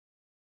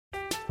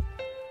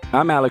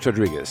I'm Alex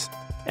Rodriguez.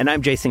 And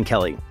I'm Jason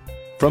Kelly.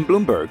 From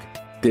Bloomberg,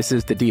 this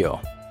is The Deal.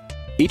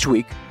 Each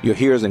week, you'll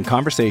hear us in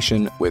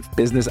conversation with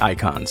business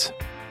icons.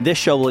 This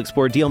show will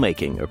explore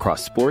deal-making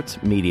across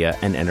sports, media,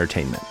 and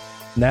entertainment.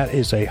 That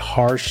is a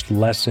harsh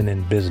lesson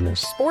in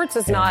business. Sports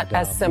is not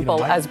as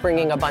simple as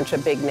bringing a bunch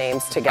of big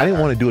names together. I didn't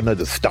want to do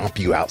another stomp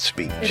you out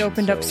speech. It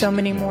opened up so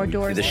many more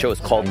doors. The show is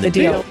called The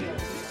Deal.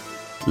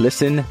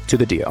 Listen to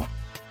The Deal.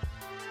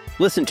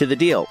 Listen to The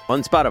Deal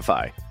on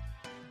Spotify.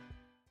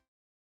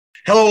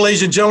 Hello,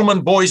 ladies and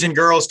gentlemen, boys and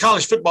girls,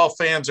 college football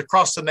fans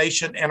across the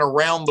nation and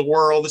around the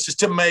world. This is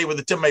Tim May with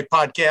the Tim May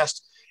Podcast,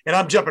 and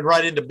I'm jumping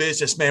right into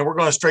business, man. We're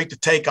going straight to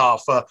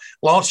takeoff.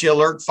 Launch the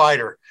Alert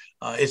Fighter.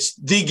 It's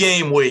the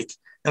game week.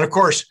 And, of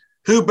course,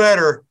 who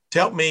better to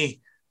help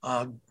me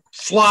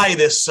fly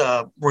this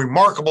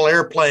remarkable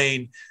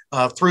airplane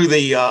through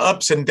the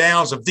ups and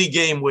downs of the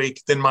game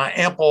week than my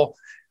ample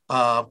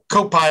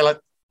co-pilot,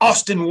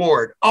 Austin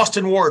Ward.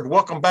 Austin Ward,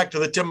 welcome back to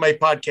the Tim May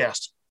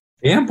Podcast.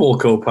 Ample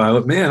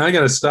co-pilot. Man, I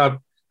got to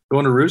stop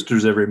going to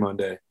Roosters every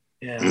Monday.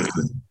 Yeah.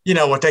 You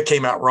know what? That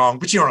came out wrong,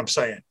 but you know what I'm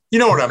saying. You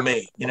know what I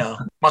mean. You know,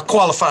 my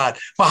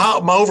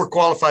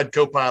overqualified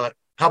co-pilot.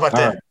 How about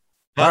that?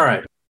 All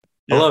right.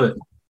 Yeah. I love it.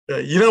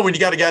 You know when you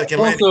got a guy that can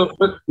land.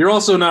 But you're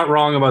also not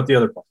wrong about the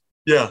other part.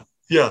 Yeah.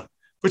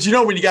 But you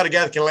know when you got a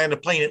guy that can land a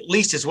plane at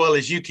least as well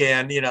as you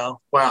can, you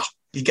know, wow,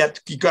 you got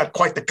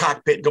quite the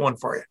cockpit going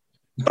for you.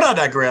 But I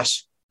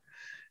digress.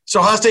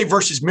 So Ohio State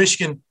versus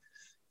Michigan,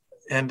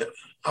 and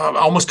I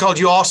almost called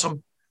you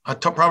awesome. I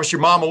promised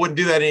your mom I wouldn't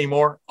do that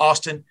anymore.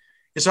 Austin,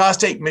 it's Ohio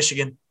State,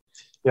 Michigan.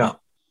 Yeah.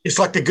 It's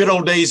like the good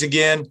old days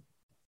again.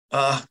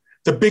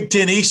 The Big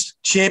Ten East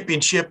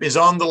Championship is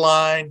on the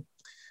line.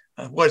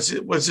 Was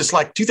this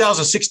like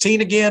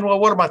 2016 again? Well,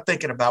 what am I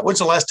thinking about? When's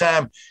the last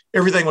time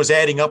everything was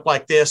adding up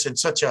like this in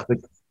such a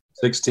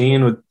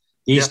 16 with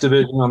East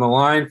Division on the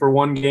line for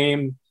one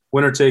game,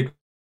 winner take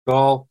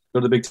all, go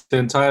to the Big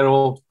Ten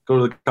title, go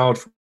to the college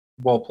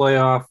football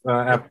playoff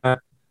after that.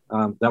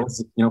 That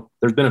was,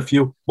 there's been a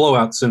few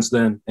blowouts since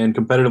then, and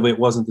competitively it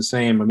wasn't the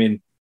same. I mean,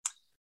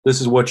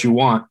 this is what you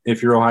want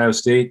if you're Ohio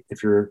State,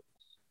 if you're,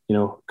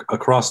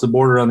 across the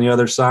border on the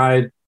other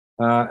side,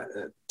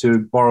 to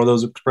borrow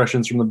those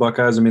expressions from the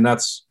Buckeyes. I mean,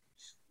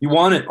 you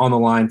want it on the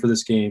line for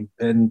this game,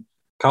 and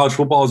college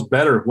football is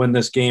better when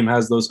this game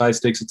has those high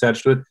stakes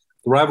attached to it.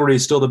 The rivalry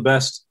is still the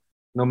best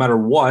no matter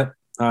what,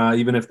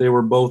 even if they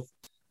were both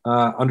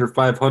under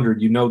 500,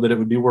 that it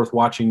would be worth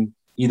watching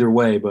either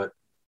way, but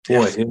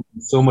boy,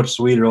 it's so much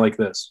sweeter like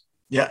this.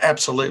 Yeah,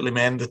 absolutely,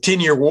 man. The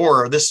 10-year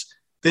war. This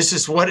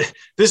is what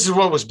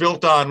was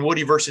built on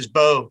Woody versus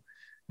Bo.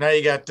 Now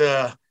you got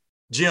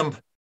Jim.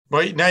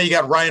 Well, now you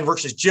got Ryan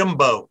versus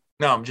Jimbo.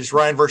 No, I'm just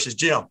Ryan versus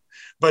Jim.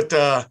 But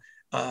man,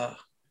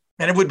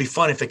 it would be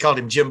fun if they called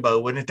him Jimbo,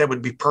 wouldn't it? That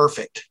would be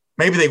perfect.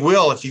 Maybe they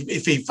will if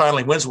he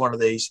finally wins one of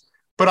these.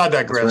 But I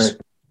digress.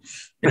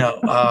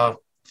 Right.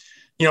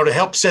 To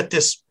help set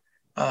this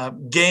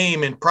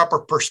game in proper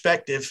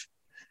perspective,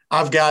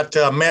 I've got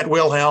Matt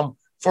Wilhelm,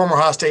 former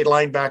Ohio State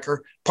linebacker,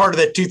 part of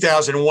that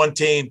 2001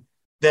 team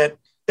that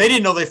they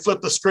didn't know they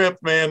flipped the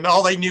script, man.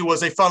 All they knew was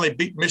they finally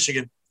beat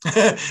Michigan,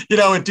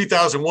 in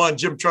 2001,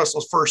 Jim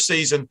Tressell's first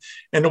season,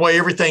 and the way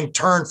everything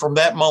turned from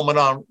that moment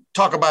on.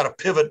 Talk about a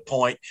pivot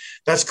point.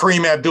 That's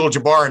Kareem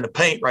Abdul-Jabbar in the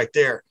paint right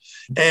there.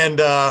 And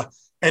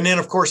then,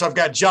 of course, I've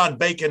got John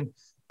Bacon,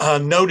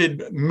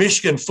 noted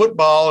Michigan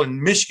football and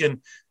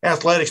Michigan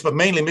athletics, but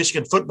mainly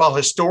Michigan football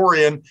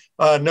historian,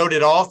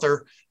 noted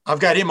author. I've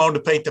got him on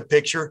to paint the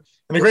picture.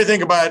 And the great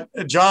thing about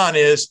John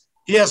is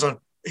he has a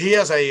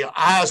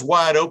eyes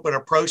wide open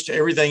approach to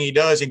everything he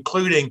does,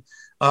 including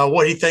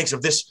what he thinks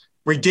of this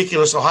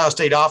ridiculous Ohio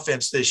State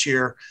offense this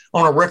year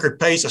on a record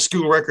pace, a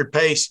school record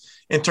pace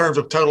in terms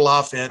of total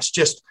offense.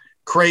 Just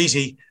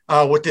crazy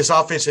what this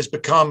offense has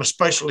become,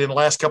 especially in the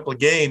last couple of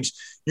games.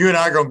 You and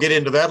I are going to get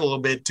into that a little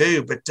bit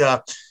too. But,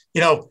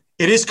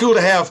 it is cool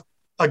to have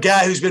a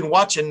guy who's been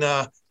watching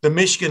the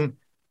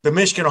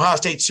Michigan-Ohio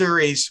State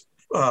series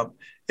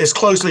as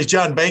closely as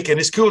John Bacon.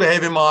 It's cool to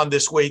have him on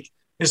this week.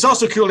 It's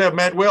also cool to have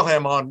Matt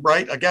Wilhelm on,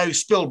 right? A guy who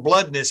spilled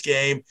blood in this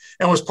game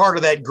and was part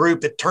of that group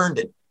that turned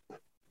it.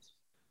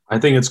 I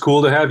think it's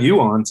cool to have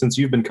you on since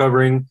you've been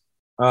covering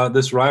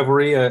this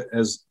rivalry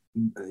as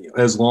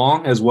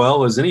long as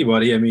well as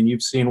anybody. I mean,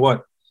 you've seen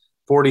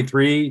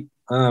 43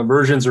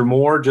 versions or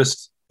more.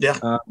 Just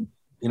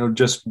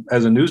just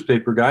as a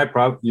newspaper guy,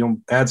 probably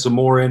add some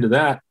more into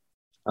that.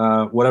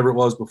 Whatever it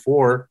was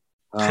before.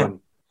 I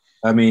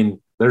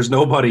mean, there's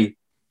nobody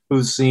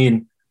who's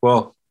seen.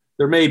 Well,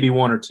 there may be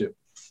one or two.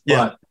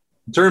 Yeah. But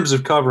in terms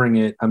of covering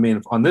it, I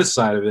mean, on this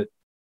side of it,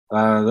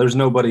 there's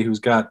nobody who's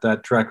got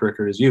that track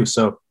record as you.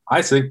 So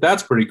I think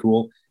that's pretty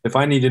cool. If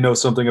I need to know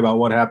something about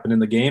what happened in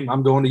the game,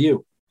 I'm going to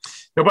you.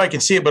 Nobody can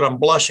see it, but I'm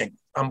blushing.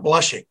 I'm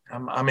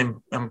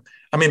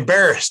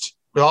embarrassed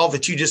with all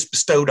that you just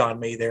bestowed on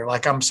me there.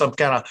 Like I'm some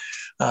kind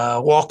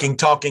of walking,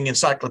 talking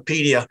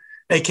encyclopedia,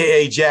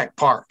 AKA Jack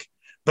Park.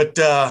 But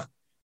I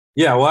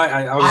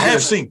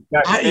have seen.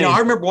 I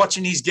remember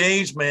watching these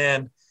games,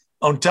 man.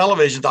 on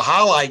television, the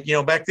highlight,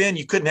 back then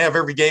you couldn't have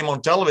every game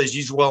on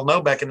television. You well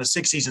know back in the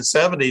 60s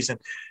and 70s, and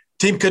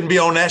team couldn't be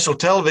on national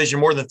television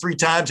more than 3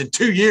 times in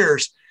 2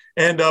 years.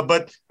 And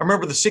but I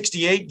remember the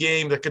 '68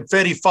 game, the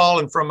confetti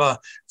falling from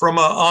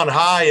on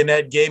high in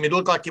that game. It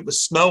looked like it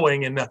was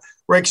snowing, and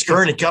Rex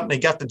Kern and company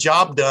got the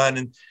job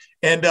done.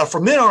 And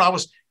from then on,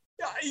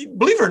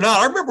 believe it or not,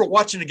 I remember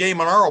watching the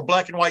game on our old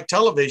black and white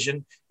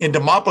television in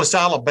Demopolis,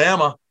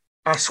 Alabama.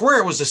 I swear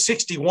it was a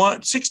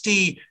 61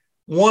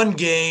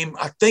 game,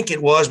 I think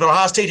it was, but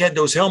Ohio State had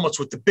those helmets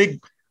with the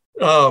big,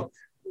 what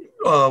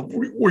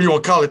do you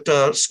want to call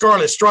it,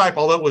 scarlet stripe,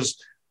 although it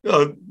was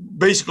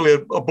basically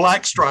a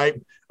black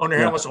stripe on their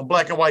helmets on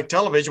black and white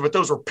television, but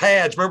those were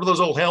pads. Remember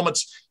those old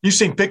helmets? You've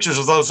seen pictures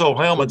of those old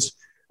helmets.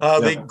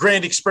 The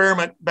grand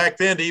experiment back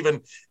then to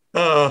even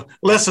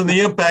lessen the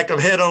impact of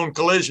head-on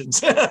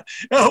collisions,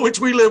 which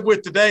we live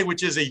with today,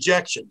 which is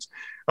ejections.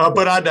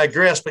 But I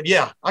digress. But,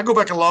 yeah, I go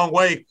back a long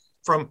way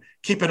from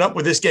keeping up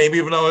with this game,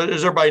 even though,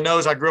 as everybody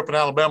knows, I grew up an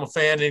Alabama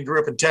fan and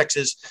grew up in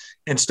Texas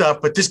and stuff.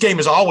 But this game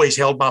has always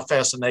held my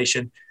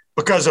fascination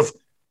because of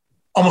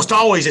almost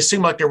always it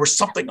seemed like there was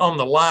something on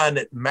the line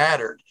that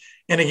mattered.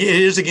 And it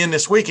is again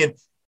this weekend.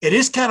 It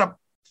is kind of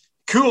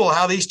cool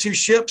how these two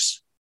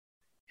ships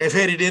have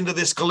headed into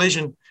this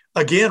collision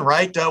again,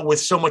 right? With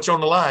so much on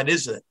the line,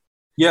 isn't it?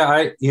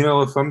 Yeah,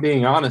 if I'm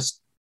being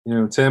honest,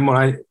 Tim, when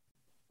I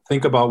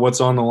think about what's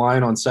on the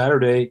line on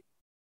Saturday,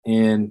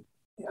 and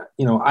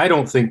I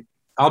don't think,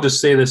 I'll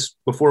just say this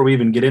before we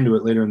even get into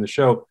it later in the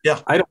show. Yeah,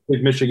 I don't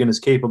think Michigan is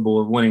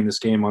capable of winning this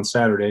game on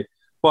Saturday,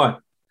 but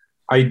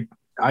I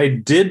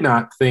did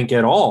not think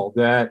at all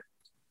that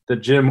the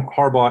Jim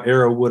Harbaugh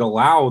era would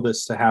allow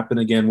this to happen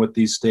again with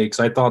these stakes.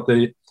 I thought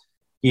that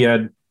he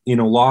had,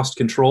 lost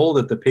control,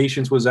 that the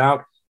patience was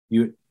out.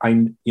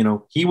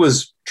 He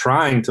was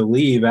trying to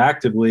leave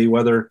actively,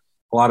 whether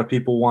a lot of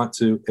people want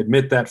to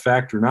admit that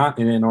fact or not,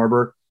 in Ann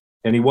Arbor,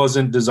 and he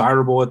wasn't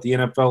desirable at the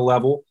NFL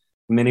level.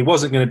 I mean, he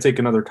wasn't going to take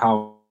another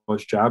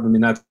college job. I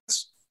mean, that's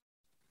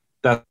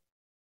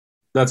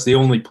the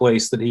only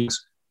place that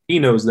he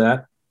knows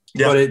that.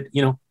 Yeah. But it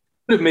could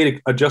have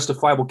made a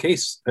justifiable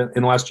case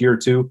in the last year or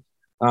two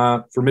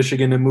for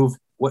Michigan to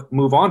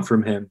move on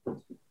from him,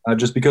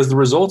 just because the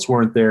results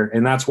weren't there,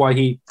 and that's why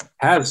he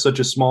has such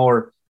a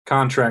smaller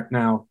contract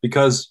now.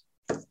 Because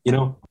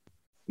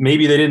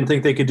maybe they didn't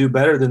think they could do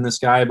better than this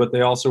guy, but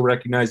they also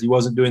recognized he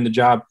wasn't doing the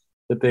job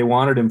that they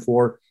wanted him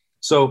for.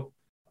 So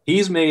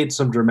he's made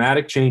some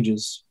dramatic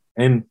changes,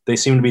 and they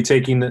seem to be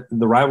taking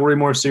the rivalry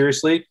more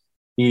seriously.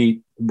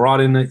 He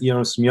brought in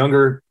some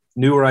younger,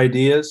 newer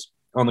ideas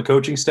on the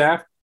coaching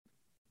staff.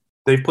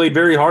 They've played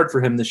very hard for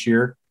him this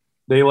year.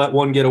 They let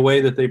one get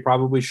away that they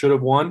probably should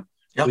have won.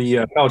 Yep.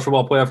 The College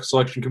Football Playoff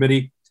Selection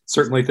Committee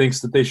certainly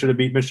thinks that they should have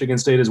beat Michigan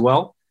State as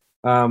well.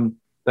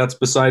 That's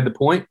beside the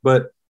point.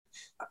 But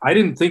I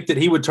didn't think that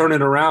he would turn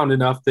it around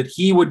enough that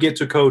he would get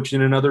to coach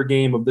in another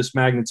game of this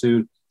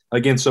magnitude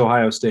against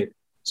Ohio State.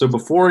 So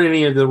before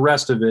any of the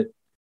rest of it,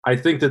 I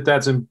think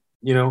that's,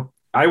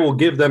 I will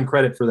give them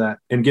credit for that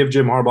and give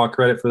Jim Harbaugh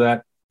credit for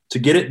that. To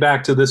get it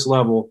back to this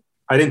level,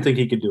 I didn't think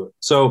he could do it.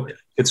 So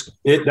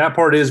that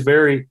part is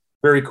very,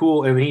 very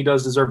cool, and he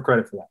does deserve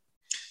credit for that.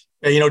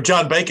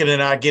 John Bacon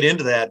and I get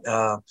into that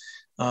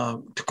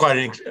to quite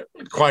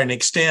an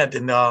extent,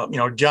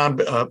 and John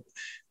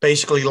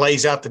basically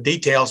lays out the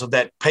details of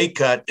that pay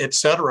cut, et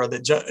cetera,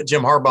 that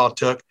Jim Harbaugh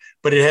took,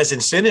 but it has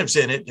incentives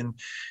in it,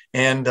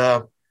 and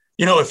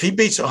if he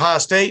beats Ohio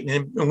State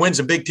and wins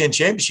a Big Ten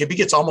championship, he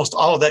gets almost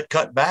all of that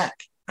cut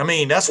back. I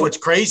mean, that's what's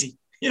crazy.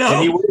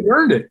 And he would have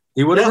earned it.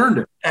 He would have earned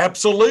it.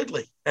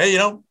 Absolutely. Hey,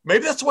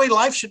 maybe that's the way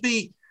life should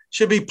be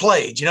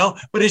played,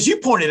 But as you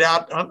pointed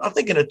out, I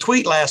think in a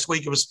tweet last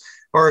week,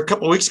 or a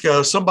couple of weeks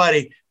ago,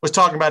 somebody was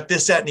talking about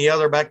this, that, and the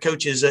other about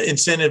coaches'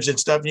 incentives and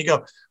stuff. And you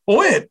go, well,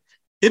 wait,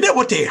 isn't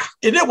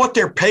that what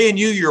they're paying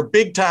you your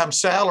big time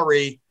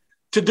salary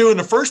to do in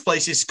the first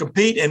place, is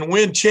compete and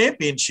win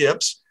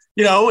championships,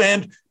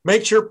 and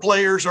make sure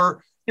players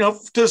are,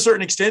 to a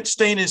certain extent,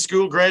 staying in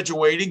school,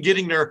 graduating,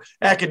 getting their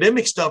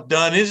academic stuff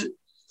done.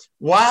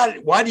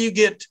 Why do you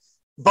get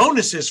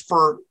bonuses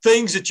for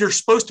things that you're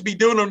supposed to be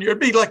doing it'd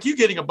be like you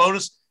getting a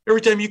bonus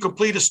every time you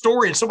complete a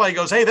story and somebody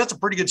goes, hey, that's a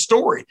pretty good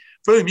story.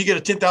 Boom, you get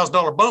a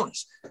 $10,000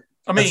 bonus.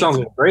 I mean, that sounds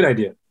like a great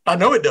idea. I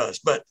know it does,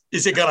 but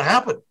is it going to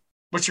happen?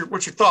 What's your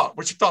thought?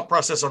 What's your thought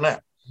process on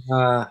that?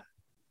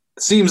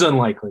 Seems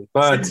unlikely,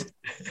 but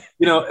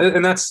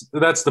and that's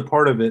the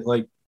part of it.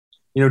 Like,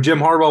 Jim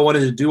Harbaugh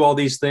wanted to do all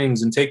these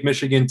things and take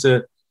Michigan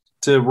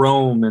to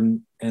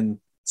Rome and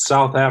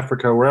South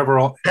Africa,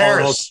 wherever,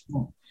 Paris,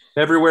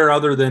 everywhere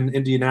other than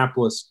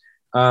Indianapolis.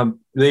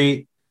 That's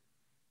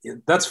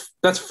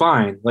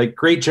fine. Like,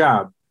 great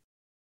job.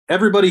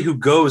 Everybody who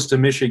goes to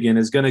Michigan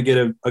is going to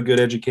get a good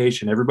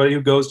education. Everybody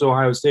who goes to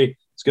Ohio State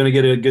is going to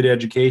get a good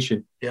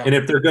education. Yeah. And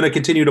if they're going to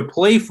continue to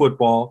play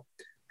football,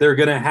 they're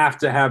going to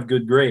have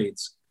good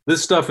grades.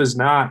 This stuff is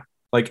not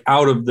like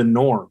out of the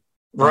norm.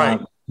 Right.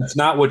 It's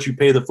not what you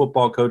pay the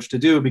football coach to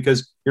do,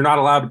 because you're not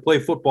allowed to play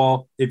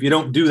football if you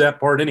don't do that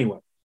part anyway.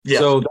 Yeah.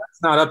 So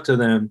that's not up to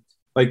them.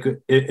 Like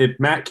if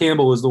Matt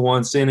Campbell was the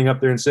one standing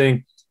up there and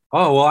saying,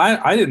 oh, well,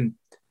 I didn't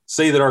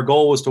say that our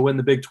goal was to win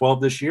the Big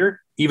 12 this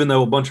year, even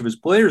though a bunch of his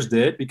players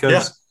did,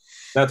 because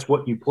that's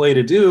what you play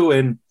to do.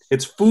 And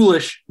it's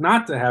foolish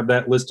not to have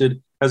that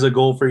listed as a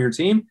goal for your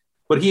team.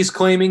 But he's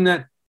claiming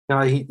that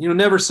he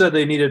never said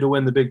they needed to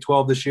win the Big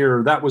 12 this year,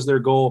 or that was their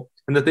goal,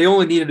 and that they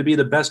only needed to be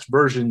the best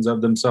versions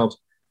of themselves.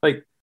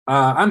 Like,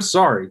 I'm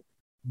sorry,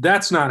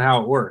 that's not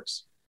how it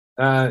works.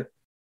 And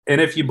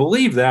if you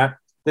believe that,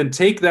 then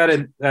take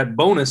that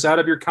bonus out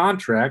of your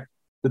contract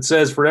that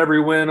says for every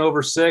win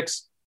over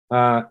 6,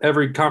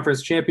 every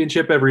conference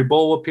championship, every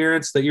bowl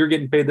appearance, that you're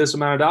getting paid this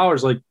amount of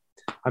dollars. Like,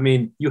 I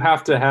mean, you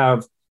have to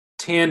have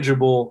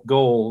tangible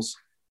goals.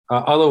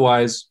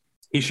 Otherwise,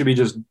 he should be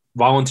just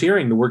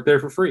volunteering to work there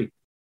for free.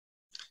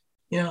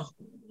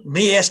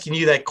 Me asking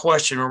you that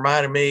question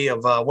reminded me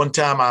of one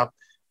time I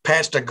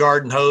patched a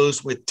garden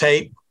hose with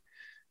tape,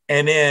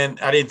 and then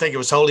I didn't think it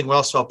was holding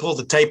well, so I pulled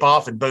the tape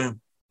off and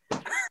boom.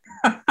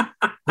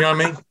 You know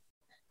what I mean?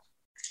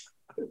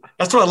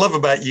 That's what I love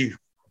about you,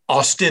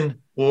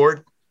 Austin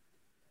Ward.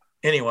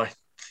 Anyway,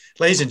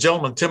 ladies and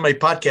gentlemen, Tim May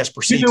podcast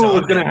proceeds. You knew what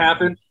was going to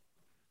happen.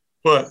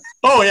 But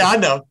yeah, I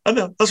know.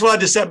 That's why I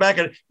just sat back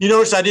and you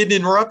notice I didn't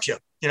interrupt you.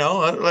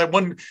 That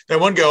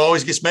one guy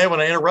always gets mad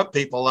when I interrupt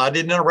people. I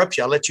didn't interrupt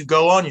you. I let you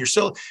go on.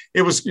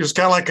 It was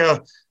kind of like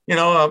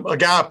a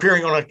guy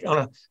appearing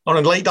on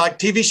a late night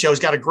TV show. He's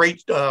got a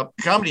great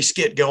comedy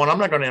skit going. I'm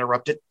not going to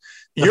interrupt it.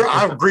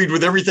 I agreed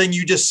with everything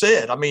you just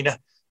said. I mean,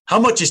 how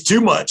much is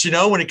too much,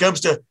 when it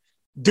comes to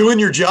doing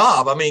your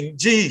job? I mean,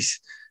 geez.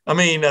 I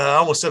mean, I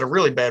almost said a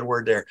really bad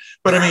word there.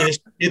 But, I mean,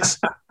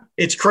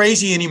 it's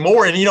crazy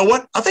anymore. And you know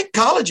what? I think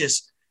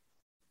colleges,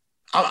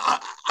 I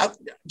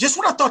just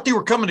when I thought they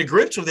were coming to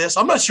grips with this,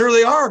 I'm not sure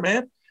they are,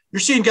 man. You're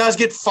seeing guys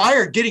get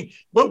fired.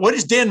 What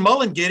is Dan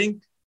Mullen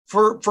getting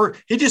for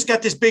he just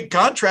got this big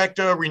contract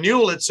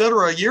renewal, et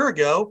cetera, a year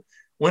ago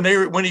when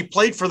he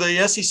played for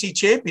the SEC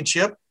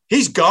championship.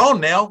 He's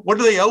gone now. What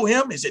do they owe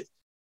him? Is it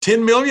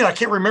 $10 million? I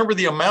can't remember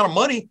the amount of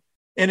money.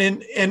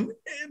 And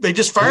they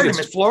just fired him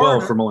at Florida.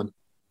 12 for Mullen.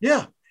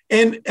 Yeah.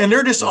 And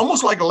they're just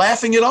almost like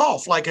laughing it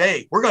off. Like,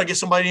 hey, we're going to get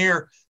somebody in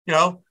here,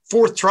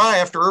 fourth try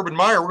after Urban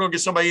Meyer. We're going to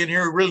get somebody in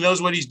here who really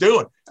knows what he's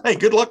doing. Hey,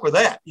 good luck with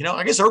that.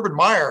 I guess Urban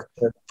Meyer,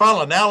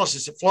 final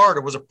analysis at Florida,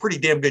 was a pretty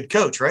damn good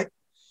coach, right?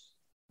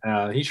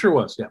 He sure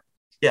was. Yeah.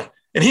 Yeah.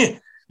 And he,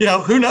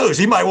 who knows?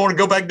 He might want to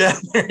go back down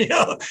there,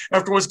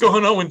 after what's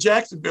going on in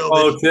Jacksonville.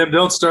 Oh, Tim,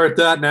 don't start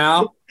that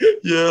now.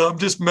 Yeah, I'm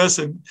just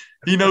messing.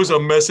 He knows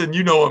I'm messing.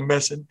 I'm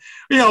messing.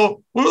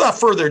 Without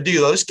further ado,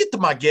 though, let's get to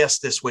my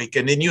guest this week,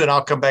 and then you and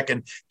I'll come back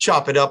and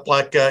chop it up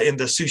like in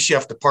the sous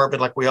chef department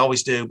like we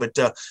always do. But,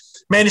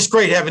 man, it's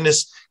great having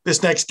this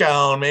next guy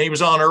on, man. He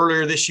was on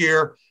earlier this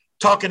year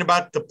talking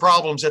about the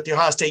problems that the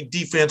Ohio State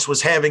defense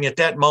was having at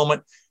that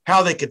moment,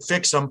 how they could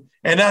fix them.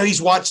 And now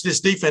he's watched this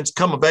defense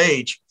come of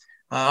age.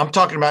 I'm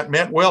talking about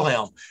Matt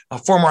Wilhelm, a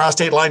former Ohio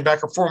State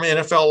linebacker, former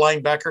NFL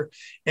linebacker.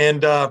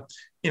 And,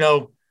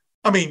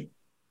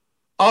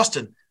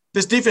 Austin,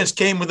 this defense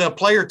came within a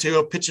play or two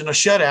of pitching a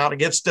shutout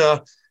against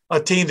a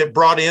team that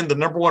brought in the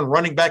number one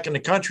running back in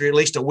the country at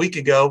least a week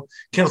ago,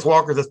 Kenneth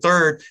Walker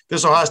III.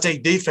 This Ohio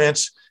State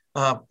defense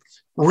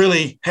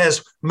really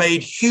has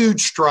made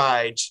huge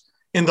strides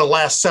in the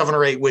last 7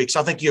 or 8 weeks.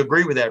 I think you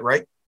agree with that,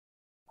 right?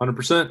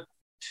 100%.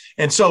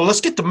 And so let's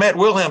get to Matt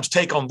Wilhelm's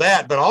take on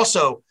that, but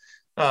also –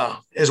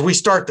 as we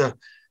start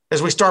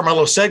my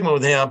little segment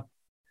with him,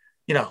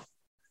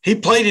 he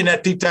played in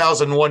that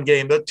 2001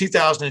 game, the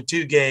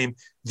 2002 game,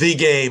 the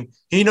game.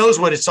 He knows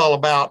what it's all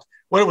about,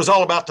 what it was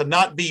all about to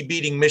not be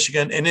beating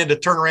Michigan and then to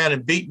turn around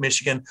and beat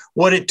Michigan,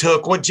 what it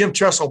took, what Jim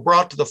Tressel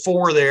brought to the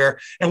fore there,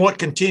 and what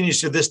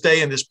continues to this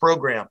day in this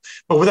program.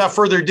 But without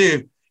further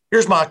ado,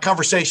 here's my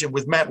conversation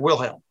with Matt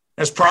Wilhelm.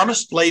 As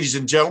promised, ladies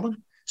and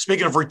gentlemen,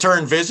 speaking of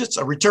return visits,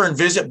 a return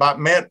visit by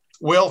Matt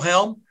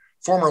Wilhelm,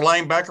 former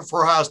linebacker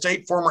for Ohio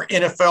State, former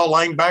NFL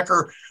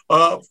linebacker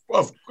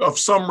of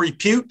some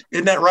repute.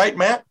 Isn't that right,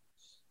 Matt?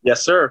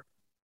 Yes, sir.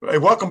 Hey,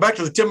 welcome back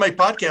to the Tim May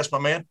podcast, my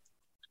man.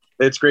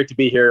 It's great to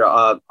be here.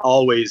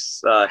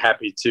 Always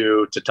happy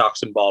to talk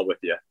some ball with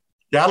you.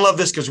 Yeah, I love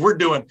this because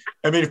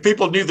if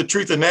people knew the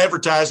truth in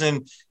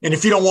advertising, and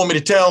if you don't want me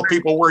to tell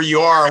people where you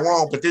are, I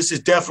won't, but this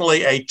is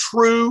definitely a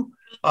true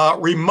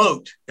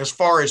remote as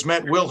far as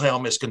Matt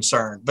Wilhelm is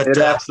concerned. But it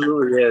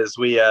absolutely is.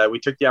 We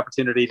took the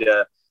opportunity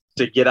to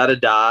get out of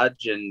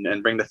Dodge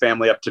and bring the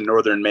family up to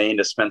Northern Maine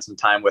to spend some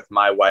time with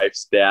my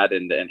wife's dad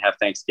and have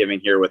Thanksgiving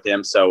here with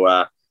him.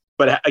 So,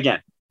 but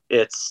again,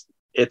 it's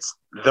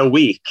the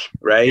week,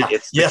 right? Yeah.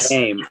 It's the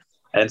game.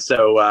 And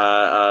so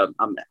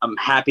I'm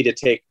happy to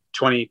take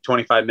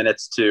 20-25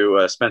 minutes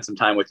to spend some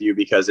time with you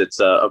because it's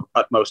of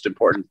utmost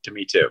importance to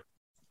me too.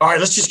 All right,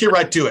 let's just get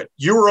right to it.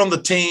 You were on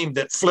the team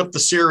that flipped the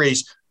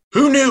series.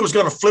 Who knew it was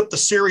going to flip the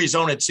series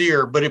on its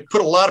ear, but it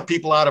put a lot of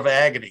people out of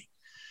agony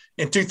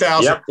in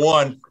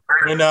 2001. Yep.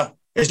 And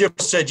as you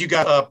said, you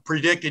got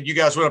predicted. You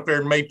guys went up there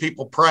and made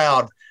people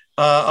proud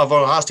of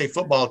Ohio State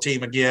football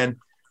team again.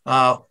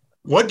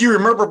 What do you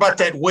remember about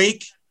that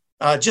week?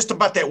 Just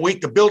about that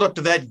week, the build up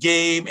to that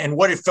game, and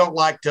what it felt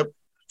like to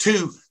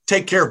to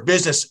take care of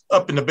business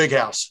up in the big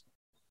house?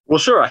 Well,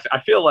 sure. I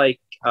feel like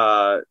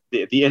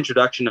the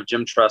introduction of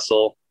Jim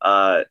Tressel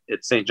at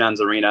St.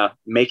 John's Arena,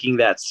 making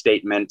that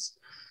statement,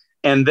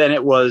 and then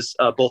it was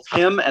both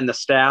him and the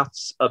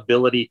staff's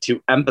ability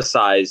to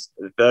emphasize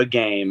the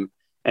game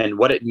and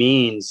what it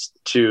means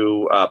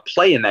to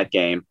play in that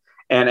game.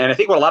 And I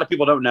think what a lot of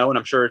people don't know, and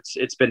I'm sure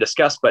it's been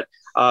discussed, but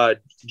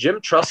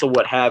Jim Tressel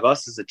would have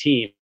us as a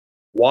team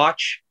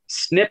watch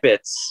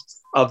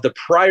snippets of the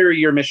prior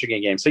year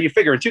Michigan game. So you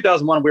figure in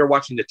 2001, we were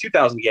watching the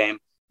 2000 game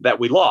that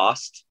we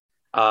lost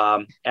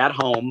at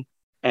home,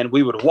 and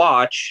we would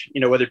watch,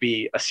 whether it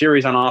be a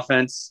series on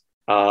offense,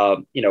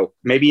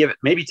 maybe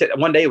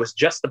one day it was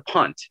just the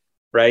punt,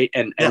 right?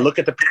 And look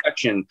at the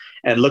protection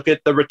and look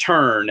at the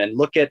return and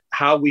look at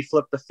how we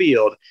flip the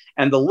field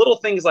and the little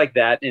things like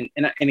that. And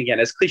again,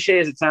 as cliche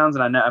as it sounds,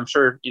 and I'm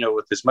sure,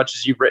 with as much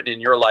as you've written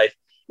in your life,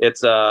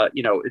 it's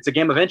it's a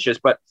game of inches,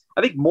 but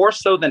I think more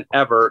so than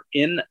ever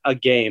in a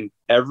game,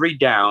 every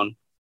down,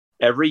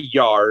 every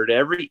yard,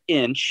 every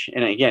inch.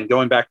 And again,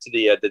 going back to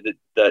the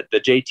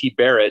JT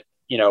Barrett,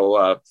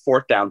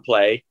 fourth down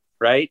play,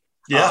 right?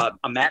 Yeah.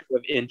 A matter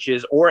of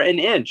inches or an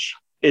inch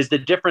is the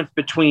difference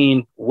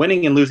between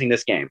winning and losing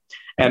this game.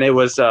 And it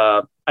was,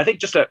 I think,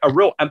 just a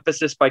real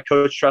emphasis by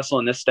Coach Tressel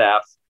and this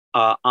staff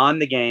on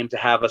the game to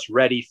have us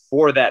ready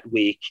for that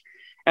week.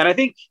 And I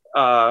think,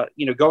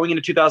 going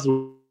into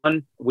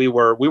 2001, we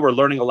were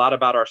learning a lot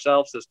about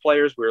ourselves as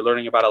players. We were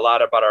learning about a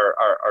lot about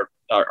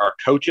our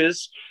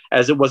coaches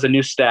as it was a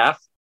new staff.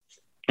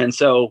 And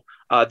so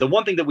the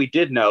one thing that we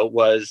did know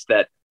was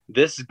that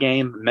this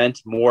game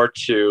meant more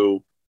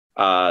to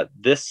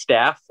this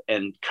staff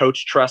and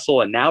Coach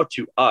Tressel and now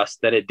to us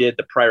than it did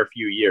the prior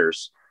few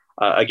years.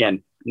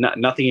 Again,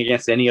 nothing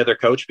against any other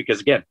coach,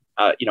 because again,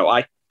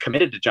 I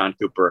committed to John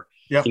Cooper,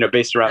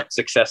 based around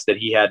success that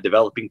he had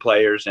developing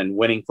players and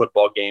winning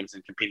football games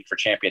and competing for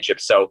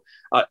championships. So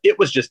it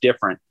was just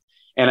different.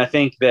 And I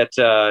think that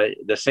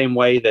the same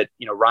way that,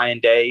 Ryan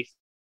Day,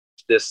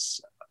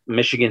 this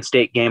Michigan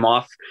State game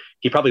off,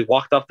 he probably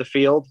walked off the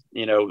field,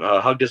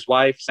 hugged his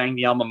wife, sang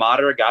the alma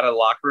mater, got out of the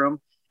locker room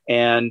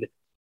and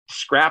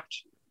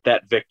scrapped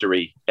that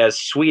victory, as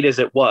sweet as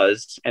it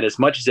was. And as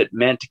much as it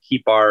meant to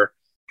keep our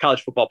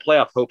college football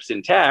playoff hopes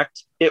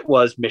intact, it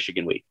was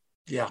Michigan week.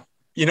 Yeah.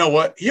 You know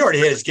what? He already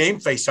had his game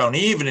face on.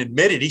 He even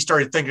admitted he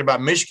started thinking about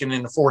Michigan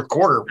in the fourth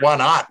quarter. Why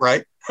not?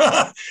 Right.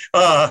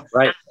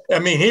 Right. I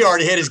mean, he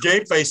already had his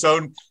game face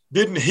on,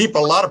 didn't heap a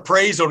lot of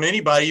praise on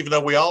anybody, even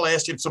though we all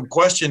asked him some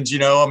questions,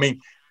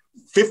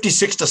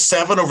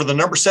 56-7 over the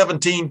number 7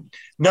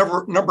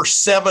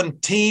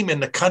 team in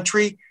the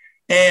country.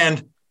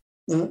 And,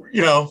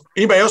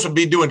 anybody else would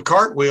be doing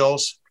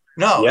cartwheels.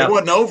 No, It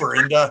wasn't over.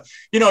 And,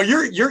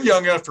 you're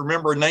young enough to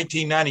remember in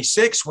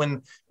 1996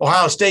 when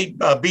Ohio State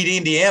beat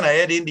Indiana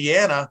at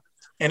Indiana.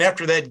 And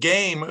after that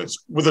game, it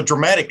was with a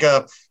dramatic,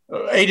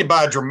 aided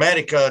by a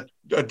dramatic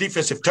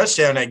defensive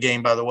touchdown that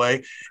game, by the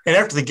way. And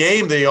after the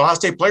game, the Ohio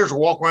State players were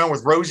walking around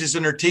with roses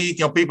in their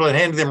teeth. People had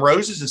handed them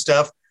roses and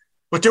stuff.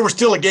 But there was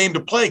still a game to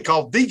play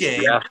called The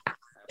Game. Yeah,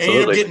 and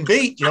you ended up getting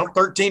beat,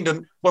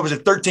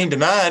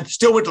 13-9.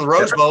 Still went to the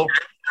Rose Bowl.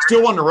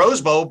 Still won the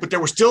Rose Bowl, but there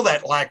was still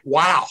that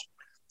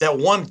that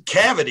one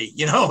cavity,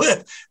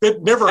 that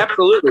never.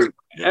 Absolutely.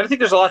 And I think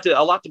there's a lot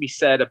to be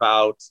said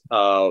about,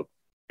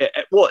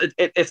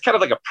 it's kind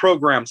of like a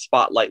program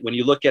spotlight when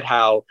you look at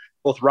how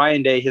both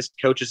Ryan Day, his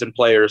coaches and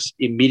players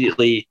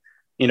immediately,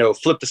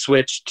 flipped the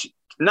switch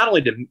not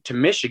only to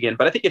Michigan,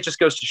 but I think it just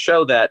goes to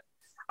show that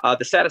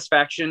the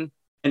satisfaction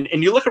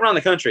and you look around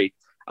the country,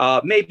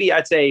 maybe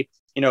I'd say,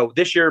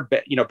 this year,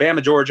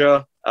 Bama,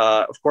 Georgia,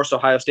 of course,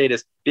 Ohio State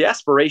the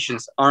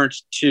aspirations aren't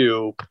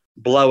to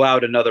blow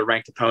out another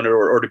ranked opponent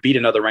or to beat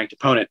another ranked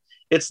opponent.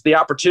 It's the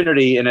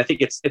opportunity. And I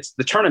think it's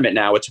the tournament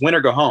now. It's win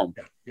or go home.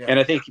 Yeah. And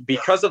I think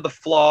because of the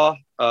flaw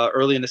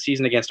early in the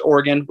season against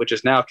Oregon, which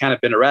has now kind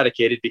of been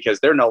eradicated because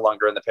they're no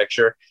longer in the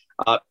picture,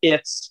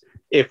 it's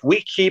if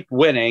we keep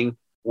winning,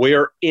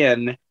 we're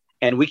in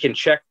and we can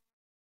check.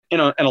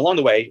 And along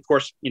the way, of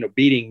course,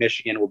 beating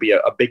Michigan will be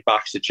a big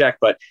box to check,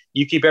 but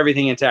you keep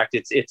everything intact.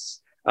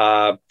 It's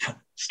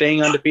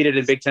staying undefeated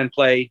in Big Ten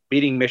play,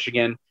 beating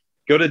Michigan,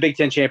 go to the Big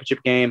Ten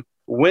championship game,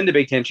 win the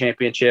Big Ten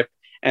championship,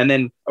 and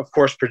then, of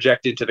course,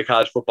 project into the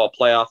college football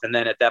playoff. And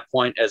then at that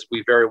point, as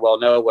we very well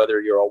know,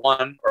 whether you're a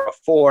 1 or a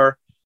 4,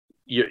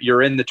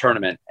 you're in the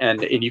tournament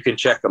and you can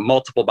check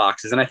multiple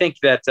boxes. And I think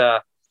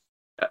that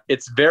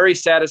it's very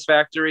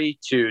satisfactory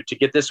to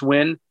get this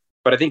win.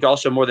 But I think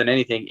also more than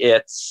anything,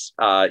 it's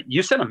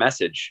you sent a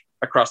message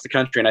across the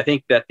country. And I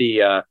think that the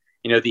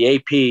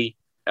AP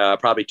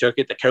probably took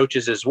it, the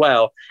coaches as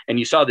well. And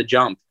you saw the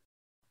jump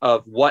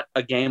of what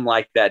a game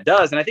like that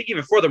does. And I think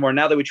even furthermore,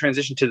 now that we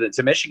transition to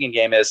Michigan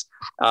game is,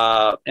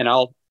 I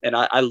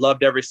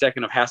loved every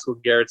second of Haskell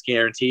Garrett's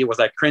guarantee. Was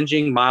I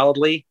cringing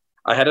mildly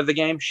ahead of the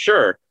game?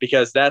 Sure,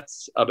 because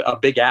that's a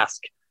big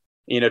ask,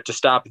 to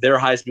stop their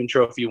Heisman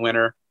Trophy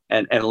winner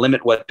and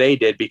limit what they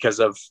did because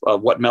of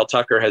what Mel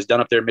Tucker has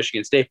done up there in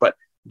Michigan State. But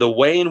the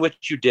way in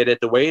which you did it,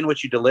 the way in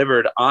which you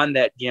delivered on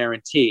that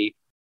guarantee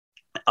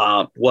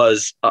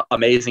was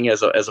amazing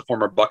as a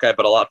former Buckeye,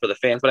 but a lot for the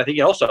fans. But I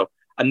think also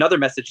another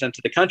message sent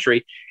to the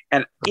country.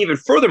 And even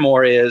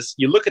furthermore is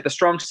you look at the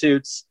strong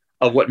suits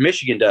of what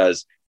Michigan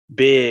does: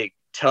 big,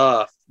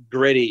 tough,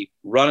 gritty,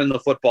 running the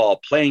football,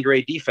 playing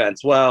great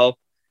defense. Well,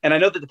 and I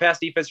know that the pass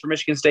defense for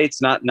Michigan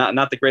State's not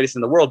the greatest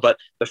in the world, but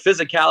the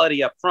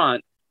physicality up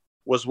front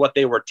was what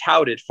they were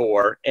touted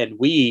for, and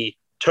we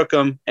took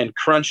them and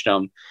crunched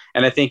them.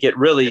 And I think it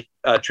really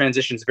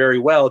transitions very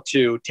well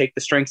to take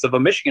the strengths of a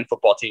Michigan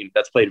football team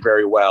that's played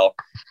very well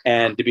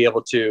and to be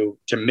able to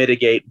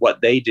mitigate what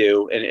they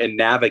do and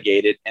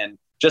navigate it and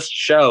just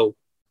show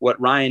what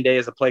Ryan Day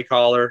as a play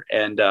caller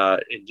and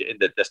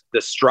the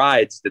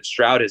strides that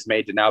Stroud has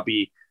made to now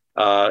be,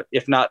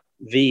 if not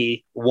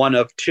the one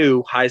of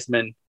two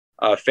Heisman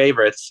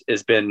favorites,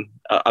 has been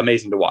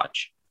amazing to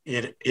watch.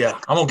 Yeah,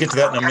 I'm gonna get to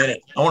that in a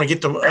minute. I want to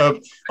get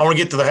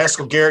to the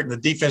Haskell Garrett and the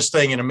defense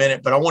thing in a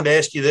minute, but I wanted to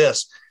ask you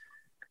this: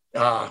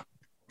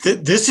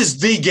 this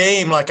is the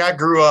game. Like I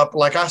grew up,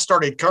 like I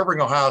started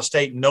covering Ohio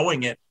State,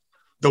 knowing it.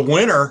 The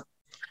winner,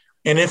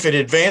 and if it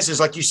advances,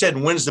 like you said,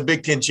 and wins the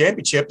Big Ten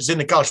championship, is in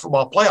the college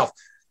football playoff.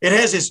 It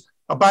has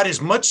about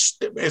as much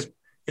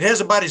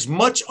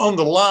on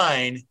the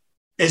line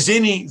as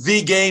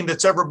the game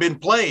that's ever been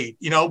played.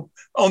 You know,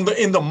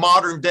 in the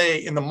modern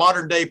day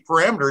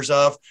parameters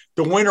of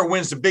the winner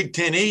wins the Big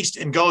Ten East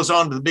and goes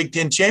on to the Big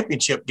Ten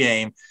championship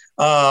game.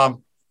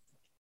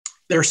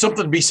 There's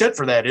something to be said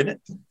for that, isn't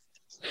it?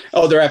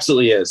 Oh, there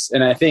absolutely is.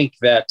 And I think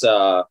that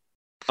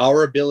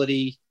our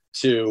ability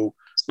to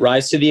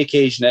rise to the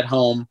occasion at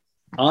home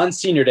on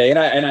senior day,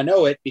 and I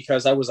know it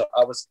because I was a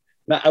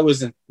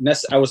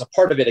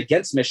part of it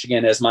against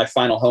Michigan as my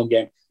final home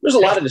game. There's a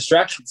lot of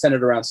distraction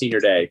centered around senior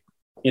day.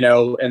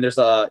 And there's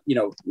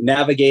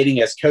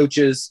navigating as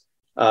coaches,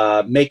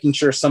 making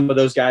sure some of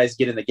those guys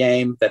get in the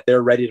game, that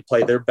they're ready to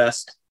play their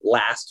best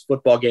last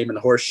football game in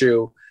the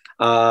Horseshoe.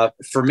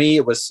 For me,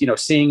 it was,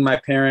 seeing my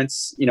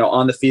parents,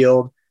 on the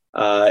field,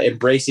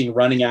 embracing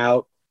running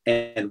out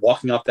and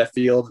walking off that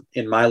field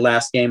in my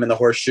last game in the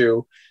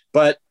Horseshoe.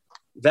 But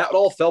that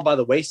all fell by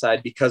the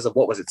wayside because of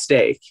what was at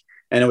stake.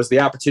 And it was the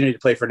opportunity to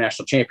play for a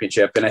national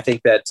championship. And I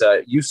think that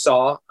you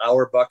saw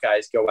our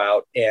Buckeyes go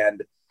out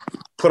and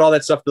put all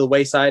that stuff to the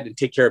wayside and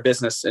take care of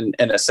business. And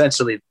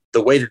essentially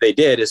the way that they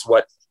did is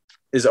what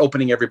is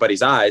opening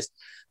everybody's eyes.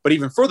 But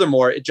even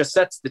furthermore, it just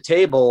sets the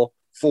table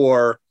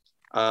for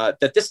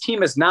that this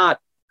team is not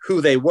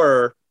who they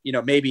were,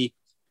 maybe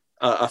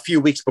a few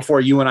weeks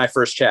before you and I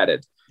first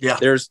chatted. Yeah.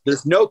 There's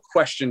no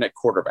question at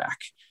quarterback.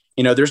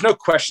 There's no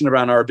question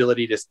around our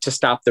ability to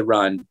stop the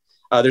run.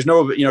 There's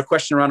no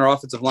question around our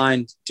offensive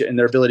line and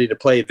their ability to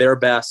play their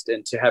best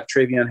and to have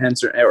Travion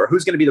Henderson, or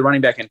who's going to be the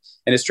running back, and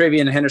is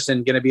Travion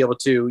Henderson going to be able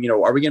to,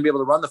 are we going to be able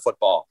to run the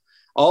football?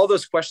 All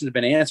those questions have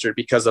been answered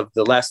because of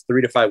the last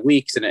 3 to 5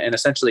 weeks and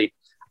essentially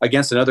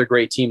against another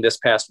great team this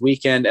past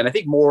weekend. And I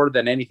think more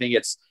than anything,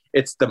 it's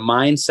the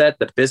mindset,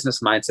 the business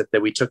mindset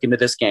that we took into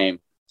this game,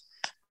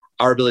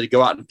 our ability to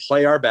go out and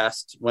play our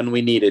best when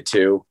we needed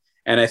to.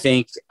 And I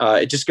think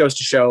it just goes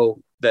to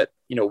show that,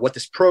 what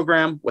this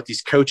program, what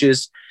these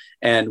coaches,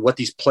 and what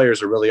these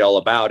players are really all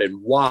about,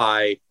 and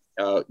why,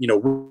 we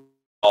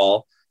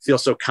all feel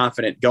so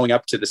confident going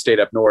up to the state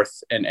up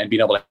north and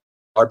being able to have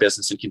our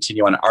business and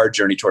continue on our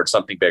journey towards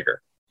something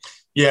bigger.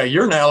 Yeah,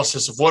 your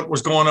analysis of what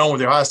was going on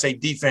with the Ohio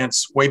State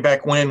defense way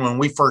back when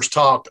we first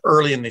talked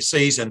early in the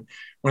season,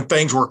 when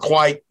things were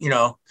quite,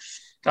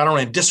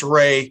 in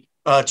disarray,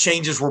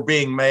 changes were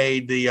being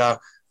made. The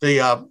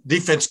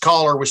defense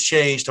caller was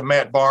changed to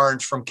Matt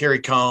Barnes from Kerry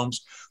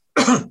Combs,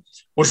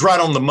 was right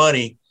on the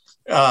money.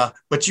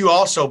 But you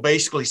also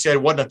basically said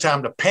it wasn't a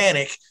time to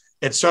panic,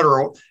 et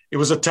cetera. It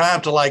was a time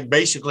to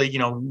basically,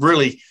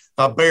 really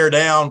bear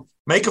down,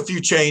 make a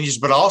few changes,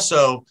 but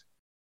also,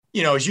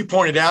 as you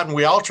pointed out, and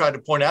we all tried to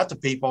point out to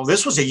people,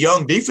 this was a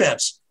young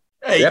defense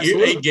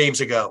eight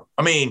games ago.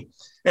 I mean,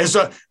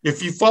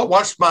 if you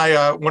watched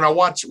my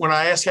when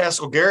I asked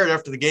Haskell Garrett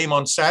after the game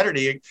on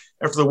Saturday,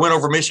 after the win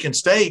over Michigan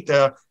State,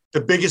 the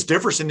biggest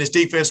difference in this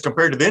defense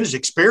compared to then is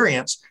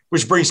experience,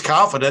 which brings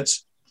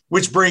confidence,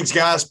 which brings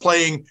guys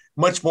playing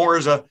much more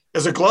as a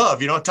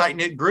glove, a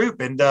tight-knit group.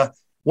 And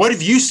what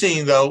have you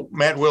seen, though,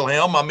 Matt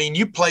Wilhelm? I mean,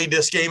 you played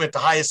this game at the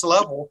highest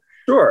level.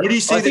 Sure. What do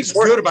you see that's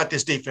good about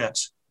this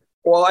defense?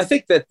 Well, I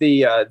think that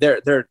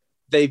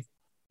they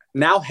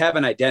now have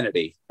an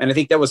identity, and I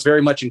think that was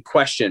very much in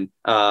question.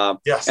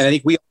 Yes. And I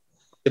think we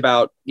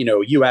about,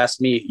 you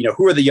asked me,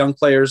 who are the young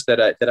players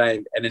that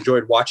I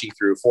enjoyed watching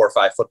through 4 or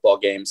 5 football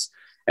games,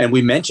 and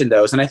we mentioned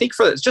those. And I think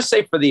for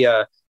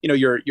the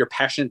your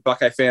passionate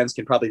Buckeye fans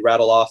can probably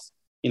rattle off,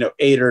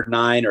 8 or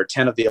 9 or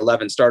 10 of the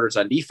 11 starters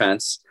on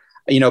defense.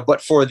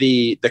 But for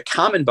the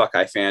common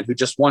Buckeye fan who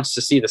just wants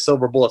to see the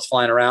silver bullets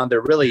flying around,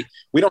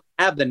 we don't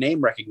have the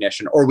name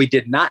recognition, or we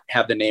did not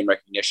have the name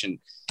recognition,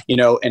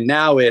 and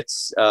now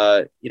it's,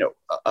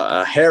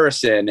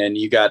 Harrison, and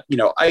you got,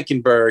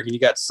 Eichenberg, and you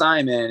got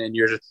Simon, and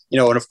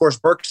and of course,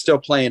 Burke's still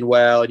playing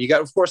well. And you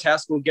got, of course,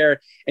 Haskell Garrett,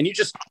 and you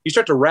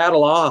start to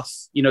rattle off,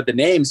 the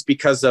names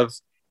because of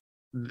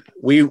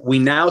we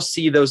now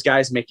see those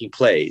guys making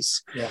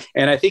plays. Yeah.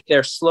 And I think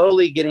they're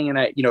slowly getting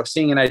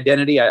seeing an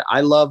identity.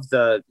 I love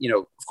of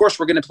course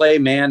we're going to play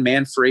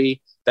man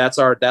free. That's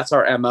our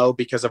MO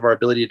because of our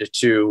ability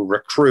to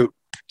recruit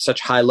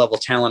such high level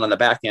talent on the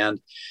back end.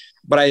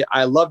 But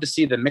I love to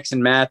see the mix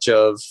and match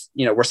of,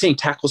 we're seeing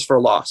tackles for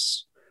a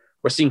loss.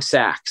 We're seeing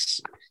sacks.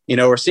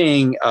 We're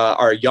seeing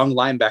our young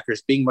linebackers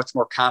being much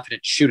more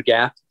confident to shoot a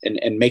gap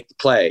and make the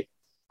play.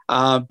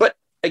 But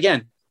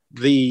again,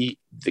 the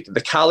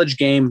college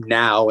game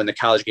now and the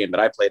college game that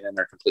I played in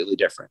are completely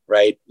different,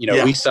 right?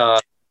 We saw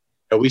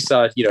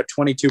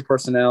 22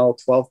 personnel,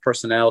 12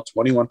 personnel,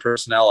 21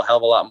 personnel, a hell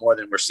of a lot more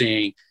than we're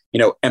seeing,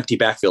 empty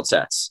backfield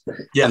sets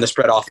and the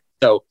spread off.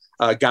 So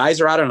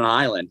guys are out on an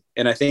island.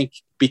 And I think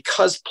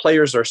because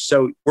players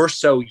we're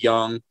so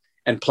young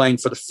and playing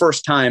for the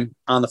first time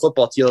on the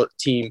football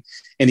team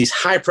in these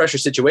high pressure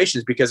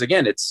situations, because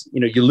again, it's,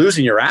 you lose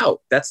and you're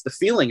out. That's the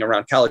feeling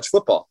around college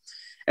football.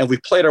 And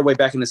we've played our way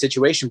back in the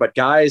situation, but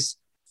guys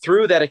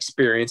through that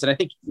experience, and I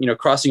think,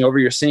 crossing over,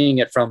 you're seeing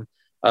it from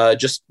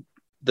just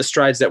the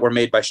strides that were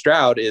made by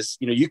Stroud is,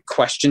 you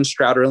questioned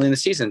Stroud early in the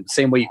season, the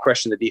same way you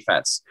question the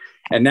defense.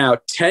 And now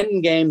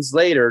 9 games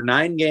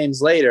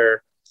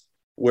later,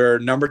 we're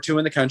number 2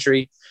 in the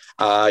country.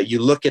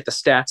 You look at the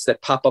stats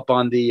that pop up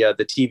on the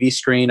TV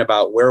screen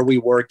about where we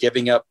were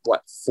giving up,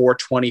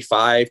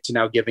 425 to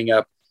now giving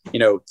up,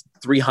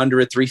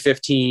 300,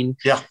 315.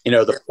 Yeah.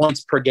 The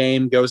points per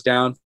game goes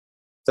down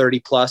 30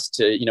 plus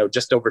to,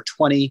 just over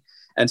 20.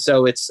 And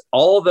so it's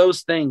all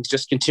those things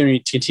just continue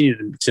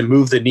to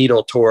move the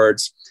needle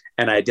towards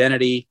an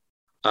identity,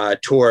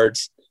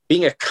 towards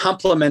being a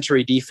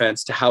complementary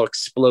defense to how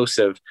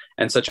explosive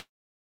and such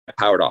a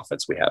powered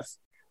offense we have.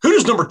 Who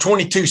does number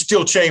 22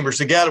 Steel Chambers,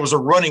 the guy that was a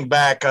running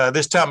back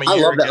this time of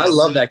year? I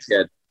love that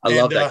kid. I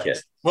love that kid.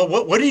 Well,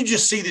 what did you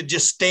just see that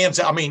just stands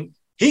out? I mean,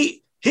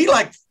 he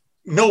like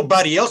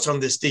nobody else on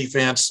this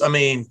defense. I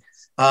mean,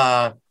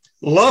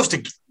 loves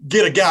to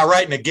get a guy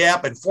right in the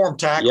gap and form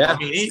tackle. Yeah.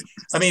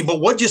 But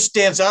what just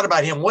stands out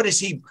about him? What is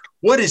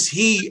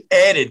he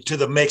added to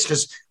the mix?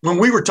 Because when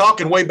we were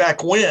talking way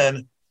back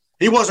when,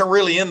 he wasn't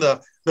really in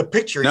the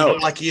picture,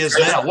 like he is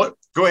now.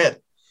 Go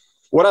ahead.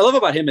 What I love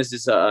about him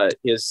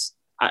is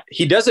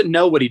he doesn't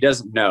know what he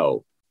doesn't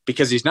know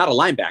because he's not a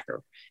linebacker,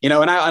 and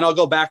I'll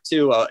go back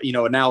to,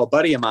 now a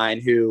buddy of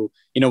mine who,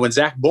 when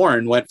Zach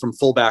Bourne went from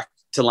fullback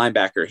to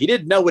linebacker, he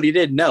didn't know what he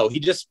didn't know.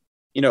 He just,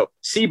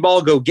 see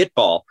ball, go get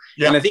ball.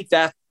 Yeah. And I think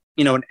that,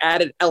 an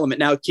added element.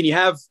 Now, can you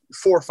have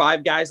 4 or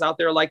 5 guys out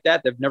there like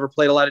that? They've never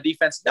played a lot of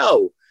defense.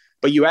 No,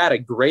 but you add a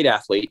great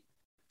athlete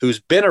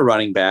who's been a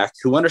running back,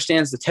 who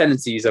understands the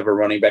tendencies of a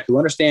running back, who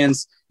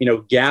understands,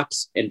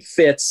 gaps and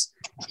fits.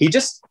 He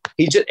just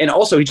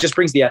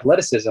brings the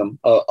athleticism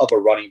of a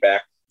running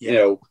back,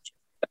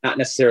 not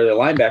necessarily a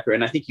linebacker.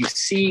 And I think you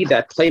see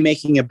that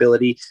playmaking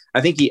ability.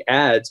 I think he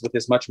adds with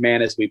as much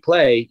man as we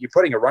play. You're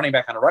putting a running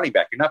back on a running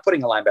back. You're not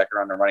putting a linebacker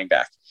on a running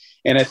back.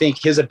 And I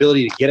think his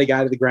ability to get a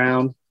guy to the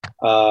ground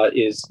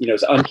is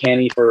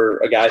uncanny for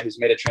a guy who's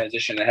made a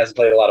transition and hasn't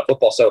played a lot of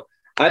football. So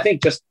I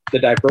think just the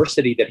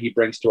diversity that he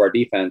brings to our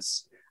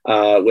defense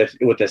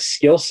with a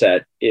skill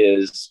set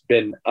is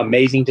been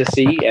amazing to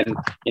see. And,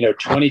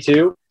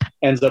 22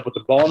 ends up with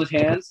the ball in his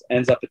hands,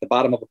 ends up at the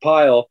bottom of the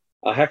pile,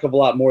 a heck of a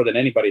lot more than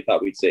anybody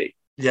thought we'd see.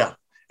 Yeah.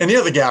 And the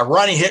other guy,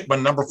 Ronnie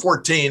Hickman, number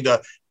 14,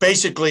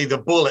 basically the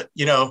bullet,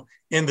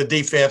 in the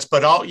defense,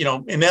 but all,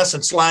 in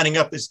essence, lining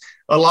up is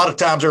a lot of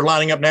times they're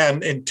lining up now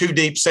in 2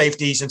 deep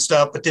safeties and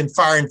stuff, but then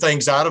firing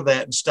things out of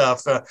that and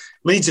stuff,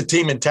 leads the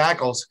team in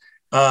tackles.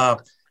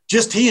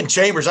 Just he and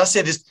Chambers, I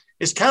said,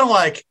 it's kind of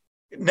like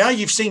now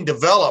you've seen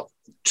develop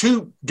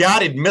 2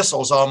 guided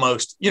missiles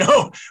almost,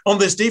 on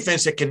this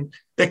defense that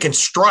can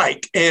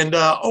strike. And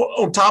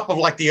on top of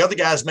like the other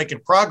guys making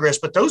progress,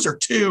 but those are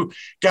 2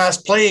 guys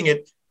playing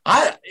it.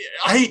 I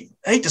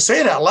hate to say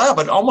it out loud,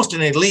 but almost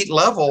an elite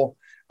level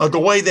of the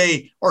way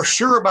they are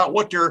sure about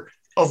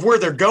where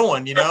they're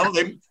going.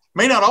 They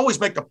may not always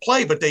make the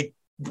play, but they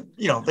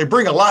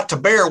bring a lot to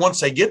bear once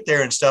they get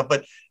there and stuff.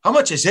 But how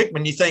much has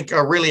Hickman, you think,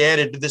 really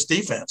added to this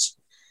defense?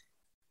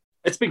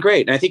 It's been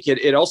great. And I think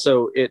it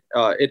also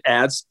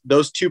adds,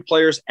 those 2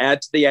 players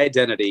add to the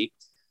identity.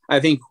 I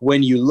think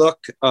when you look,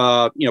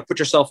 put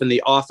yourself in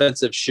the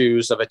offensive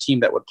shoes of a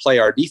team that would play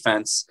our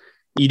defense,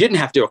 you didn't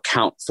have to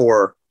account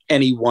for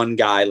any one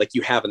guy like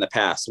you have in the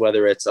past,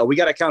 whether it's, we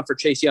got to account for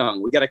Chase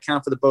Young. We got to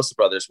account for the Bosa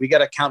brothers. We got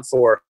to account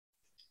for,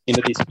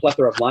 these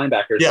plethora of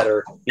linebackers that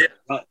are,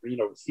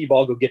 see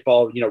ball, go get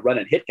ball, run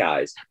and hit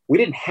guys. We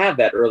didn't have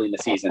that early in the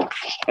season.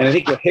 And I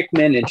think what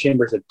Hickman and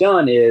Chambers have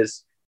done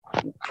is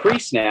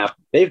pre-snap,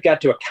 they've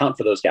got to account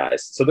for those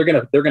guys. So they're going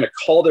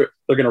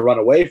to run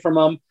away from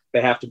them.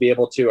 They have to be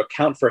able to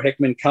account for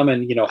Hickman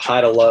coming,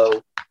 high to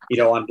low,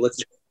 on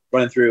blitz,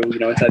 running through,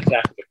 inside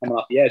tackles coming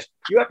off the edge.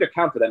 You have to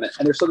account for them. And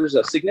there's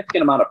a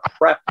significant amount of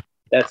prep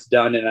that's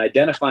done in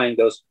identifying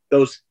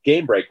those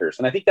game breakers.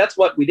 And I think that's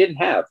what we didn't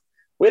have.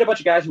 We had a bunch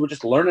of guys who were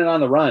just learning on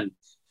the run,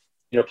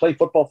 playing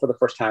football for the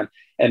first time.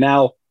 And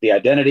now the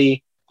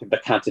identity, the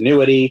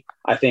continuity.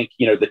 I think,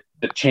 the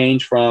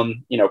change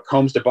from,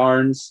 Combs to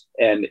Barnes,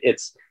 and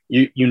it's,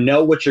 you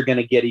know what you're going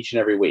to get each and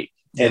every week.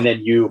 Yeah. And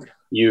then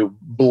you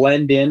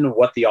blend in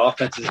what the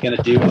offense is going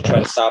to do and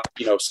try to stop,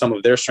 some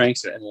of their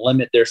strengths and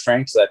limit their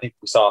strengths. I think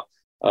we saw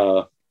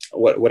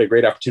what a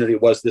great opportunity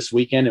it was this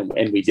weekend,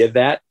 and we did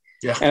that.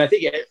 Yeah. And I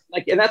think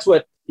and that's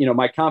what,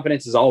 my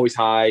confidence is always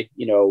high,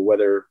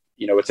 whether,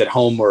 it's at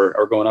home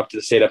or going up to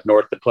the state up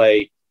north to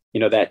play,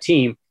 that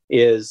team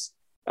is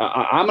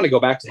I'm going to go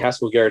back to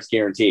Haskell Garrett's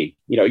guarantee.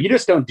 You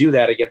just don't do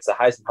that against the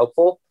Heisman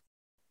hopeful,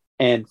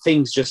 and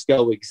things just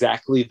go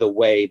exactly the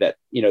way that,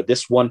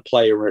 this one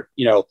player,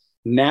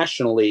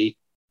 nationally,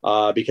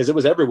 because it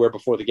was everywhere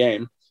before the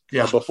game,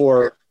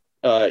 before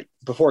a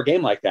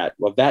game like that,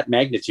 of that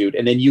magnitude.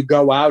 And then you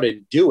go out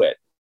and do it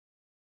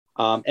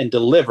and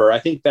deliver. I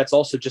think that's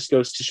also just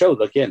goes to show,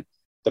 again,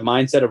 the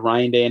mindset of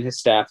Ryan Day and his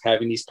staff,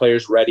 having these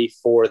players ready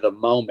for the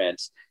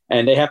moment,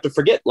 and they have to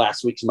forget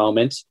last week's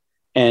moment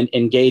and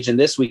engage in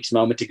this week's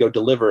moment to go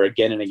deliver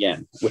again and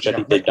again, which I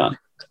think they've done.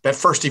 That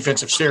first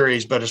defensive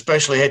series, but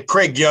especially had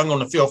Craig Young on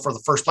the field for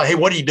the first play. Hey,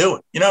 what are you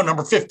doing?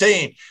 Number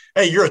 15.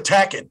 Hey, you're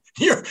attacking.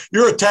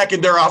 You're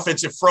attacking their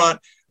offensive front.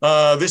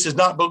 This is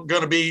not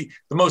going to be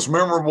the most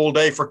memorable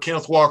day for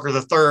Kenneth Walker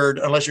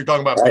III, unless you're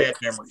talking about bad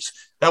memories.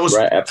 That was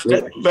right,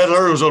 absolutely. That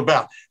was all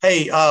about.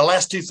 Hey,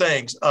 last two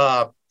things.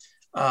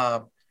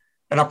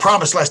 And I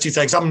promise last two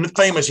things. I'm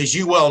famous, as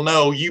you well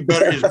know. You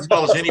better as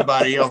well as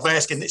anybody. I'm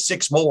asking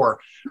 6 more,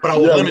 but I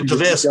will limit to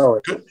this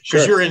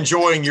because you're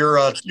enjoying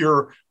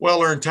your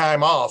well-earned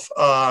time off.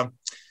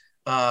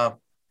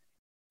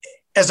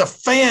 As a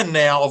fan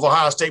now of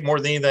Ohio State more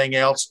than anything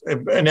else,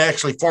 and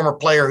actually former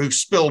player who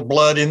spilled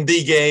blood in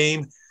the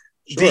game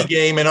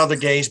and other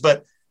games,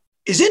 but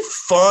is it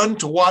fun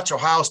to watch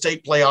Ohio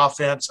State play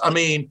offense? I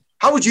mean,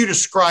 how would you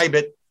describe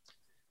it,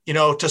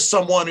 to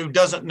someone who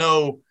doesn't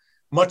know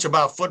much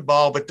about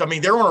football, but I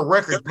mean, they're on a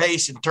record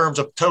pace in terms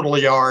of total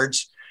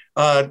yards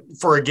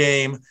for a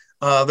game.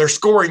 They're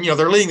scoring,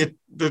 they're leading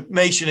the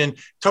nation in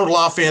total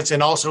offense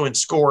and also in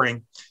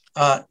scoring.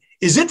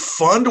 Is it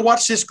fun to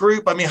watch this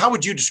group? I mean, how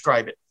would you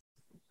describe it?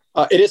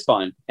 It is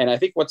fun. And I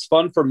think what's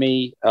fun for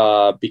me,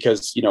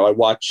 because, I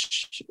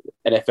watch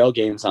NFL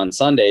games on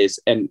Sundays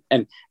and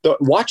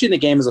watching the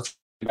game as a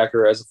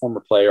backer, as a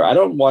former player, I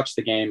don't watch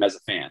the game as a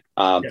fan.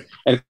 And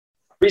the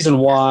reason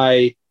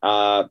why,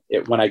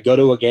 when I go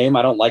to a game,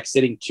 I don't like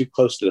sitting too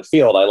close to the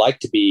field. I like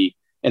to be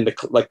in the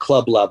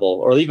club level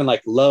or even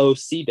low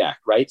C deck,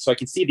 right? So I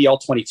can see the all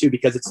 22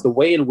 because it's the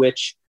way in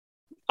which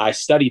I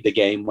studied the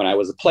game when I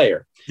was a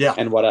player. Yeah.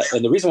 And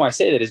and the reason why I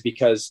say that is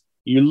because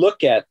you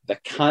look at the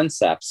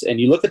concepts and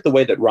you look at the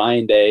way that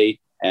Ryan Day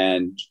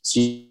and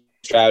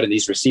Stroud and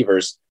these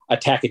receivers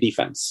attack a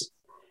defense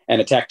and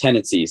attack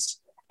tendencies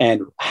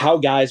and how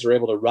guys are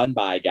able to run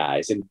by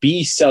guys and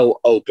be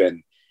so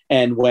open.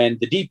 And when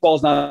the deep ball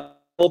is not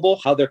available,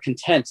 how they're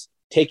content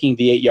taking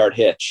the 8-yard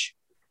hitch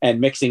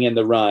and mixing in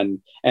the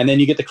run. And then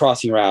you get the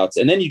crossing routes.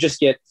 And then you just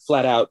get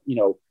flat out,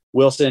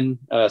 Wilson,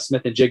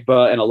 Smith and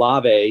Jigba and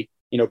Olave,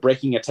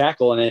 breaking a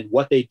tackle and then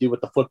what they do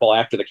with the football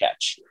after the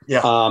catch.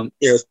 Yeah.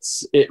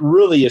 It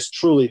really is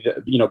truly,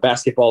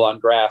 basketball on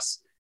grass.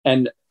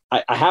 And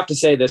I have to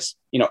say this,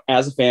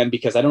 as a fan,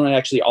 because I don't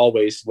actually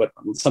always, what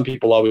some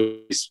people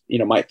always,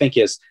 might think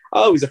is,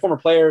 oh, he's a former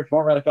player,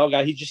 former NFL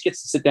guy. He just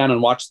gets to sit down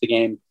and watch the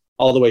game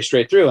all the way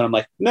straight through. And I'm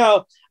like,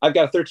 no, I've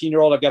got a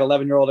 13-year-old, I've got an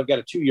 11-year-old, I've got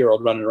a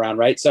 2-year-old running around.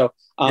 Right. So,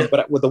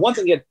 but with the one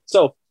thing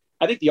so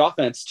I think the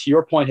offense, to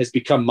your point, has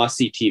become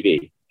must-see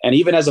TV. And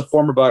even as a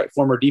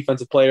former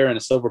defensive player and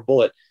a silver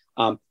bullet,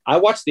 I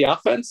watch the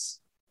offense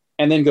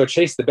and then go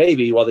chase the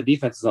baby while the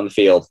defense is on the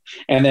field.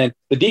 And then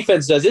the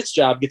defense does its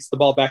job, gets the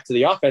ball back to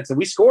the offense, and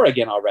we score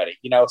again already.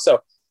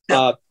 So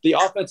the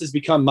offense has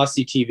become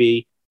must-see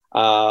TV.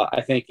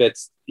 I think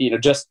that's,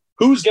 just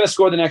who's going to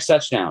score the next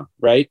touchdown,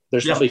 right?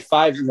 There's probably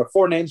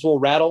 4 names will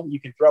rattle.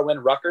 You can throw in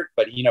Ruckert,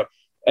 but,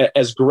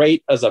 as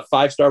great as a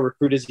 5-star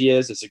recruit as he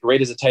is, as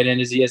great as a tight end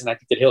as he is, and I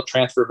think that he'll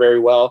transfer very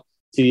well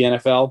to the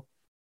NFL.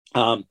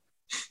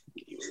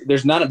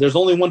 There's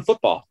only one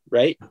football,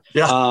 right?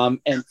 Yeah.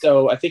 And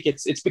so I think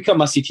it's become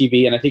must-see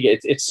TV, and I think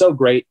it's so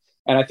great.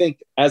 And I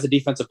think as a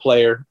defensive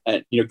player,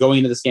 and going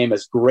into this game,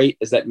 as great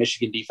as that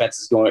Michigan defense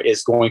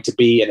is going to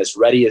be, and as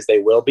ready as they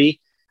will be,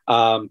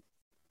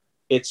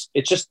 it's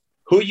just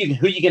who you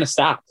going to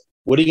stop?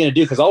 What are you going to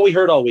do? Because all we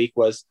heard all week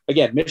was,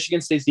 again,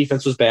 Michigan State's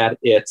defense was bad.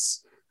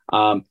 It's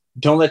don't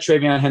let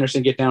TreVeyon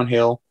Henderson get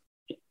downhill,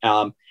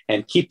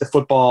 and keep the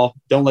football.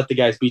 Don't let the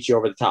guys beat you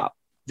over the top.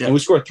 Yeah. And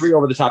we scored 3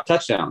 over-the-top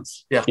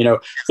touchdowns. Yeah.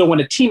 So when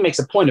a team makes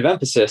a point of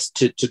emphasis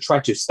to try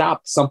to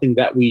stop something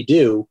that we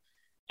do,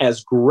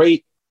 as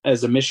great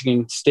as a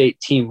Michigan State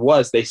team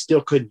was, they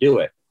still couldn't do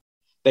it.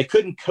 They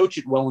couldn't coach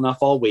it well enough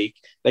all week.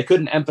 They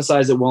couldn't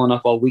emphasize it well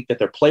enough all week that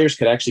their players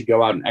could actually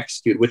go out and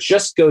execute, which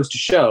just goes to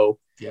show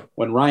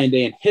when Ryan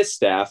Day and his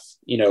staff,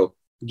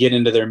 get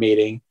into their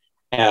meeting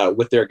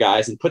with their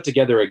guys and put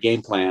together a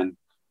game plan,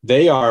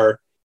 they are,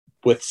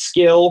 with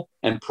skill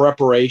and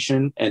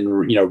preparation and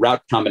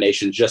route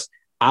combinations, just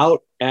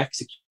out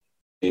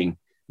executing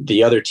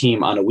the other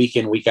team on a week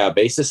in, week out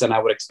basis. And I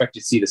would expect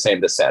to see the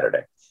same this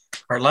Saturday.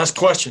 All right, last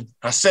question.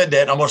 I said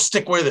that. I'm going to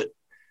stick with it.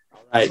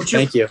 All right,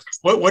 thank you.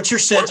 What's your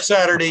sense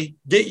Saturday?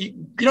 You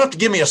don't have to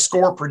give me a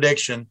score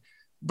prediction,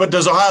 but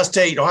does Ohio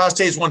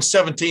State's won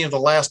 17 of the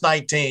last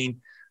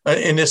 19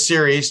 in this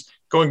series,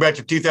 going back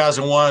to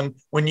 2001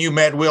 when you,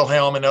 Matt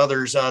Wilhelm, and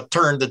others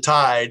turned the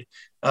tide.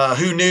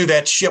 Who knew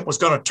that ship was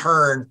going to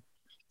turn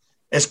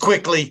as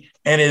quickly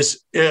and as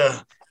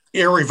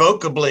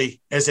irrevocably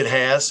as it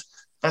has?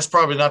 That's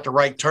probably not the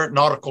right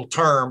nautical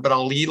term, but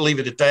I'll leave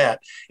it at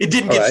that. It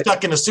didn't get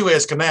stuck in the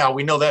Suez Canal.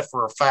 We know that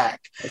for a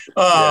fact.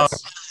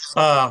 Yes.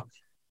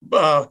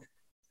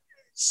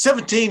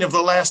 17 of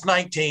the last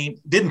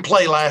 19 didn't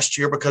play last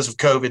year because of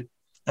COVID.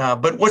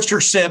 But what's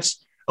your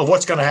sense of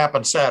what's going to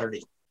happen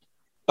Saturday?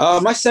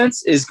 My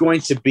sense is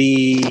going to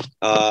be,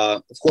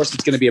 of course,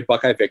 it's going to be a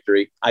Buckeye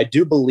victory. I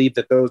do believe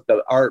that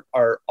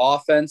our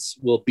offense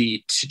will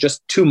be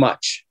just too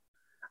much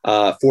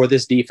for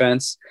this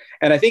defense.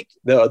 And I think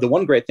the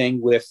one great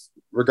thing with,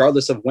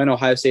 regardless of when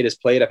Ohio State has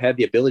played, I've had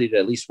the ability to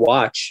at least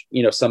watch,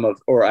 I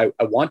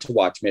want to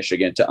watch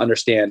Michigan to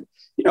understand,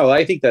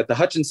 I think that the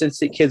Hutchinson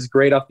kid's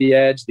great off the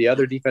edge. The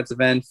other defensive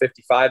end,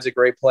 55, is a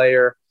great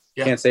player.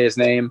 Yeah. Can't say his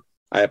name.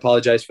 I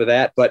apologize for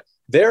that, but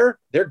they're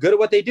good at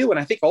what they do. And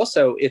I think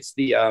also it's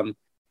the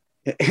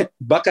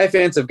Buckeye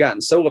fans have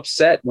gotten so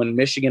upset when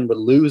Michigan would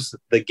lose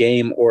the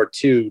game or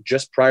two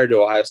just prior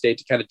to Ohio State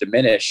to kind of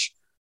diminish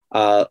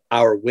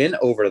our win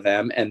over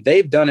them. And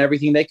they've done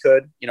everything they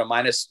could,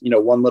 minus,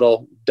 one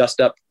little dust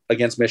up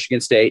against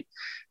Michigan State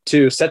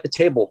to set the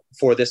table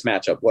for this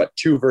matchup.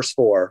 2 versus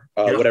 4,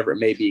 whatever it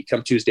may be,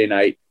 come Tuesday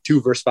night,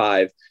 2 versus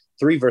 5,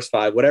 3 versus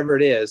 5, whatever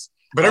it is.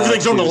 But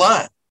everything's on the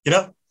line,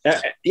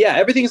 Yeah,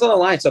 everything's on the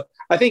line. So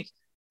I think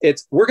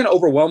we're going to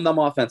overwhelm them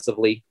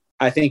offensively,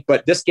 I think,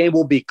 but this game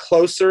will be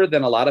closer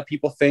than a lot of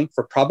people think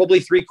for probably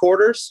 3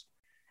 quarters.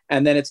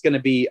 And then it's going to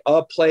be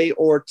a play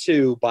or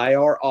two by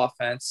our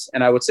offense.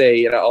 And I would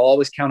say, I'll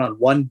always count on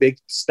one big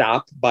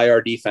stop by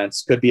our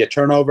defense. Could be a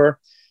turnover.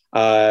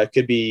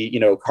 Could be,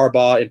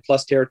 Harbaugh in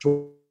plus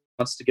territory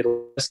wants to get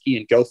risky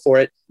and go for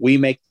it. We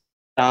make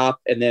the stop,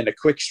 and then a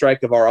quick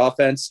strike of our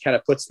offense kind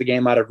of puts the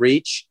game out of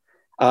reach.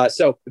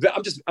 So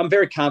I'm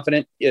very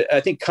confident. I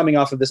think coming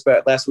off of this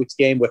last week's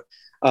game with,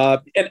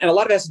 and a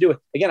lot of it has to do with,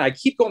 again, I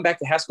keep going back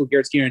to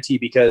Haskell-Garrett's guarantee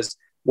because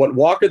what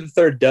Walker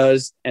III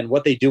does and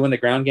what they do in the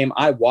ground game,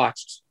 I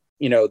watched,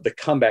 the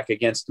comeback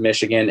against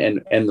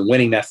Michigan and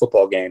winning that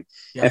football game.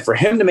 Yeah. And for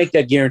him to make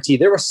that guarantee,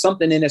 there was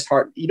something in his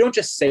heart. You don't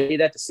just say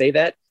that to say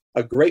that.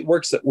 A great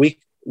work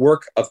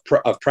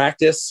of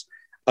practice,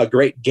 a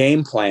great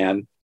game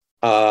plan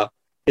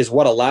is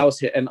what allows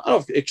him, and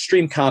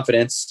extreme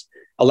confidence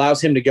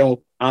allows him to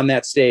go on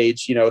that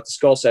stage, at the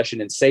Skull Session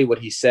and say what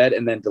he said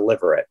and then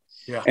deliver it.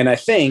 Yeah. And I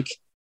think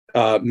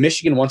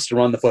Michigan wants to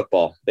run the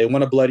football. They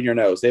want to bloody your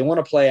nose. They want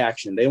to play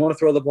action. They want to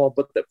throw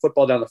the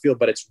football down the field,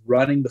 but it's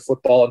running the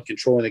football and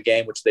controlling the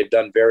game, which they've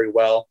done very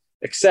well,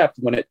 except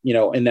when it,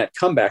 in that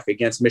comeback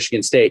against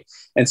Michigan State.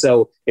 And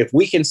so if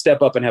we can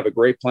step up and have a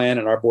great plan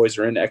and our boys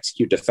are in to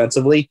execute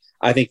defensively,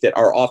 I think that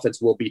our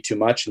offense will be too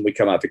much and we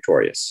come out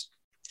victorious.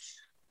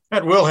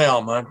 Matt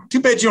Wilhelm,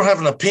 too bad you don't have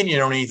an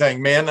opinion on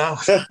anything, man. Wow.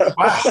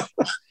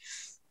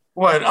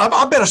 What?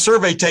 I bet a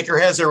survey taker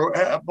has their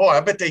I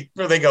bet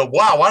they go,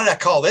 wow, why did I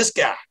call this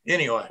guy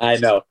anyway? I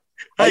know.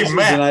 Hey,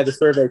 Matt, deny the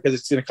survey because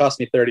it's going to cost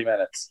me 30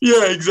 minutes.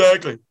 Yeah,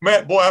 exactly.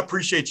 Matt, boy, I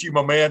appreciate you,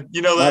 my man.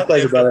 You know that. My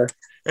pleasure, brother.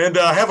 And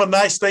have a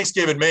nice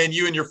Thanksgiving, man.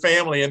 You and your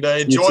family, and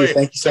enjoy it.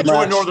 Thank you so enjoy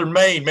much. Northern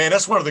Maine, man.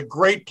 That's one of the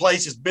great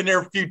places. Been there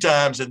a few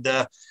times, and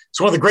it's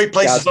one of the great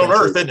places on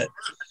earth, isn't it?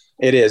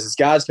 It is. It's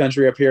God's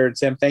country up here. And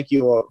Tim, thank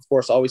you, of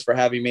course, always for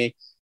having me.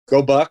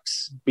 Go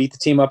Bucks, beat the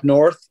team up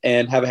north,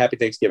 and have a happy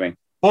Thanksgiving.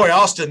 Boy,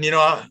 Austin,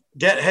 I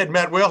had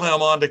Matt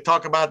Wilhelm on to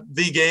talk about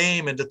the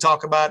game and to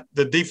talk about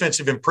the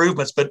defensive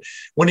improvements. But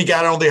when he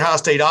got on the Ohio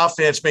State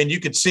offense, man,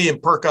 you could see him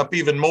perk up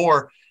even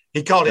more.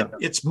 He called it,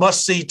 it's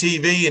must-see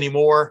TV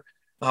anymore.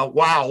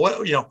 Wow,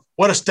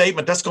 what a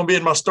statement. That's going to be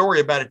in my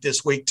story about it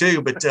this week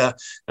too. But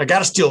I got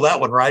to steal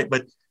that one, right?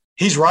 But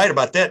he's right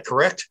about that,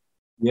 correct?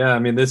 Yeah, I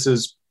mean, this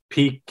is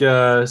peak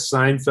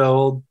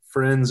Seinfeld,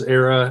 Friends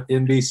era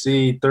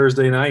NBC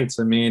Thursday nights.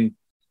 I mean,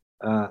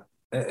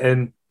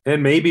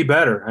 and maybe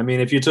better. I mean,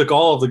 if you took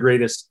all of the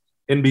greatest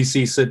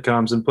NBC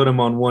sitcoms and put them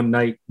on one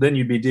night, then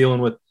you'd be dealing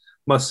with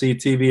must-see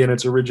TV in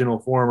its original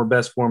form or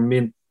best form. I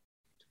mean,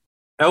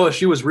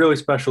 LSU was really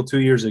special 2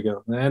 years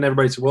ago, and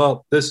everybody said,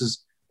 well, this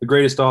is the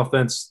greatest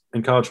offense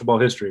in college football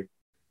history.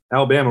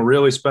 Alabama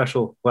really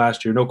special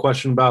last year, no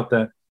question about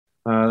that.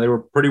 They were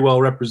pretty well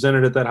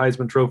represented at that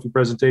Heisman Trophy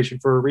presentation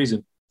for a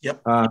reason.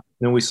 Yep.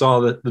 And we saw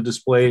the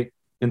display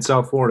in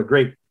South Florida.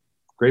 Great,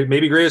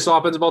 maybe greatest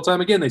offense of all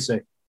time again, they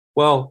say.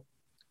 Well,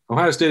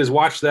 Ohio State has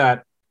watched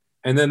that,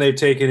 and then they've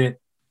taken it,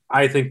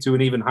 I think, to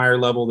an even higher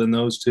level than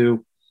those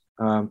two.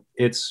 Ohio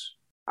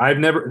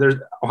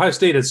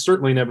State has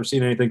certainly never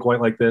seen anything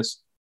quite like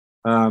this.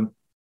 I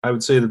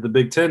would say that the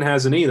Big Ten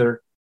hasn't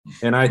either,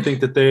 and I think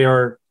that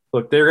they're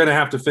going to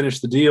have to finish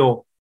the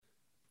deal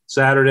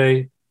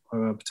Saturday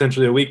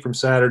potentially a week from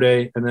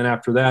Saturday. And then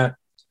after that,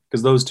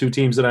 because those two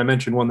teams that I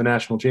mentioned won the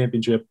national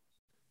championship,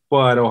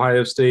 but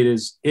Ohio State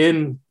is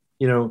in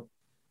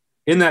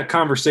that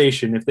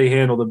conversation if they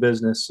handle the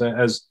business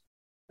as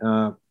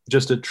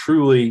just a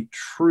truly,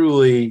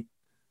 truly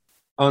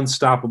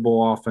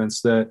unstoppable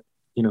offense that,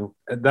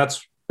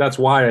 that's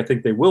why I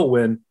think they will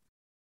win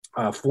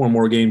 4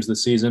 more games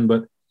this season.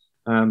 But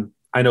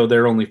I know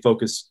their only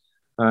focus,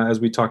 as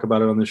we talk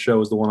about it on this show,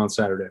 is the one on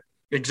Saturday.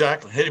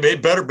 Exactly.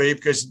 It better be,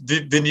 because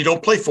then you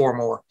don't play 4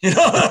 more. You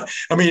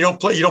don't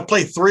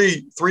play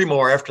three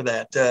more after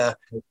that.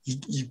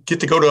 You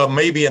get to go to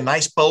maybe a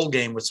nice bowl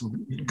game with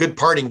some good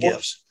parting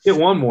gifts. Get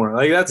 1 more.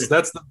 Like that's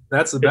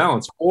the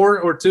balance.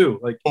 4 or 2.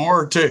 Like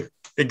 4 or 2.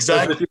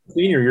 Exactly. If you're a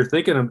senior,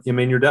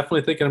 you're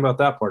definitely thinking about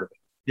that part of it.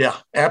 Yeah,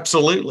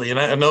 absolutely. And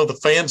I know the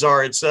fans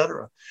are, et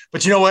cetera.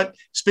 But you know what?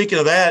 Speaking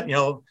of that,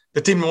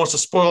 the team that wants to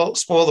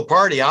spoil the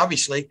party,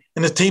 obviously,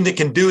 and the team that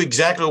can do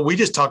exactly what we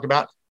just talked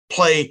about,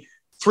 play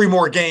 3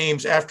 more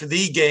games after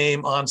the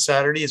game on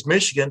Saturday, is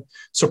Michigan.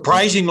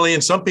 Surprisingly,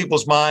 in some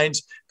people's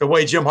minds, the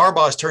way Jim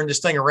Harbaugh has turned this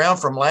thing around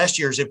from last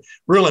year's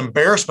real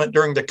embarrassment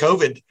during the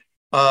COVID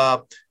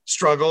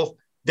struggle.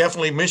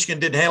 Definitely Michigan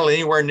didn't handle it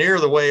anywhere near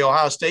the way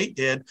Ohio State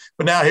did.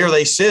 But now here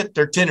they sit.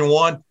 They're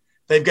 10-1.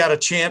 They've got a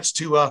chance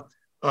to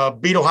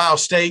beat Ohio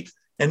State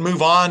and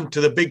move on to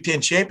the Big Ten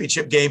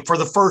championship game for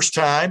the first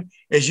time,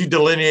 as you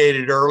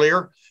delineated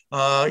earlier.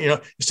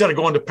 Instead of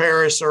going to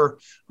Paris or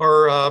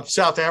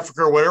South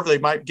Africa or whatever, they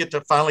might get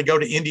to finally go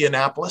to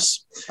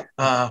Indianapolis.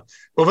 But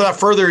without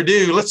further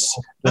ado,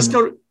 let's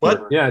go.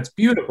 What? Yeah, it's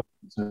beautiful.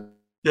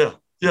 Yeah,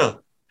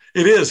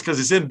 it is, because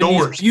it's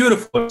indoors. It's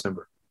beautiful.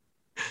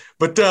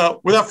 But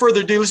without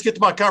further ado, let's get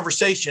to my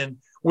conversation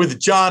with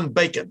John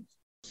Bacon.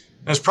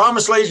 As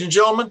promised, ladies and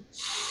gentlemen,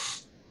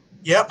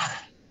 yep,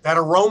 that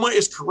aroma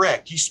is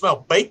correct. You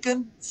smell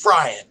bacon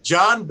frying.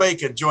 John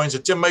Bacon joins the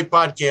Tim May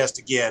podcast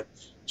again.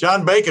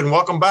 John Bacon,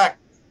 welcome back.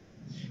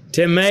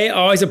 Tim May,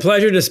 always a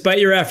pleasure despite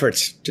your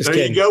efforts. Just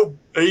kidding.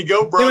 There you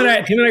go,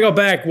 brother. Tim and I go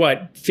back,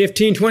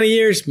 15, 20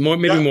 years?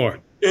 Maybe more.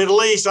 At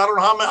least. I don't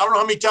know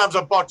how many times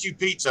I've bought you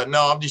pizza.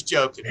 No, I'm just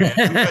joking, man.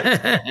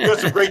 We've had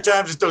some great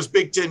times at those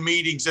Big Ten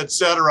meetings, et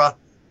cetera,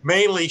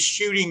 mainly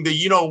shooting the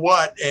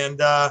you-know-what and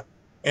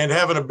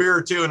having a beer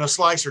or two and a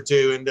slice or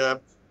two. And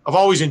I've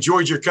always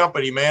enjoyed your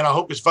company, man. I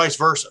hope it's vice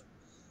versa.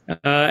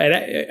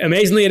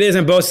 Amazingly, it is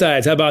on both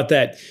sides. How about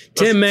that?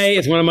 Tim May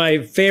is one of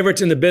my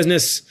favorites in the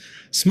business.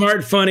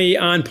 Smart, funny,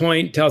 on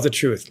point, tells the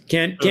truth.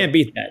 Can't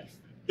beat that.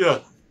 Yeah.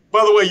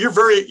 By the way, you're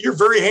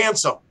very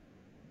handsome.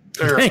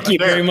 Thank you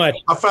very much.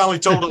 I finally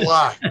told a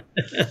lie.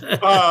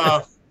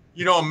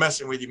 I'm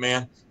messing with you,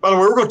 man. By the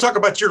way, we're going to talk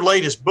about your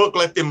latest book,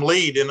 Let Them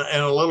Lead, in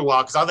a little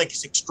while, because I think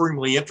it's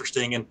extremely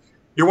interesting. And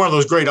you're one of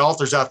those great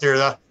authors out there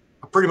that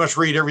I pretty much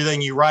read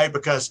everything you write,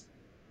 because,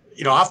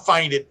 I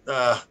find it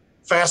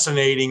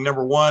fascinating.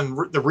 Number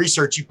one, the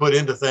research you put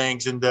into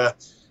things and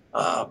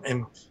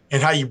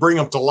how you bring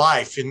them to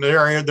life. And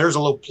there's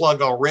a little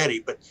plug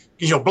already, but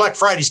Black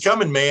Friday's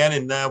coming, man,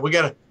 and you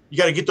got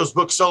to get those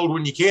books sold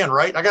when you can,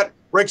 right? I got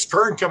Rex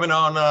Kern coming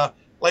on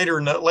later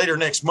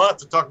next month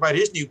to talk about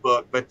his new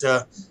book. But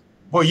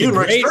boy, you and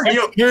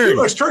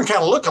Rex Kern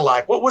kind of look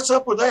alike. What's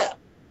up with that?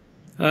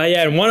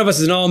 Yeah, and one of us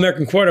is an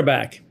All-American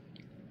quarterback.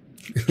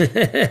 Hey,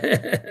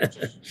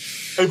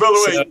 by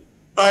the way,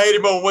 I had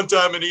him on one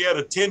time, and he had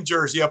a 10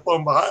 jersey up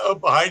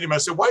behind him. I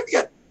said, "Why have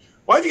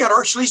you got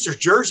Art Schlichter's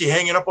jersey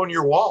hanging up on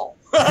your wall?"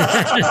 But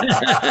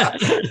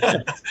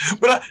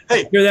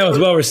hey, sure, that was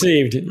well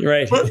received,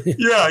 right?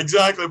 Yeah,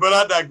 exactly. But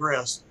I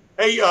digress.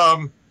 Hey,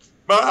 I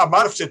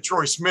might have said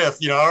Troy Smith.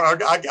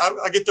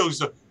 I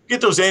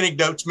get those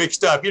anecdotes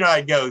mixed up. You know how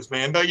it goes,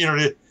 man.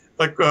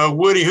 Like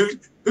Woody,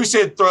 who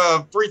said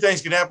 3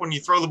 things can happen when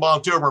you throw the ball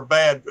and 2 of them are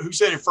bad. Who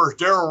said it first,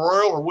 Darrell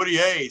Royal or Woody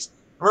Hayes?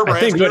 I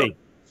think Woody.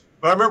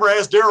 But I remember I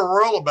asked Darrell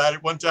Royal about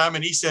it one time,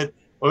 and he said,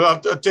 "Well, I'll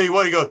tell you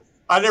what." He goes,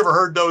 "I never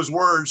heard those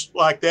words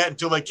like that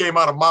until they came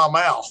out of my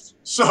mouth."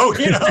 So,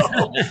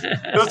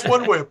 that's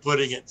one way of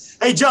putting it.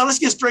 Hey, John, let's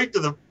get straight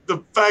to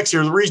the facts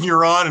here. The reason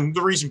you're on, and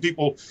the reason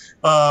people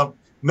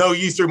know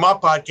you through my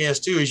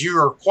podcast too, is you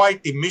are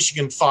quite the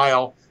Michigan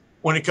file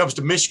when it comes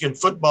to Michigan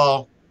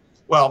football.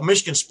 Well,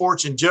 Michigan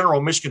sports in general,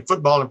 Michigan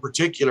football in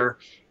particular.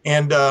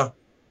 And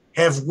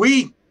have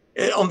we,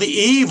 on the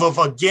eve of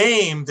a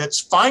game that's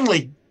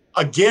finally,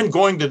 again,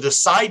 going to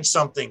decide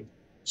something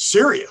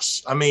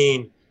serious? I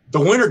mean, the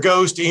winner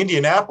goes to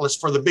Indianapolis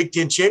for the Big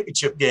Ten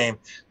championship game.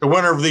 The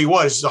winner of the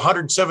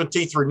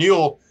 117th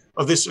renewal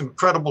of this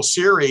incredible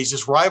series,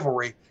 this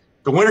rivalry.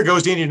 The winner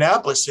goes to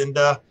Indianapolis, and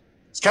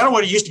it's kind of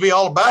what it used to be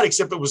all about,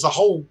 except it was a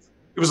whole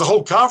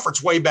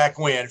conference way back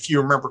when, if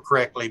you remember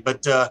correctly.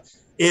 But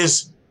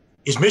is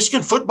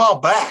Michigan football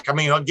back? I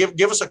mean,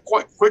 give us a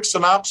quick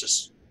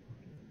synopsis.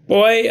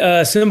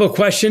 Boy, simple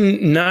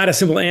question, not a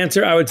simple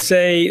answer. I would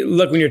say,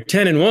 look, when you're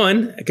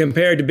 10-1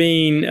 compared to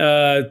being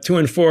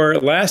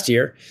 2-4 last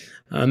year,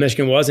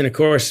 Michigan was, and of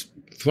course,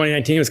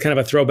 2019 was kind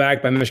of a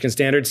throwback by Michigan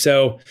standards.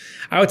 So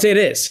I would say it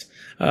is.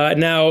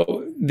 Now,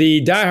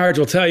 the diehards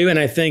will tell you, and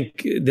I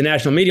think the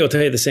national media will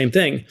tell you the same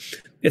thing,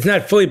 it's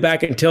not fully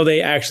back until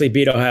they actually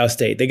beat Ohio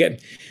State.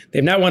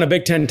 They've not won a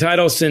Big Ten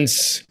title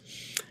since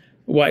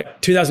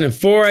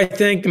 2004, I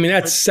think. I mean,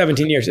 that's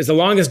 17 years. It's the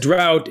longest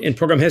drought in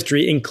program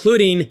history,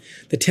 including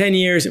the 10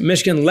 years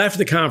Michigan left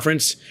the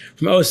conference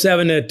from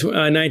 07 to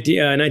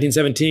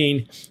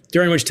 1917,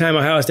 during which time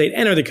Ohio State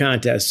entered the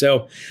contest.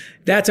 So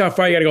that's how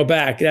far you got to go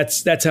back.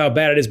 That's how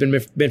bad it has been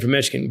for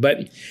Michigan.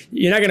 But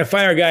you're not going to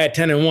fire a guy at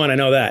 10-1. I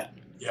know that.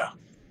 Yeah.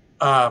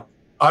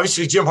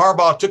 Obviously, Jim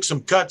Harbaugh took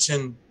some cuts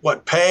in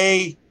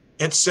pay,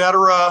 et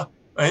cetera,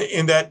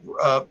 in that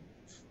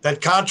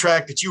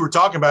contract that you were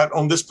talking about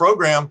on this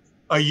program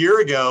a year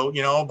ago.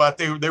 But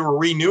they were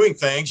renewing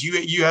things.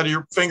 You had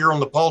your finger on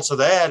the pulse of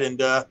that,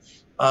 and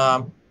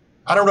I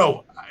don't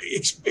know.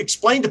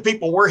 Explain to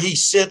people where he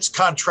sits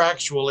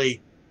contractually,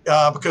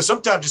 because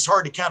sometimes it's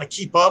hard to kind of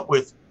keep up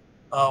with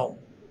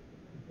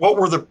what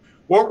were the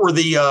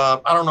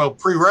I don't know,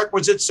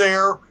 prerequisites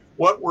there.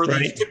 What were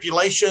the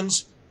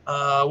stipulations?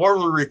 What were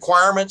the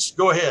requirements?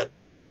 Go ahead.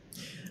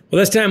 Well,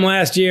 this time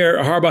last year,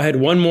 Harbaugh had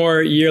one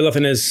more year left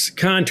in his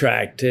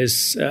contract,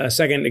 his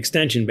second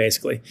extension,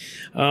 basically.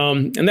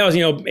 And that was,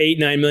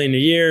 $8-9 million a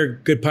year,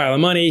 good pile of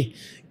money,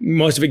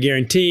 most of it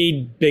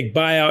guaranteed, big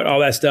buyout, all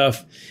that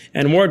stuff.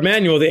 And Ward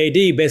Manuel, the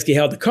AD, basically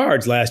held the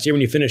cards last year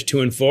when you finished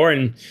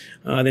 2-4,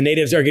 and the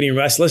natives are getting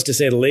restless, to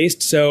say the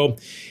least. So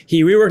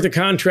he reworked the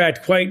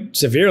contract quite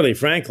severely,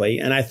 frankly.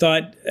 And I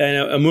thought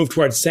a move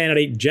towards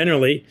sanity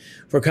generally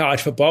for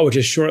college football, which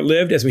is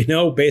short-lived, as we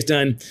know, based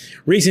on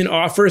recent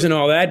offers and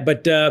all that.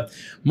 But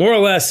more or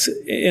less,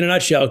 in a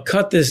nutshell,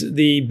 cut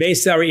the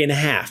base salary in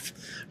half,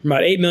 from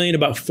about $8 million to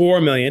about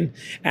 $4 million,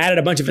 added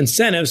a bunch of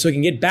incentives so we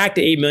can get back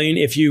to $8 million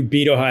if you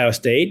beat Ohio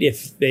State,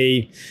 if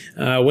they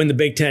win the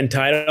Big Ten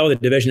title, the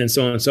division, and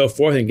so on and so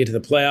forth, and get to the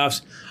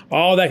playoffs.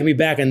 All that can be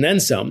back and then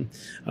some.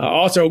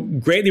 Also,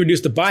 greatly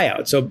reduced the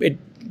buyout. So it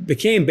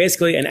became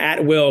basically an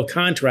at-will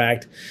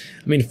contract.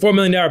 I mean, $4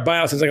 million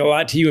buyout sounds like a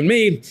lot to you and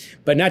me,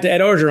 but not to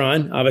Ed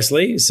Orgeron,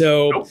 obviously.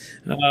 So,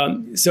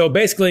 so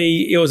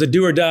basically, it was a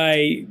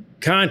do-or-die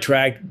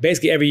contract.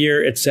 Basically, every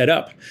year it's set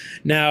up.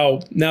 Now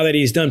that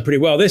he's done pretty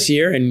well this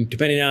year, and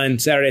depending on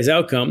Saturday's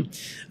outcome,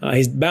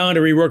 he's bound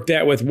to rework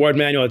that with Ward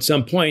Manuel at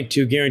some point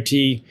to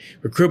guarantee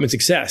recruitment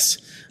success.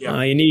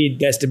 Yeah. You need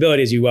that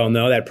stability, as you well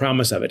know, that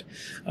promise of it.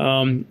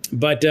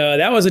 But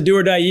that was a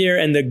do-or-die year,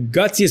 and the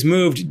gutsiest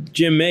move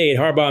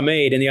Harbaugh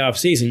made in the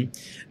offseason,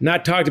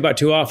 not talked about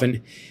too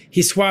often,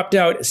 he swapped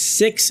out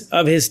 6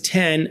 of his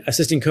 10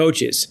 assistant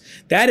coaches.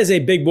 That is a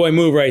big boy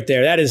move right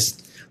there. That is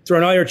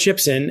throwing all your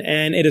chips in,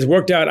 and it has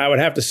worked out, I would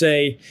have to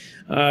say,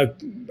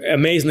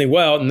 amazingly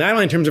well, not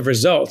only in terms of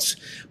results,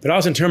 but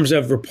also in terms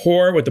of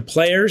rapport with the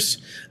players.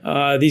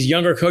 These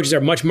younger coaches are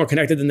much more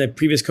connected than the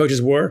previous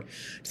coaches were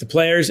to the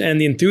players,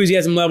 and the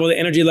enthusiasm level, the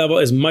energy level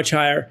is much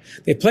higher.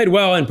 They played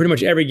well in pretty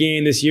much every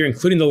game this year,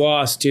 including the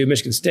loss to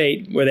Michigan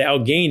State, where they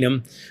outgained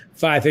them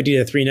 550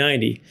 to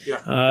 390.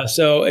 Yeah.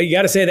 So you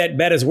got to say that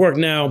bet has worked.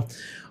 Now,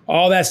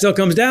 all that still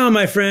comes down,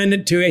 my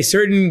friend, to a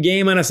certain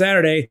game on a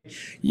Saturday.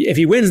 If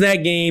he wins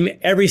that game,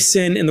 every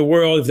sin in the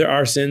world, if there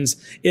are sins,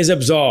 is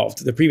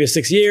absolved. The previous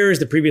 6 years,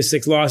 the previous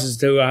 6 losses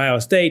to Ohio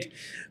State,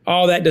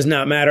 all that does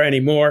not matter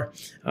anymore.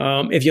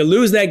 If you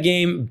lose that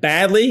game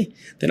badly,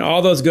 then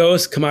all those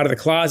ghosts come out of the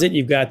closet.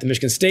 You've got the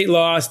Michigan State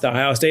loss, the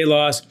Ohio State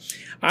loss.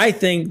 I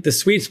think the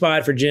sweet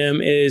spot for Jim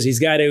is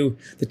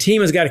the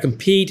team has got to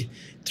compete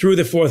through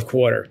the fourth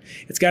quarter.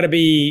 It's got to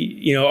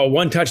be, a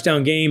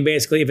one-touchdown game,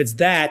 basically. If it's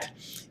that,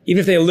 even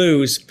if they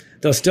lose,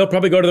 they'll still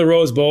probably go to the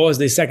Rose Bowl as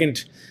the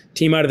second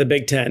team out of the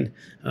Big Ten.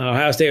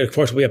 Ohio State, of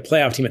course, will be a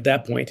playoff team at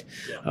that point.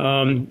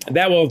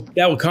 That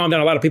will calm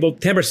down a lot of people.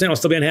 10% will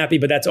still be unhappy,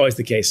 but that's always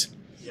the case.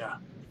 Yeah.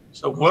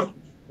 So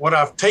what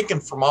I've taken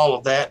from all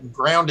of that and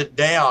ground it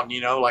down,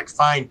 like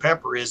fine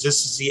pepper, is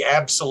this is the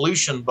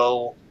absolution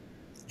bowl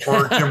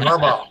for Jim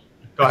Harbaugh.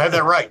 Do I have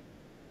that right?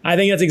 I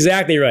think that's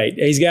exactly right.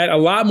 He's got a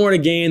lot more to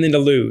gain than to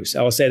lose.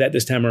 I will say that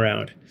this time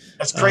around.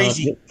 That's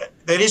crazy.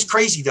 That is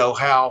crazy, though,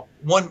 how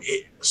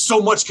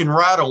so much can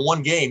ride on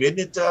one game, isn't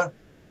it,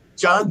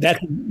 John?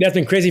 That's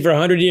been crazy for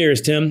 100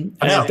 years, Tim.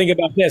 And think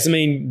about this. I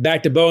mean,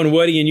 back to Bo and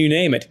Woody and you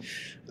name it.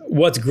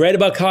 What's great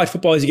about college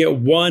football is you get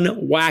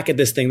one whack at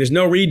this thing. There's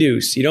no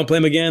redos. You don't play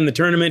them again in the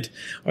tournament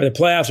or the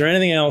playoffs or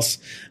anything else.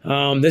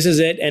 This is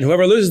it. And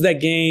whoever loses that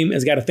game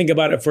has got to think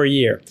about it for a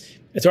year.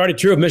 It's already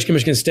true of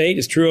Michigan State.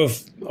 It's true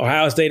of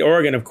Ohio State,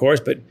 Oregon, of course,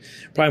 but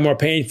probably more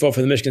painful for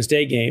the Michigan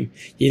State game.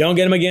 You don't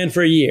get them again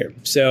for a year.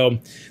 So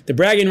the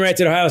bragging rights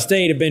at Ohio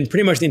State have been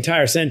pretty much the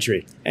entire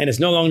century, and it's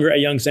no longer a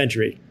young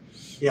century.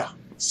 Yeah,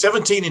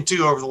 17-2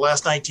 over the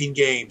last 19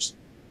 games.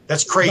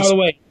 That's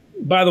crazy.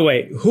 By the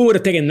way, who would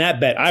have taken that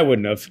bet? I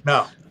wouldn't have.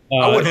 No,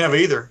 I wouldn't have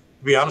either,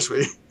 to be honest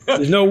with you.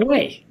 There's no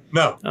way.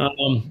 No.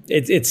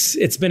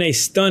 It's been a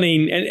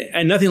stunning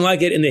and nothing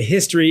like it in the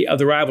history of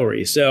the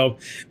rivalry. So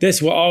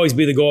this will always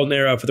be the golden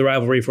era for the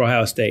rivalry for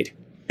Ohio State.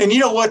 And you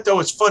know what, though?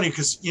 It's funny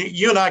because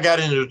you and I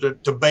got into the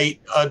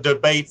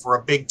debate for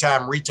a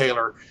big-time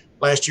retailer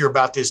last year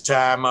about this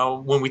time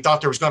when we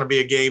thought there was going to be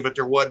a game, but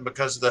there wasn't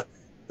because of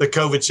the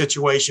COVID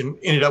situation.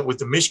 Ended up with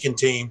the Michigan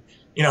team,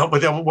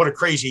 but what a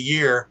crazy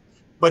year.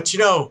 But,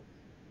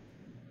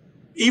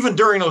 even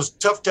during those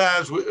tough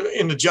times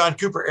in the John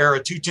Cooper era,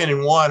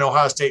 2-10-1,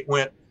 Ohio State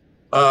went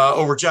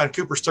over John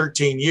Cooper's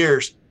 13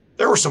 years.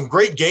 There were some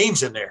great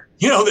games in there,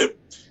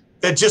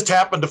 that just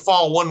happened to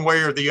fall one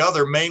way or the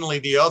other, mainly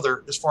the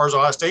other, as far as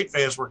Ohio State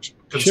fans were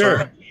concerned.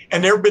 Sure.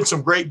 And there have been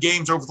some great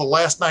games over the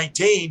last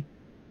 19,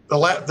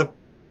 the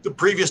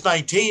previous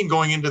 19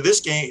 going into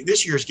this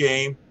year's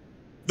game,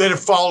 that have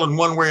fallen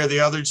one way or the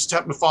other, just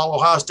happened to fall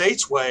Ohio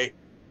State's way.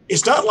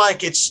 It's not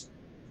like it's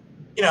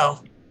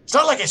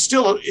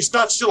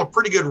not still a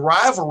pretty good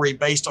rivalry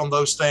based on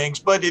those things,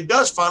 but it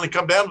does finally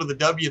come down to the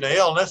W and the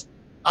L. And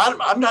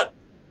I'm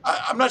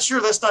not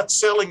sure that's not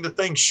selling the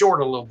thing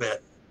short a little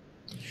bit.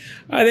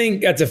 I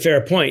think that's a fair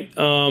point.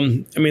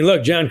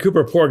 Look, John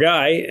Cooper, poor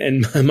guy,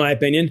 in my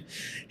opinion.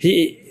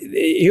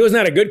 He was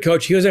not a good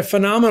coach. He was a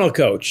phenomenal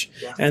coach,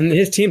 and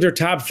his teams are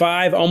top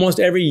 5 almost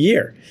every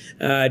year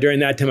during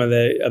that time of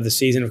the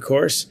season, of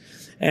course.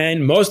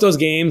 And most of those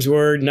games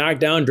were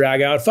knockdown,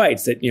 drag-out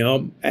fights that,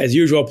 as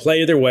usual,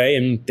 play their way,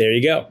 and there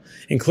you go.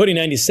 Including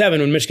 97,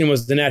 when Michigan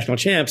was the national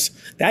champs,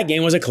 that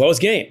game was a close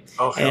game.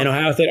 And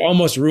Ohio State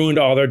almost ruined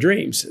all their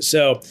dreams.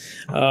 So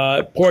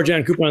poor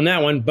John Cooper on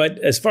that one. But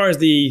as far as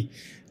the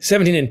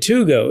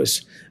 17-2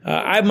 goes,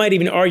 I might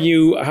even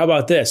argue, how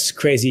about this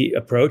crazy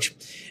approach?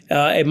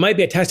 It might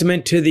be a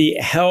testament to the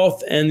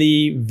health and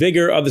the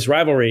vigor of this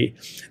rivalry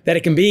that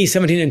it can be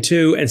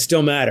 17-2 and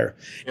still matter.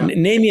 Yeah.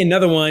 Name me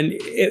another one.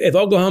 If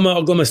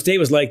Oklahoma State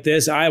was like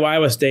this,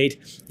 Iowa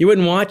State, you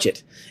wouldn't watch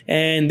it.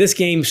 And this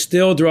game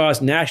still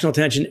draws national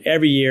attention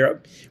every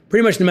year,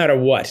 pretty much no matter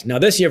what. Now,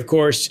 this year, of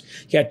course,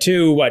 you got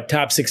 2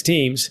 top 6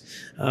 teams.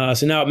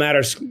 So now it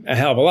matters a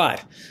hell of a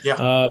lot.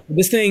 Yeah.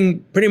 This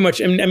thing pretty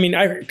much, I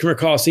can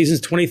recall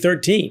seasons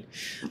 2013.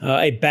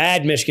 A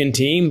bad Michigan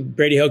team,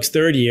 Brady Hoke's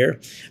 3rd year,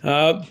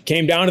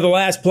 came down to the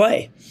last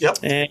play. Yep.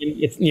 And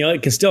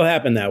it can still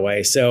happen that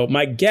way. So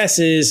my guess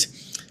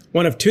is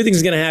one of 2 things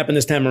is going to happen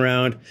this time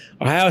around.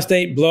 Ohio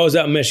State blows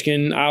out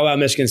Michigan, a la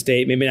Michigan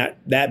State, maybe not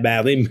that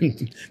badly.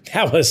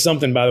 That was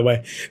something, by the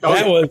way.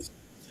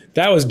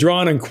 That was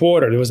drawn and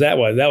quartered. That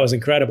was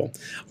incredible.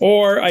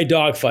 Or a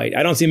dogfight.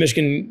 I don't see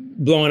Michigan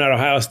blowing out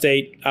Ohio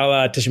State a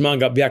la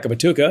Tishimanga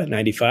Biakabatuka,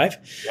 95.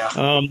 Yeah.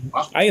 I think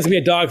it's going to be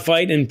a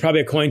dogfight and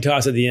probably a coin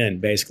toss at the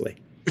end, basically.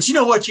 But you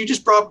know what? You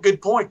just brought up a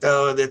good point,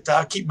 though, that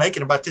I keep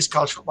making about this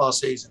college football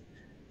season.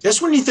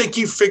 Just when you think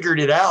you figured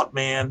it out,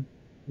 man,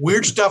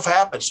 weird stuff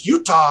happens.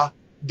 Utah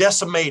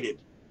decimated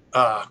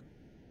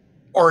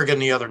Oregon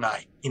the other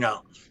night,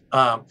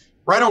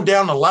 right on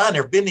down the line,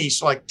 there have been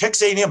these, like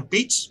Texas A&M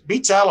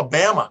beats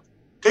Alabama.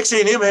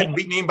 Texas A&M hadn't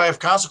beaten anybody of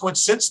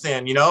consequence since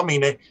then,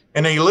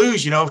 they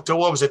lose,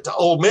 to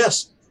Ole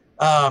Miss.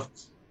 And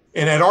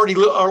had already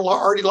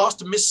lost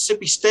to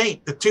Mississippi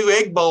State, the 2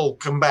 Egg Bowl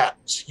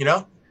combatants,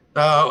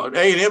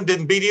 A&M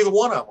didn't beat either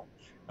one of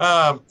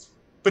them.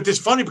 But it's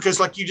funny because,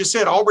 like you just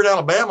said, Auburn,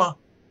 Alabama,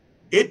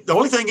 the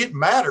only thing it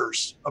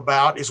matters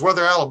about is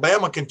whether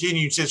Alabama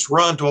continues its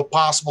run to a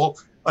possible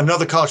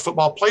another college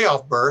football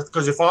playoff berth,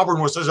 because if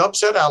Auburn was to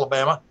upset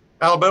Alabama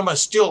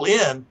is still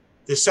in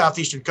the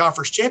Southeastern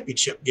Conference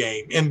Championship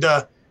game. And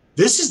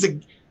this is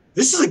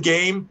a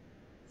game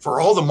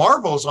for all the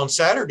marbles on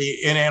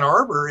Saturday in Ann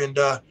Arbor. And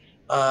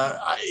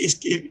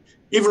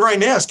even right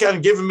now, it's kind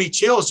of giving me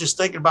chills just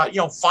thinking about,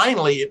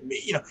 finally, and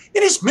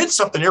it's meant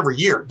something every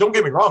year. Don't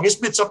get me wrong.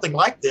 It's meant something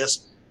like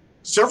this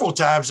several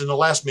times in the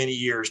last many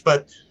years.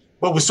 But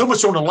with so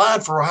much on the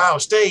line for Ohio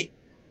State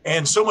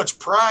and so much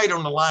pride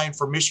on the line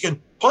for Michigan,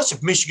 plus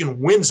if Michigan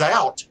wins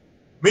out,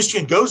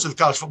 Michigan goes to the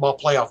college football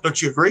playoff. Don't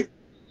you agree?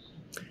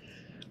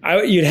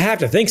 You'd have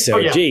to think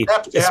so. Gee,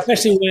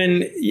 especially when,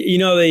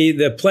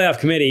 the playoff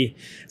committee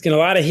is getting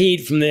a lot of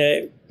heat from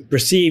the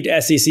perceived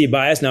SEC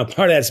bias. Now,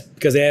 part of that's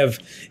because they have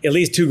at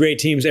least 2 great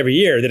teams every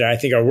year that I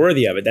think are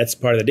worthy of it. That's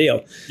part of the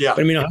deal. Yeah.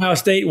 But Ohio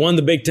State won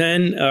the Big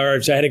Ten,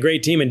 so had a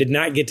great team and did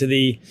not get to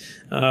the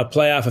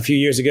playoff a few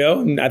years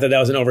ago. I thought that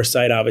was an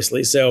oversight,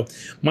 obviously. So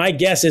my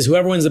guess is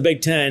whoever wins the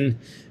Big Ten,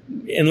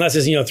 unless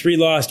it's 3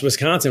 lost to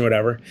Wisconsin,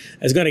 whatever,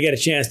 is going to get a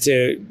chance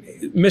to.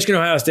 Michigan,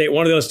 Ohio State,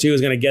 one of those 2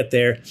 is going to get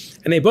there,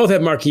 and they both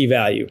have marquee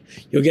value.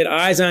 You'll get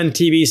eyes on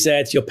TV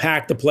sets. You'll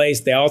pack the place.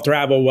 They all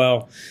travel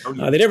well.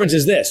 The difference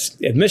is this: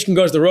 if Michigan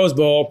goes to the Rose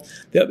Bowl,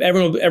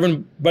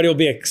 everybody will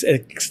be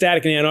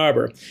ecstatic in Ann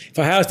Arbor. If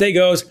Ohio State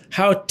goes,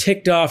 how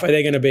ticked off are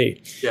they going to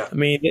be? Yeah.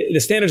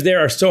 The standards there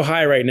are so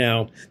high right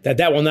now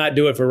that will not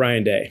do it for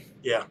Ryan Day.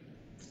 Yeah.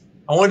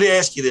 I wanted to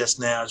ask you this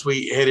now as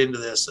we head into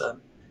this.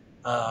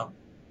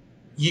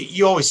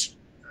 You're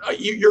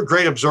a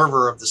great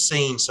observer of the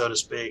scene, so to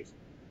speak.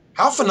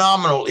 How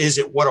phenomenal is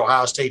it what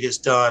Ohio State has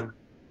done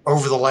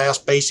over the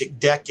last basic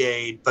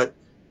decade? But,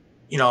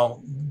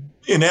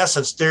 in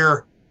essence,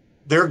 they're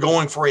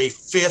going for a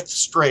 5th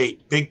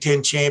straight Big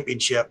Ten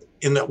championship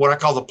in what I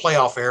call the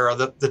playoff era,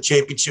 the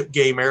championship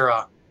game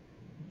era.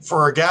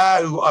 For a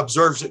guy who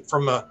observes it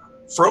from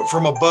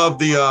above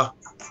the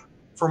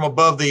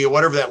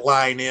whatever that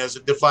line is,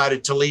 it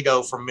divided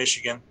Toledo from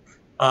Michigan.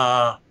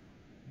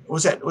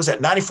 Was that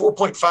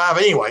 94.5?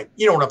 Anyway,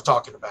 you know what I'm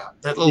talking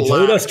about. That little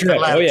line.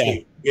 Oh, yeah.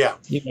 Yeah.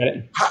 You got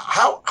it.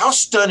 How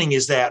stunning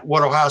is that?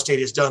 What Ohio State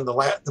has done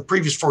the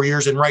previous 4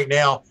 years, and right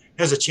now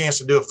has a chance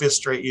to do a fifth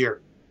straight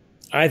year.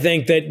 I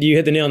think that you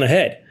hit the nail on the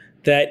head.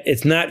 That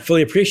it's not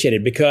fully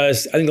appreciated,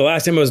 because I think the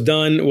last time it was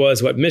done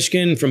was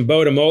Michigan from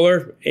Bo to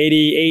Moeller,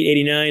 88,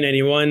 89,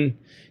 91,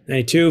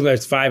 92.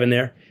 There's 5 in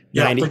there.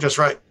 Yeah, 90. I think that's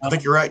right. I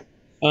think you're right.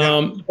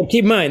 But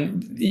keep in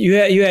mind, you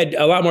had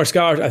a lot more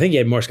scholarships. I think you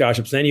had more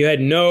scholarships then. You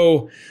had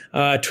no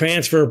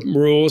transfer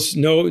rules.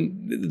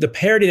 The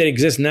parity that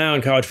exists now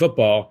in college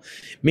football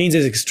means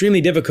it's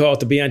extremely difficult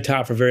to be on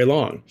top for very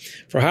long.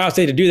 For Ohio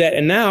State to do that,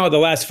 and now the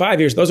last 5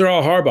 years, those are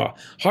all Harbaugh.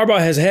 Harbaugh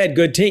has had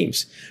good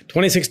teams.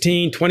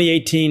 2016,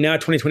 2018, now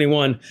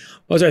 2021.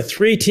 Those are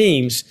 3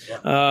 teams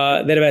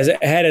that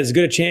have had as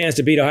good a chance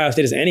to beat Ohio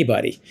State as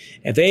anybody.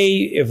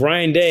 If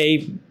Ryan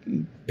Day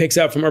picks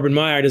up from Urban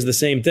Meyer, does the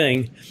same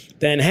thing,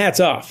 then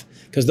hats off.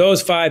 Because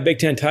those 5 Big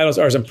Ten titles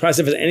are as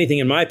impressive as anything,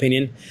 in my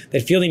opinion,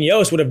 that Fielding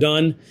Yost would have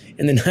done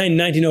in the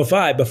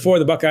 1905 before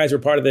the Buckeyes were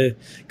part of the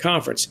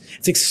conference.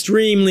 It's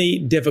extremely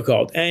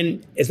difficult.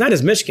 And it's not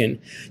just Michigan.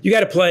 You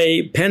got to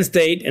play Penn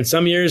State, and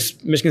some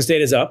years Michigan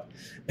State is up.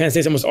 Penn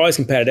State's almost always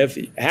competitive.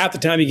 Half the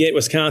time you get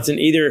Wisconsin,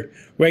 either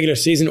regular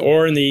season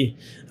or in the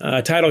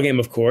title game,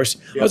 of course.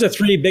 Yep. Those are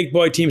 3 big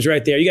boy teams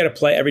right there. You got to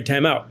play every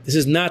time out. This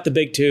is not the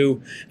Big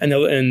 2 and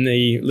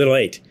the Little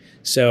 8.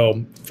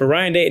 So for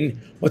Ryan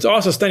Dayton, what's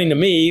also stunning to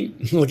me,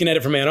 looking at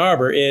it from Ann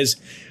Arbor, is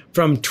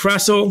from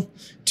Tressel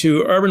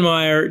to Urban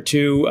Meyer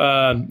to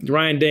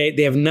Ryan Day,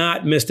 they have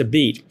not missed a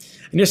beat.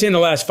 And you're saying the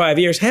last 5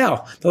 years,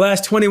 hell, the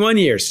last 21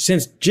 years,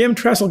 since Jim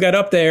Tressel got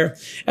up there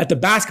at the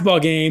basketball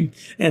game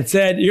and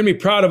said, you're going to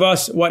be proud of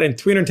us, what, in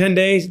 310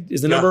 days?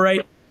 Is the number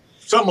right?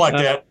 Something like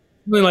that.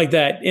 Something like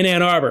that in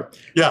Ann Arbor.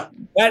 Yeah.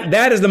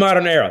 That is the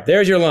modern era.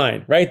 There's your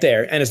line right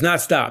there, and it's not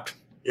stopped.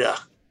 Yeah.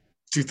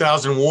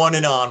 2001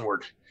 and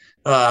onward.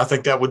 I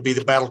think that would be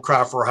the battle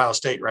cry for Ohio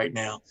State right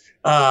now.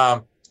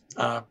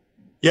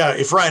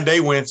 If Ryan Day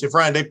wins, if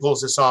Ryan Day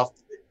pulls this off,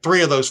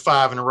 3 of those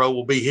 5 in a row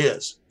will be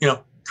his.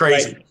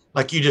 Crazy. Right.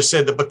 Like you just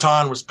said, the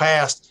baton was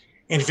passed.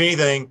 And if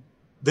anything,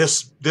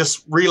 this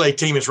relay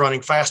team is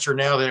running faster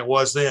now than it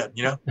was then.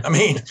 I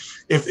mean,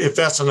 if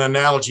that's an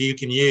analogy you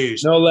can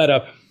use. No let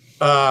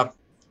up.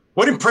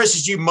 What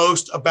impresses you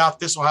most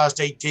about this Ohio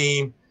State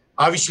team?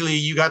 Obviously,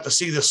 you got to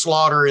see the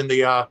slaughter in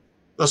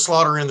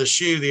the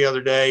shoe the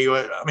other day.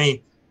 I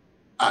mean,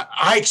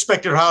 I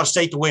expected Ohio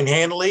State to win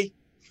handily.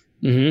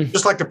 Mm-hmm.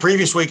 Just like the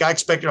previous week, I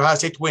expected Ohio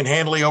State to win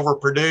handily over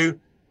Purdue,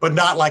 but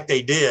not like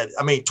they did.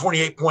 I mean,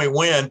 28-point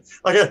win.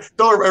 Like a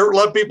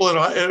lot of people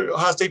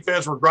Ohio State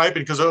fans were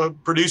griping because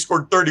Purdue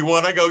scored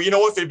 31. I go, you know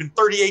what? If it had been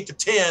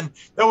 38-10,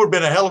 that would have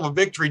been a hell of a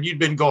victory. And you'd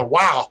been going,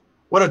 wow,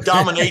 what a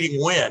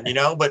dominating win,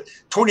 But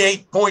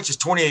 28 points is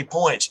 28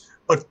 points.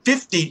 But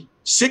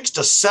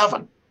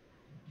 56-7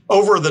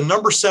 over the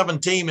number 7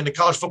 team in the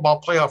college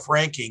football playoff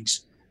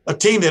rankings, a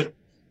team that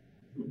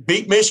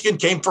beat Michigan,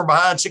 came from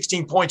behind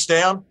 16 points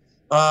down,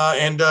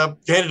 and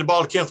handed the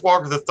ball to Kenneth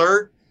Walker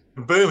III.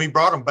 And boom, he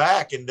brought him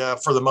back, and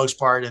for the most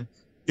part. And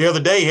the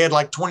other day, he had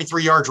like 24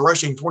 yards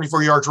rushing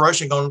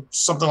on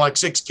something like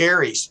 6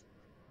 carries.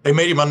 They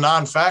made him a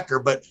non-factor.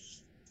 But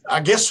I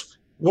guess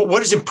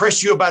what has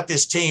impressed you about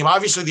this team?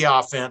 Obviously the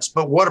offense,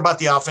 but what about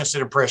the offense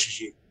that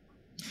impresses you?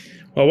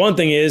 Well, one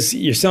thing is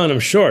you're selling them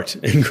short,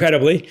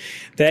 incredibly.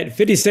 That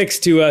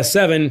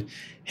 56-7,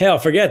 hell,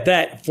 forget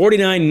that.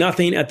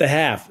 49-0 at the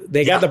half.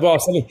 They got the ball.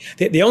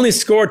 They only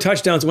scored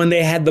touchdowns when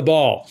they had the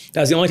ball.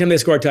 That was the only time they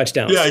scored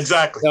touchdowns. Yeah,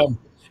 exactly.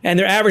 And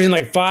they're averaging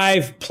like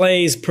 5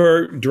 plays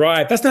per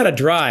drive. That's not a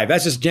drive.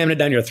 That's just jamming it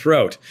down your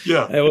throat.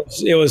 Yeah.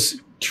 It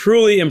was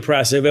truly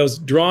impressive. It was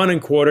drawn and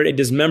quartered, a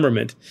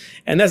dismemberment.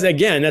 And that's a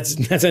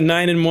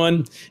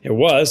 9-1. It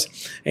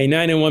was a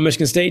 9-1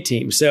 Michigan State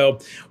team. So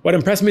what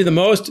impressed me the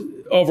most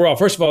overall,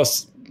 first of all,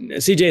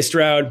 C.J.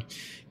 Stroud,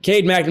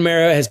 Cade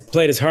McNamara has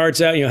played his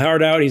heart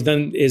out. He's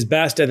done his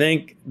best. I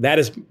think that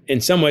is, in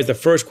some ways, the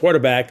first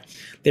quarterback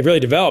they've really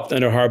developed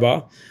under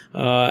Harbaugh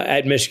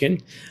at Michigan.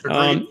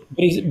 But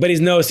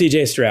he's no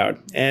C.J. Stroud,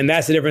 and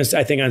that's the difference,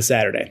 I think, on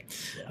Saturday.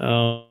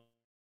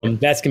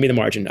 That's going to be the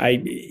margin.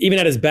 Even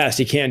at his best,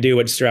 he can't do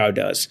what Stroud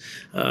does.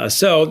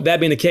 So that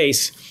being the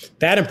case,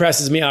 that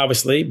impresses me,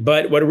 obviously.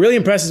 But what really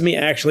impresses me,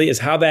 actually, is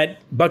how that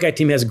Buckeye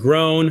team has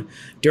grown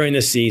during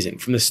this season.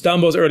 From the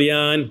stumbles early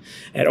on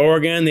at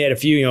Oregon, they had a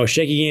few,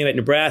 shaky game at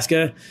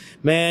Nebraska.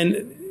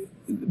 Man,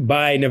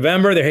 by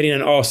November, they're hitting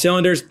on all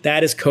cylinders.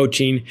 That is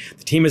coaching.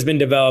 The team has been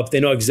developed. They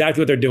know exactly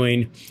what they're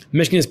doing.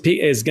 Michigan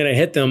is going to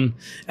hit them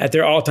at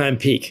their all-time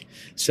peak.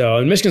 So,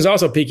 and Michigan's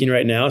also peaking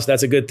right now, so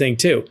that's a good thing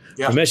too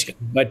for Michigan.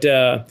 But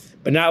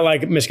not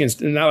like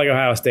not like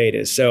Ohio State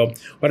is. So,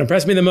 what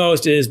impressed me the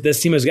most is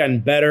this team has gotten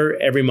better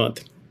every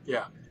month.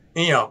 Yeah,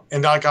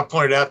 and like I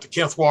pointed out, the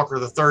Kenneth Walker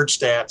III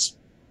stats.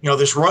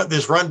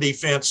 This run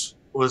defense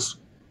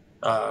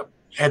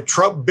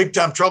had big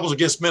time troubles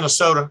against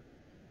Minnesota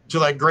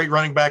until that great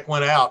running back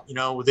went out.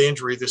 With the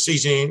injury, the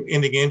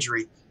season-ending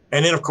injury.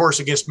 And then, of course,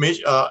 against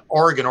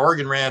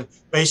Oregon ran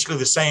basically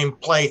the same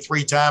play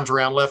 3 times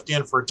around left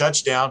end for a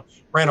touchdown,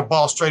 ran a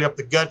ball straight up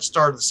the gut,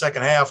 started the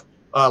second half,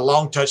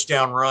 long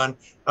touchdown run.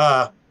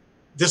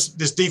 This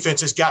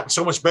defense has gotten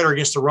so much better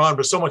against the run,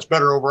 but so much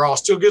better overall.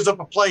 Still gives up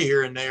a play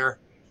here and there,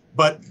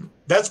 but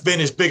that's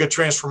been as big a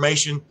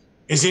transformation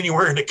as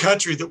anywhere in the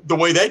country. The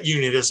way that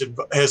unit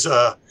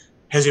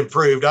has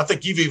improved. I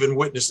think you've even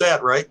witnessed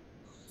that, right?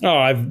 Oh,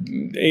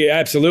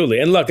 absolutely.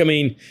 And look, I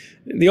mean,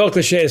 the old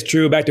cliche is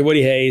true. Back to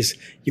Woody Hayes,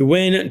 you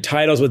win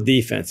titles with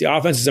defense. The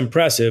offense is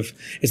impressive.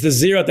 It's the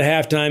 0 at the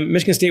halftime.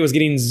 Michigan State was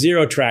getting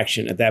zero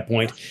traction at that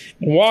point.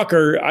 And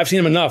Walker, I've seen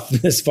him enough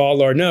this fall,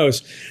 Lord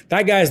knows.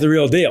 That guy's the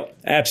real deal.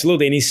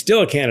 Absolutely. And he's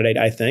still a candidate,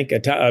 I think, a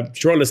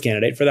shortlist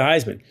candidate for the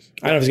Heisman.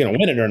 I don't know if he's going to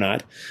win it or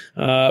not.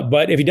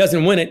 But if he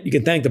doesn't win it, you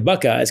can thank the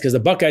Buckeyes, because the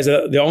Buckeyes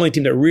are the only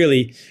team that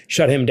really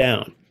shut him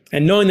down.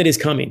 And knowing that he's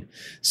coming.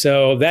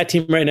 So that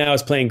team right now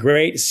is playing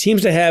great.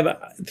 Seems to have,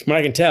 from what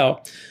I can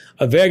tell,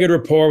 a very good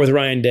rapport with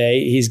Ryan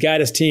Day. He's got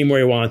his team where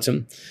he wants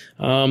them.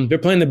 They're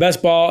playing the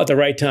best ball at the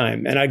right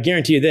time. And I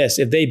guarantee you this,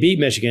 if they beat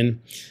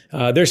Michigan,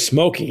 they're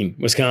smoking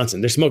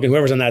Wisconsin. They're smoking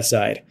whoever's on that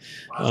side.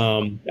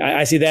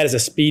 I see that as a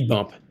speed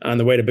bump on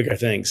the way to bigger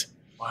things.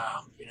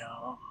 Wow.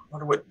 I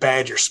wonder what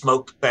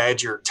smoked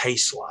badger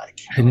tastes like.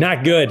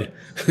 Not good.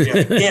 Yeah,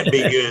 it can't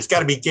be good. It's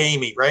got to be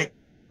gamey, right?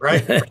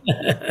 Right.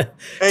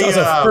 Hey,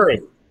 also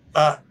furry.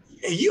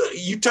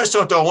 You touched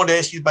on it, though. I wanted to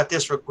ask you about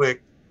this real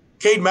quick.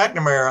 Cade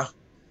McNamara,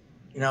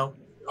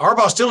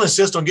 Harbaugh still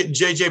insists on getting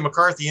J.J.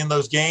 McCarthy in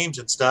those games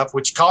and stuff,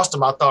 which cost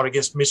him, I thought,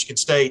 against Michigan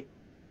State.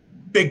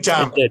 Big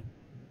time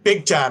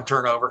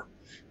turnover.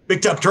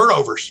 Big time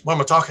turnovers. What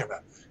am I talking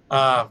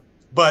about?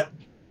 But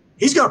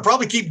he's going to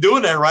probably keep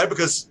doing that, right?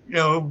 Because,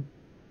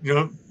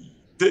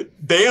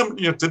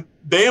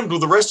 damned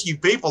with the rest of you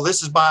people.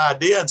 This is my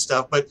idea and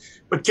stuff. But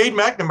Cade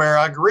McNamara,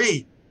 I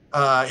agree,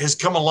 has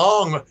come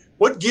along.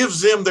 What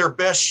gives them their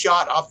best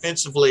shot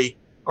offensively,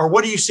 or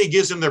what do you see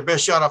gives them their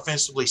best shot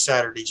offensively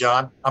Saturday,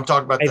 John? I'm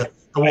talking about the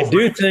I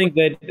do think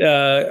that,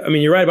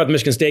 you're right about the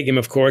Michigan State game,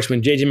 of course,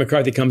 when J.J.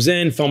 McCarthy comes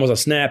in, fumbles a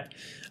snap.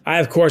 I,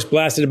 of course,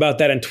 blasted about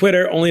that on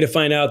Twitter, only to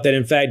find out that,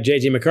 in fact,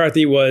 J.J.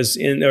 McCarthy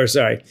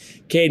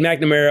Cade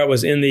McNamara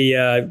was in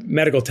the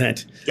medical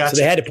tent. Gotcha.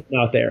 So they had to put him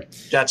out there.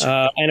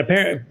 Gotcha. And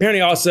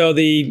apparently also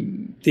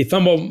the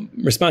fumble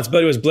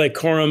responsibility was Blake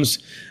Corum's.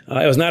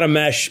 It was not a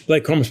mesh.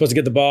 Blake Corum was supposed to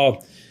get the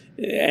ball,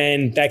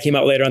 and that came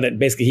out later on that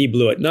basically he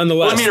blew it.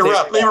 Nonetheless.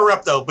 Let me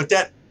interrupt, though. But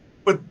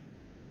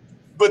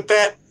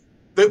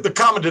the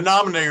common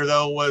denominator,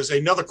 though, was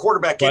another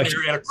quarterback in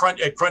there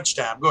at crunch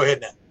time. Go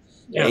ahead now.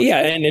 Yeah,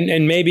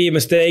 and maybe a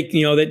mistake,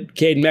 that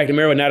Cade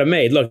McNamara would not have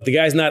made. Look, the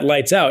guy's not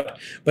lights out,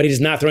 but he does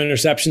not throw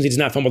interceptions. He does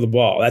not fumble the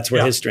ball. That's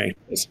where his strength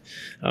is.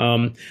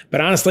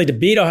 But honestly, to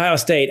beat Ohio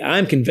State,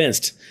 I'm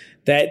convinced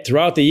that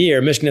throughout the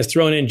year, Michigan has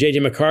thrown in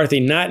J.J. McCarthy,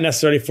 not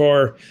necessarily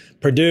for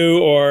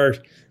Purdue or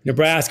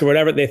Nebraska or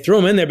whatever. They threw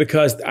him in there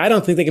because I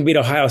don't think they can beat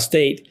Ohio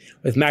State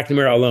with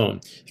McNamara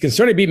alone. You can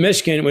certainly beat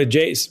Michigan with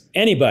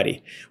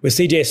anybody. With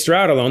C.J.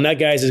 Stroud alone, that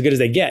guy's as good as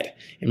they get,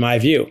 in my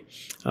view.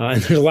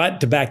 And there's a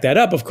lot to back that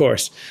up, of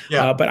course.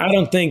 Yeah. But I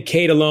don't think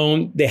Cade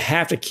alone, they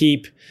have to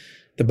keep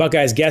the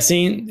Buckeyes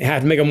guessing. They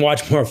have to make them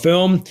watch more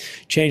film,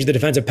 change the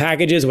defensive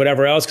packages,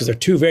 whatever else, because they're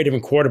two very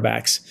different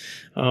quarterbacks.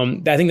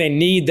 I think they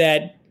need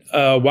that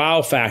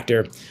wow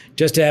factor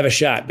just to have a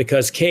shot,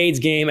 because Cade's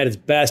game at its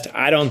best,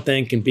 I don't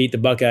think can beat the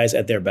Buckeyes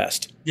at their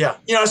best. Yeah.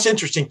 It's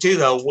interesting, too,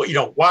 though.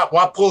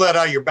 Why pull that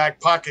out of your back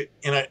pocket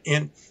in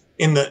the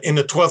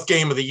 12th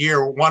game of the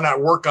year? Why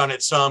not work on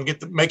it some?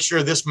 Make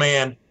sure this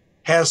man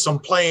has some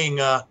playing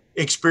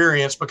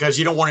experience, because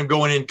you don't want him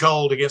going in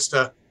cold against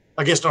an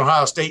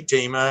Ohio State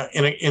team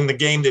in the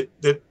game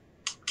that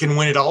can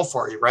win it all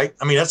for you, right?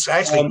 That's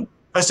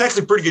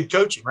actually pretty good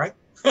coaching, right?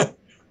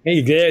 Hey,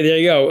 there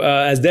you go.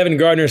 As Devin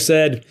Gardner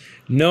said,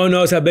 no one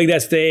knows how big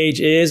that stage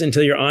is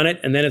until you're on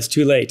it, and then it's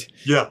too late.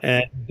 Yeah,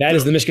 and that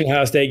is the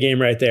Michigan-Ohio State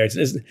game right there.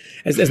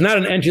 It's not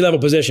an entry-level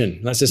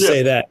position. Let's just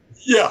say that.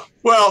 Yeah.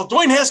 Well,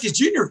 Dwayne Haskins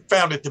Jr.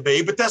 found it to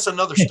be, but that's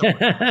another story.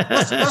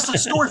 That's a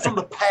story from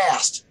the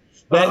past.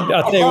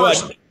 I'll tell you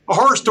what. A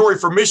horror story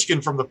for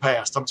Michigan from the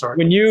past. I'm sorry.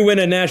 When you win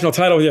a national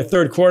title with your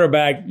third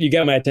quarterback, you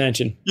got my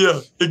attention. Yeah,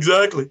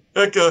 exactly.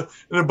 Heck,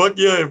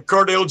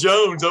 Cardale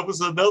Jones, that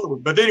was another one.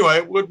 But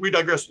anyway, we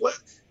digress.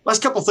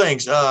 Last couple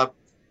things.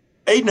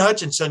 Aiden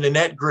Hutchinson in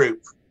that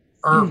group.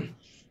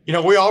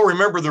 We all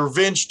remember the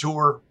revenge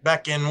tour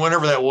back in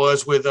whenever that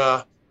was with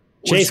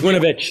Chase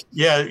Winovich.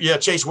 Yeah,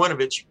 Chase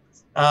Winovich.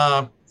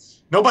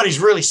 Nobody's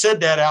really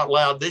said that out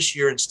loud this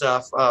year and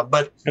stuff.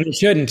 But and it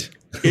shouldn't.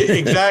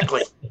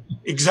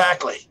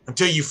 Exactly.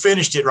 Until you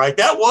finished it, right?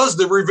 That was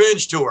the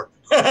revenge tour.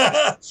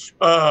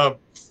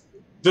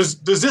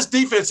 Does this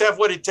defense have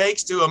what it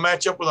takes to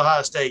match up with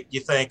Ohio State, you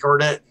think, or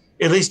to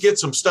at least get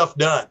some stuff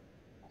done?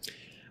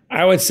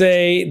 I would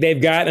say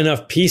they've got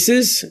enough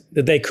pieces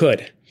that they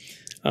could.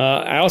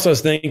 I also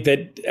think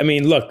that,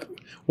 look,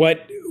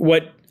 what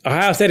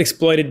Ohio State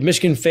exploited,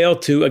 Michigan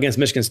failed to against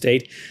Michigan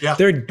State. Yeah.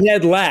 They're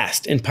dead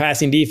last in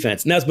passing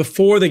defense, and that's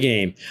before the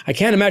game. I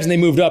can't imagine they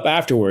moved up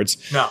afterwards.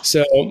 No.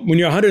 So when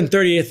you're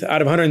 130th out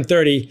of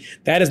 130,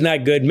 that is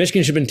not good.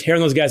 Michigan should have been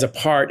tearing those guys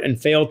apart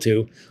and failed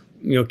to.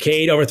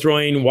 Cade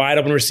overthrowing wide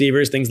open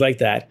receivers, things like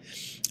that.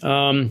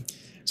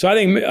 So I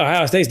think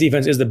Ohio State's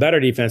defense is the better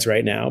defense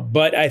right now.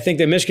 But I think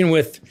that Michigan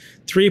with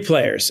 3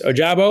 players,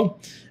 Ojabo,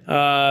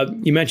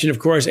 you mentioned, of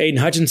course, Aiden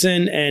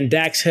Hutchinson and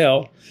Dax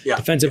Hill,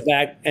 defensive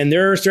back, and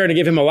they're starting to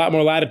give him a lot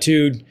more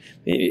latitude.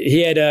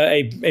 He had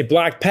a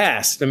blocked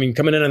pass, coming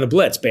in on the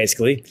blitz,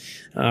 basically,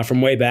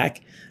 from way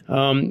back.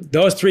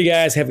 Those 3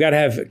 guys have got to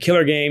have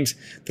killer games.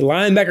 The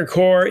linebacker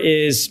core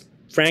is,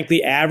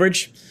 frankly,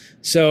 average.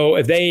 So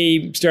if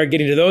they start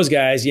getting to those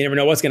guys, you never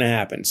know what's going to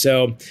happen.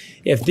 So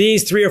if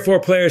these 3 or 4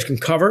 players can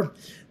cover,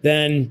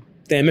 then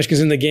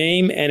Michigan's in the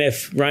game. And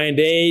if Ryan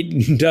Day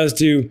does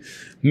to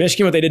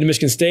Michigan what they did to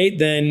Michigan State,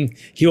 then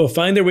he will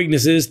find their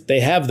weaknesses. They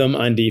have them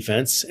on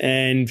defense.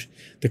 And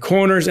the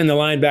corners and the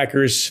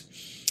linebackers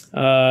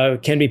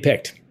can be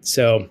picked.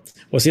 So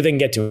we'll see if they can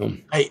get to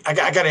them. Hey, I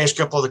got to ask a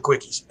couple of the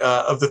quickies.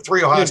 Of the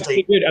 3 Ohio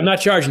State. I'm not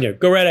charging you.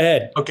 Go right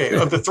ahead. Okay.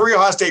 Of the 3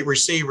 Ohio State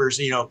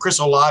receivers,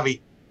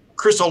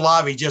 Chris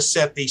Olave just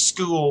set the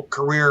school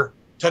career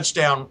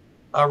touchdown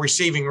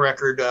receiving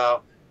record,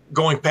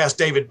 going past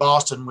David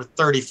Boston with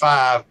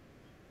 35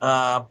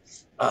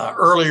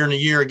 earlier in the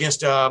year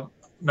against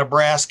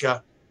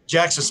Nebraska.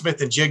 Jackson Smith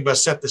and Jigba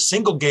set the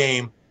single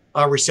game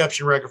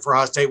reception record for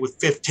Ohio State with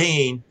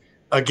 15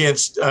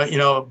 against,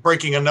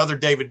 breaking another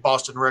David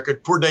Boston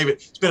record. Poor David.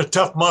 It's been a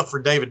tough month for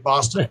David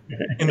Boston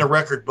in the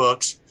record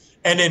books.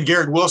 And then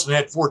Garrett Wilson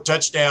had 4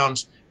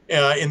 touchdowns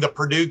in the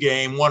Purdue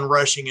game, 1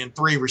 rushing and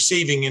 3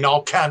 receiving in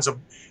all kinds of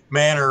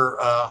manner.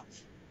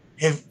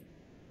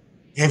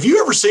 Have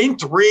you ever seen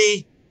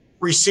 3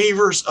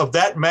 receivers of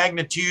that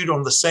magnitude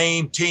on the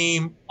same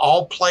team,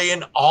 all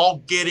playing,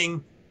 all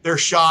getting their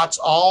shots,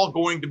 all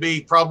going to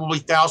be probably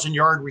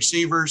 1,000-yard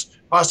receivers?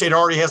 Ohio State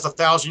already has a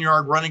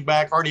 1,000-yard running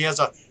back, already has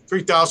a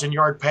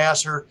 3,000-yard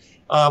passer,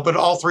 but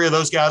all 3 of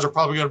those guys are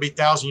probably going to be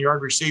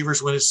 1,000-yard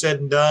receivers when it's said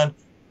and done.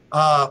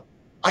 I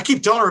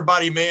keep telling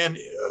everybody, man,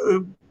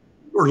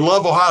 or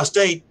love Ohio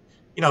State,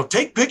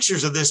 take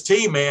pictures of this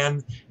team,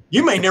 man.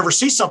 You may never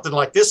see something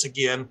like this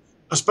again,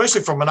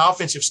 especially from an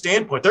offensive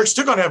standpoint. They're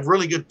still going to have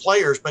really good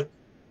players, but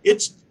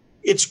it's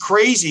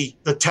crazy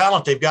the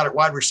talent they've got at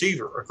wide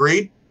receiver.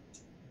 Agreed?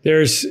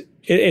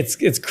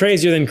 It's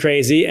crazier than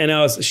crazy, and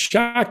I was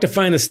shocked to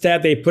find the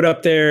stat they put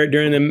up there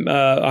during the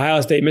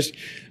Ohio State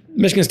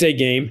Michigan State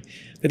game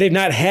that they've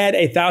not had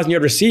a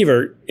 1,000-yard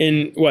receiver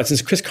in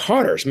since Chris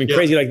Carter's.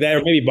 Crazy like that,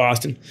 or maybe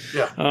Boston.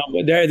 Yeah.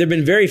 There've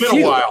been very few. It's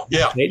been a while.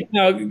 Yeah.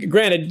 Now,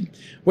 granted,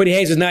 Woody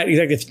Hayes was not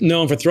exactly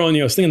known for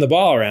throwing, slinging the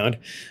ball around.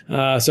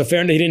 So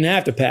fair enough, he didn't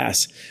have to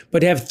pass. But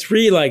to have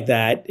 3 like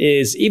that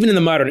is, even in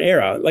the modern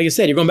era, like you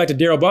said, you're going back to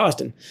Darryl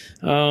Boston.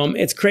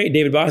 It's crazy.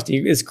 David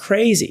Boston is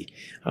crazy.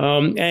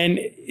 And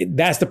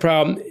that's the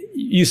problem.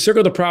 You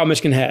circle the problem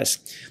Michigan has.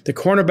 The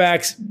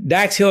cornerbacks,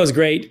 Dax Hill is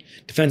great,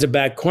 defensive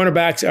back.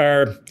 Cornerbacks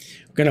are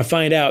going to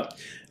find out.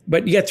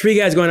 But you got 3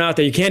 guys going out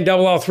there. You can't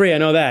double all 3. I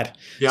know that.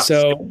 Yeah.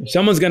 So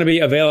someone's going to be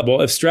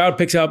available. If Stroud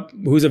picks up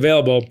who's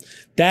available,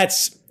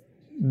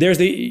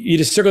 you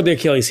just circled the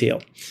Achilles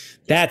heel.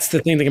 That's the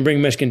thing that can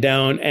bring Michigan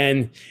down.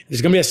 And if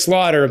there's going to be a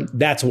slaughter,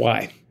 that's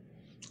why.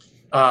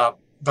 By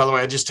the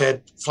way, I just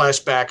had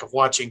flashback of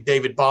watching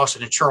David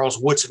Boston and Charles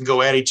Woodson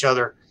go at each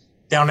other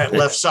down that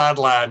left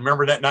sideline.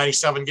 Remember that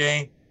 97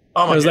 game?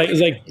 Oh my!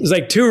 It was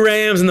like 2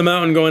 Rams in the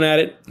mountain going at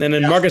it, and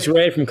then Marcus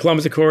Ray from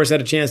Columbus, of course, had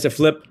a chance to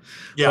flip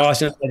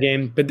Boston in that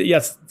game. But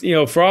yes,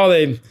 for all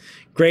the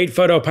great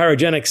photo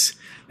pyrogenics,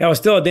 that was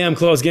still a damn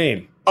close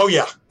game. Oh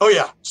yeah.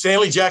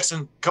 Stanley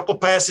Jackson, a couple of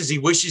passes he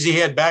wishes he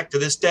had back to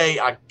this day.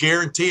 I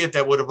guarantee it,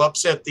 that would have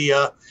upset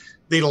the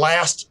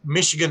last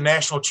Michigan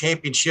national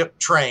championship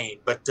train.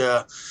 But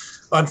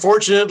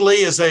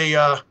unfortunately, as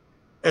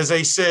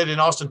they said in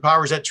Austin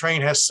Powers, that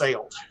train has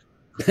sailed.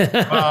 Hey,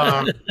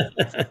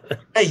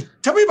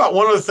 tell me about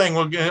one other thing.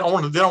 I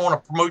want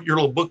to promote your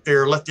little book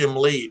there. Let Them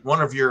Lead. How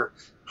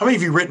many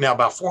have you written now?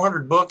 About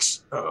 400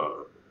 books?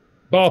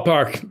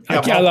 Ballpark.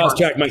 I lost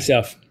track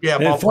myself.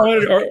 Yeah,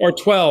 400 or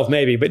 12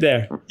 maybe, but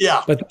there.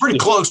 Yeah, but pretty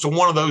close to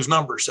one of those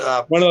numbers.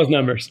 One of those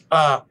numbers.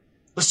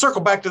 Let's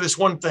circle back to this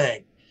one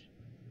thing.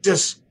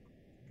 Has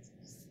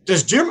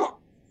Jim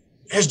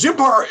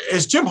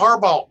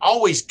Harbaugh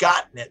always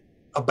gotten it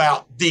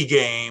about the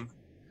game,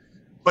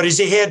 but has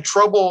he had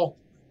trouble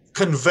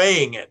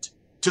conveying it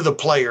to the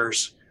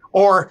players?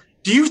 Or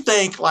do you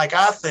think, like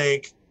I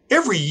think,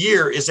 every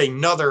year is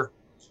another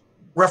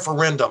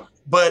referendum,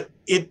 but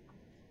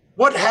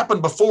what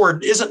happened before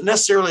isn't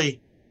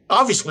necessarily,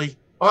 obviously,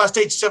 Ohio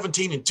State's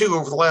 17-2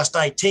 over the last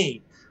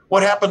 19.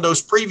 What happened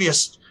those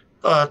previous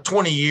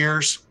 20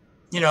 years,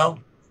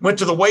 went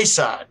to the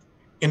wayside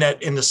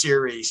in the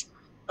series.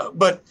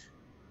 But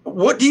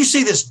what do you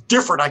see that's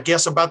different, I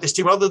guess, about this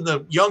team, other than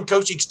the young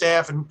coaching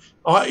staff and,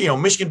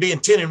 Michigan being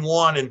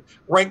 10-1 and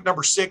ranked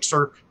number 6,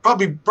 or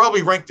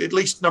probably ranked at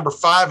least number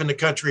 5 in the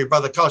country by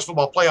the college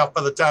football playoff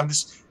by the time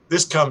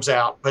this comes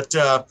out, but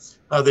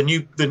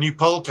the new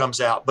poll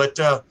comes out.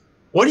 But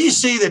what do you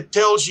see that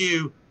tells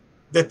you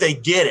that they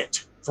get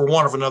it, for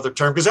want of another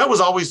term? Because that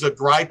was always the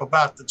gripe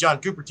about the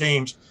John Cooper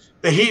teams,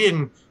 that he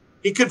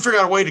he couldn't figure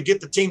out a way to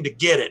get the team to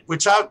get it,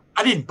 which I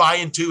didn't buy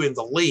into in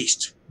the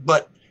least.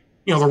 But,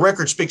 you know, the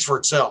record speaks for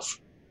itself.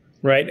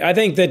 Right. I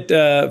think that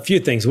a few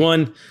things.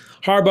 One,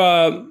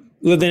 Harbaugh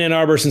lived in Ann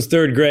Arbor since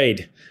third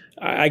grade.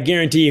 I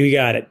guarantee you he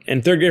got it.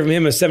 And third grade from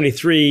him was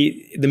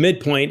 73, the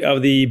midpoint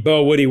of the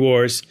Bo Woody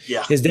Wars.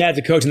 Yeah. His dad's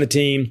a coach on the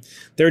team.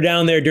 They're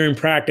down there during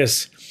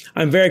practice.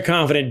 I'm very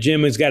confident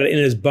Jim has got it in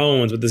his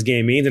bones what this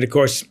game means. And, of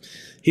course,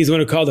 he's the one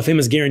who called the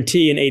famous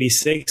guarantee in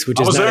 86, which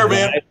is not there,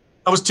 advised. man.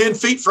 I was 10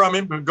 feet from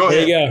him. Go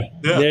ahead. There you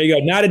go. Yeah. There you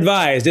go. Not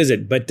advised, is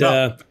it? But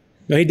no,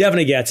 he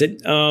definitely gets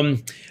it.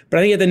 But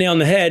I think you hit the nail on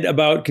the head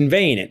about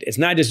conveying it. It's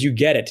not just you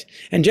get it.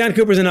 And John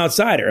Cooper's an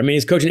outsider. I mean,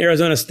 he's coaching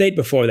Arizona State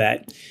before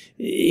that.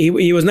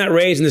 He was not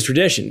raised in this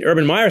tradition.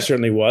 Urban Meyer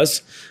certainly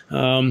was,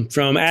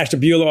 from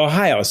Ashtabula,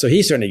 Ohio. So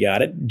he certainly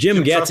got it.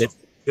 Jim gets it.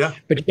 Yeah.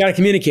 But you got to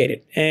communicate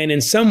it. And in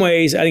some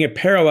ways, I think it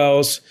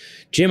parallels.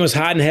 Jim was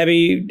hot and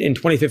heavy in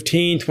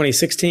 2015,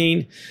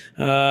 2016,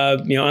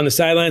 on the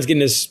sidelines,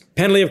 getting his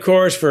penalty, of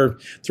course, for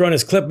throwing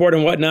his clipboard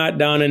and whatnot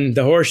down in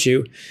the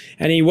horseshoe.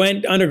 And he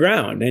went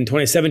underground in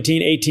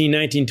 2017, 18,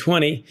 19,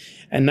 20.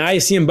 And now you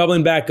see him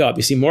bubbling back up.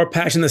 You see more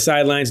passion on the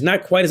sidelines,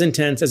 not quite as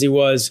intense as he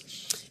was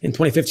in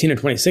 2015 or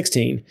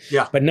 2016,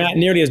 but not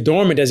nearly as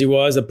dormant as he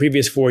was the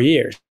previous 4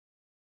 years.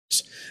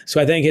 So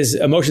I think his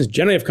emotions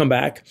generally have come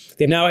back.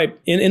 They've now,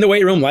 in the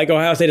weight room, like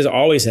Ohio State has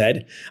always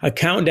had, a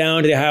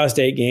countdown to the Ohio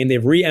State game.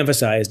 They've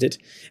re-emphasized it.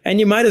 And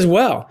you might as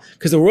well,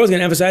 because the world's going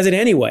to emphasize it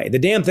anyway. The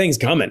damn thing's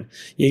coming.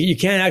 You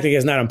can't act like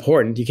it's not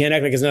important. You can't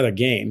act like it's another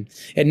game.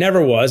 It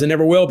never was and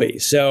never will be.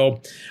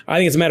 So I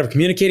think it's a matter of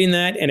communicating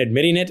that and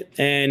admitting it,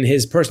 and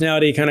his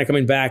personality kind of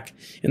coming back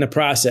in the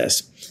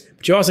process.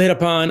 But you also hit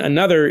upon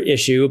another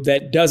issue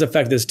that does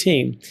affect this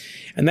team.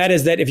 And that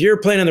is that if you're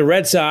playing on the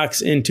Red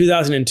Sox in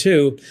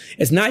 2002,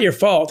 it's not your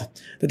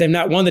fault that they've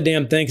not won the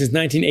damn thing since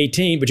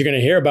 1918, but you're going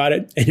to hear about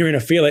it and you're going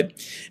to feel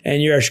it.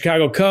 And you're a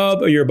Chicago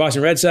Cub or you're a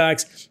Boston Red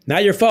Sox.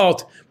 Not your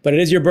fault, but it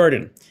is your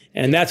burden.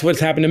 And that's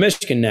what's happened to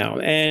Michigan now.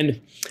 And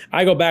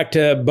I go back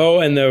to Bo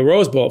and the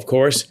Rose Bowl, of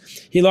course.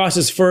 He lost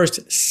his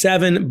first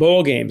 7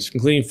 bowl games,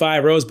 including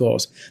 5 Rose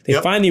Bowls. They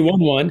finally won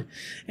one.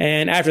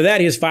 And after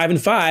that, he was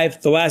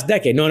 5-5 the last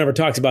decade. No one ever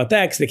talks about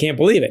that because they can't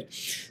believe it.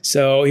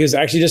 So he was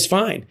actually just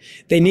fine.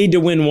 They need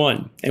to win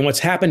one. And what's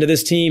happened to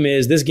this team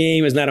is this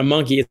game is not a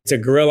monkey. It's a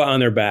gorilla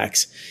on their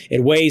backs.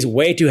 It weighs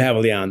way too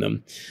heavily on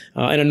them.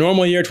 In a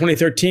normal year,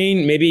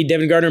 2013, maybe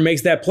Devin Gardner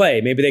makes that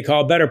play. Maybe they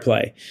call a better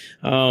play.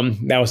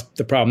 That was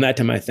the problem that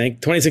time, I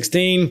think.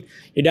 2016,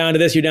 you're down to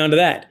this, you're down to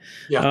that.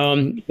 Yeah.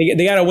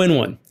 They got to win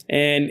one.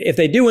 And if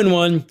they do win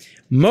one,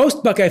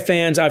 most Buckeye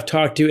fans I've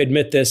talked to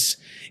admit this,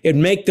 it would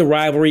make the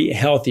rivalry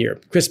healthier.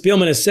 Chris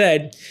Spielman has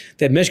said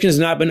that Michigan has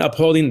not been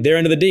upholding their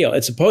end of the deal.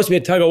 It's supposed to be a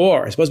tug of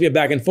war. It's supposed to be a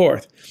back and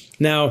forth.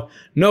 Now,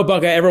 no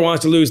Buckeye ever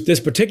wants to lose this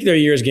particular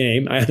year's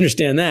game. I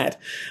understand that.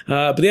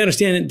 But they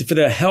understand that for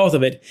the health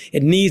of it,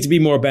 it needs to be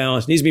more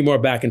balanced. It needs to be more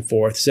back and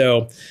forth.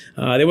 So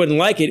they wouldn't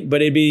like it,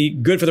 but it'd be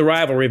good for the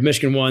rivalry if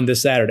Michigan won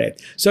this Saturday.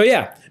 So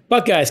yeah,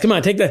 Buckeyes, come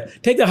on, take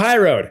the high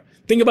road.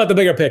 Think about the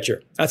bigger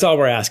picture. That's all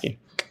we're asking.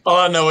 All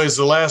I know is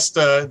the last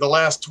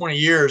 20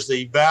 years,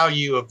 the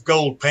value of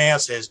gold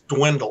pants has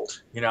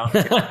dwindled. You know,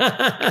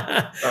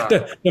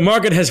 the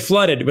market has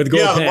flooded with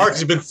gold pants. Yeah, the market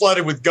has been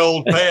flooded with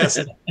gold pants.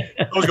 I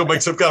was going to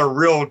make some kind of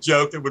real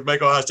joke that would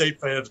make Ohio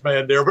State fans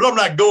mad there, but I'm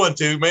not going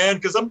to, man,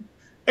 because I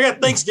got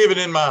Thanksgiving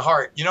in my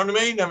heart. You know what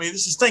I mean? I mean,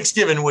 this is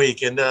Thanksgiving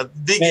week and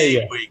big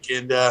game week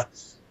and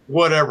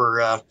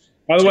whatever.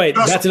 By the way,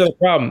 that's another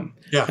problem.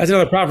 Yeah. That's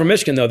another problem for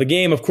Michigan, though. The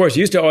game, of course,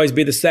 used to always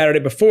be the Saturday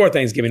before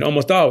Thanksgiving,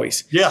 almost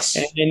always. Yes.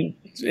 And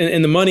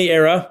in the money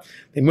era,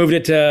 they moved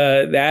it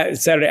to that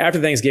Saturday after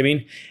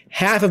Thanksgiving.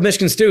 Half of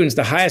Michigan students,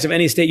 the highest of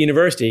any state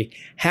university,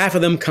 half of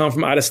them come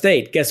from out of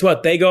state. Guess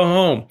what? They go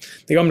home.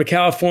 They go home to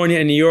California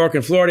and New York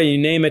and Florida, you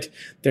name it.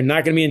 They're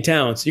not going to be in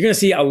town. So you're going to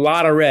see a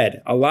lot of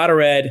red.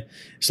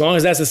 As long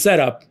as that's the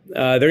setup.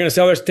 They're going to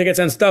sell their tickets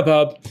on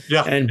StubHub,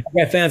 and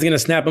fans are going to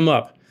snap them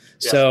up.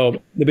 Yeah.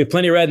 So there'll be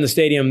plenty of red in the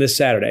stadium this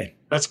Saturday.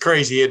 That's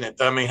crazy, isn't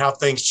it? I mean, how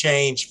things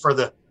change for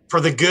the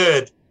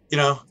good, you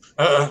know,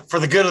 for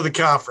the good of the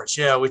conference.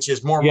 Yeah, which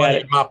is more money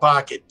in my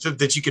pocket, so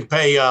that you can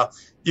pay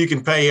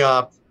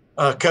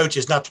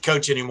coaches not to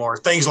coach anymore.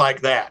 Things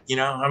like that. You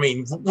know, I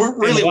mean,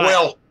 really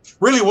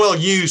well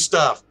used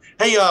stuff.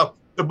 Hey,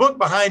 the book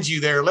behind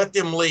you there, Let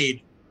Them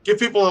Lead. Give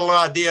people a little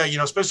idea, you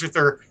know, especially if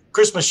they're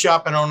Christmas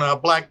shopping on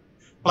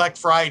Black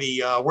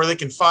Friday, where they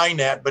can find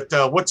that.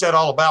 But what's that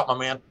all about, my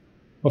man?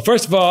 Well,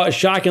 first of all,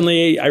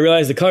 shockingly, I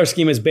realized the color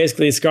scheme is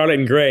basically scarlet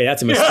and gray.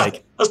 That's a mistake. Yeah,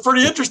 that's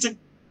pretty interesting.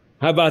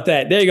 How about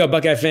that? There you go,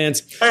 Buckeye fans.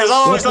 Hey, as I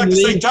always like to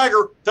say,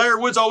 Tiger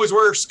Woods always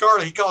wears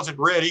scarlet. He calls it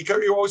red. He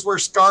always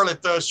wears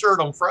scarlet shirt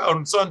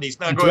on Sundays.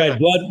 Now go ahead.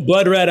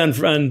 Blood red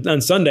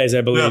on Sundays,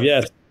 I believe.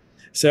 Yes.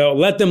 So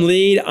Let Them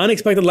Lead.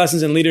 Unexpected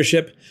lessons in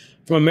leadership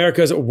from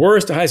America's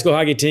worst high school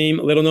hockey team.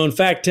 Little known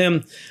fact,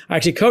 Tim. I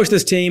actually coached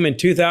this team in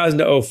 2000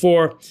 to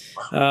 04.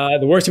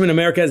 The worst team in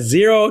America,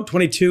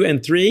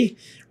 0-22-3.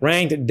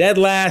 Ranked dead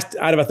last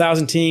out of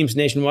 1,000 teams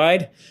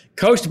nationwide.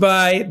 Coached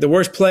by the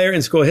worst player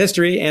in school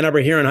history, Ann Arbor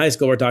Huron High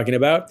School we're talking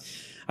about.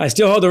 I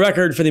still hold the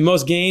record for the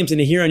most games in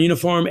a Huron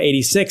uniform,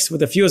 86, with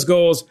the fewest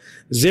goals,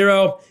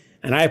 0.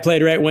 And I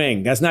played right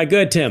wing. That's not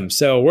good, Tim.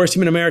 So worst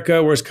team in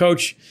America, worst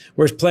coach,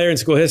 worst player in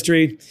school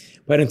history.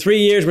 But in 3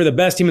 years, we're the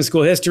best team in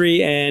school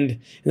history and in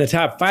the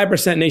top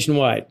 5%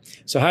 nationwide.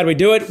 So how do we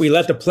do it? We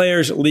let the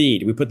players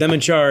lead. We put them in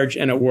charge,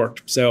 and it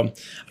worked. So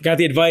I got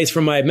the advice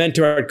from my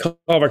mentor at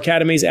Culver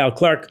Academies, Al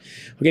Clark,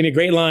 who gave me a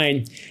great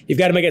line. You've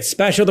got to make it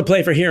special to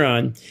play for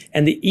Huron.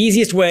 And the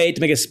easiest way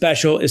to make it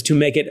special is to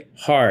make it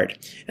hard.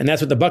 And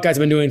that's what the Buckeyes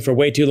have been doing for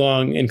way too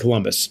long in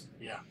Columbus.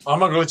 I'm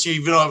not going to let you,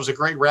 even though it was a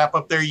great wrap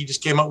up there you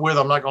just came up with,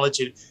 I'm not going to let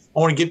you. I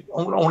want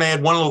to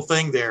add one little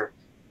thing there.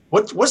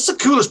 What's the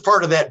coolest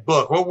part of that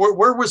book?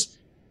 Where was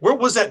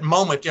that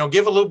moment?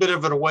 Give a little bit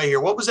of it away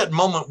here. What was that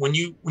moment when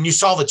you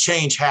saw the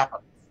change happen?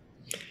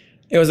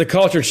 It was a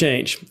culture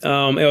change.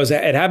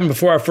 It happened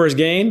before our first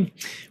game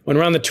when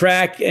we're on the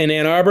track in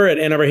Ann Arbor at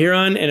Ann Arbor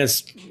Huron, and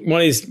it's one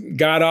of these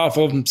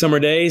god-awful summer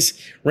days.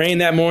 Rain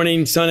that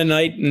morning, sun at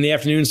night, in the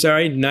afternoon,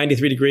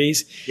 93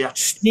 degrees. Yeah.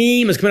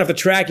 Steam was coming off the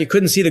track. You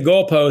couldn't see the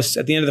goalposts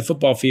at the end of the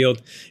football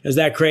field. It was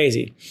that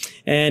crazy.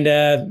 And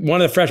one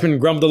of the freshmen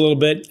grumbled a little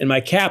bit, and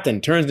my captain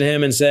turns to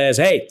him and says,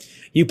 "Hey,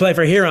 you play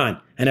for Huron,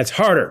 and it's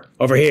harder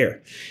over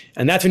here."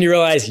 And that's when you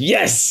realize,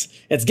 yes,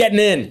 it's getting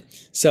in.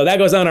 So that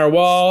goes on our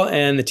wall,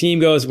 and the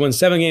team won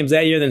 7 games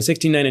that year, then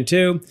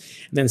 16-9-2, and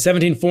then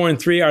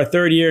 17-4-3 our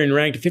third year, and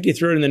ranked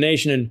 53rd in the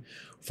nation and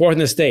 4th in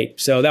the state.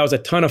 So that was a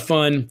ton of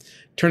fun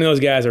turning those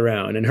guys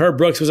around. And Herb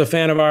Brooks was a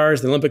fan of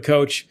ours, the Olympic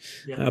coach.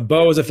 Yeah.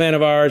 Bo was a fan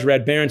of ours.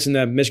 Red Berenson,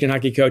 the Michigan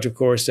hockey coach, of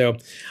course. So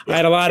I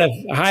had a lot of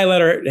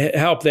high-letter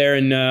help there,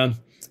 and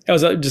it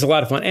was just a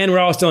lot of fun. And we're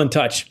all still in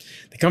touch.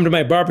 They come to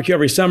my barbecue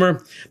every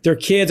summer. Their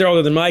kids are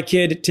older than my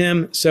kid,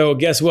 Tim. So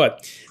guess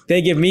what?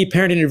 They give me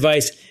parenting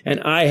advice, and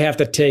I have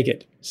to take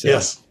it. So.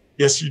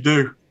 Yes, you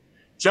do.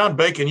 John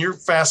Bacon, you're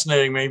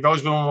fascinating, man. You've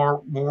always been one of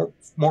our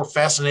more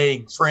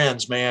fascinating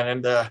friends,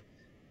 man.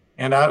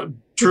 And I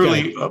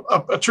truly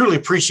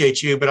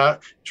appreciate you, but I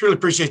truly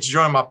appreciate you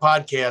joining my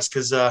podcast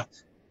because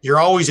you're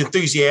always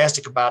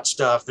enthusiastic about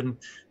stuff. And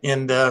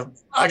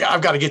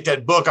I've got to get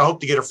that book. I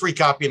hope to get a free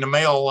copy in the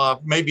mail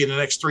maybe in the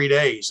next 3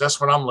 days. That's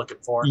what I'm looking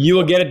for. You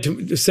will get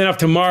it sent off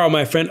tomorrow,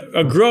 my friend.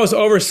 A gross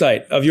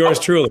oversight of yours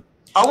truly.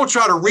 I will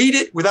try to read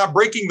it without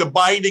breaking the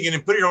binding and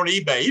then put it on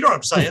eBay. You know what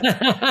I'm saying?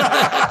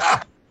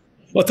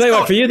 Well, tell you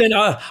what, for you then,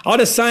 I'll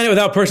just sign it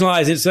without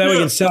personalizing it so that we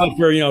can sell it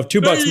for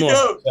 $2 more.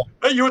 Go.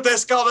 So. You know what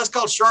that's called? That's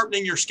called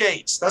sharpening your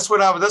skates. That's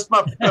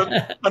my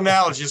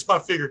analogy. It's my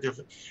figurative.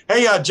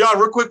 Hey, John,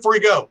 real quick before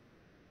you go,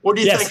 what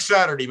do you think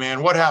Saturday,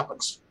 man? What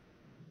happens?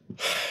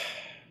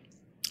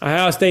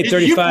 Ohio State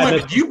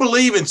 35. Do you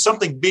believe in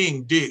something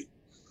being due?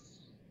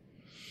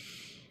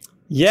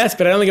 Yes,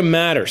 but I don't think it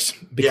matters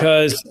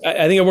because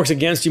I think it works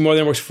against you more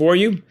than it works for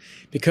you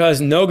because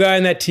no guy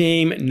on that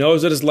team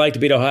knows what it's like to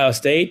beat Ohio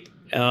State,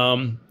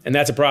 and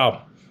that's a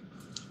problem.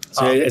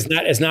 So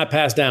it's not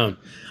passed down.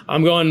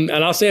 I'm going,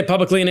 and I'll say it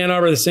publicly in Ann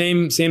Arbor, the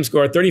same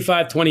score,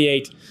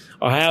 35-28,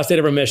 Ohio State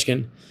over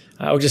Michigan,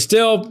 which is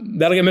still,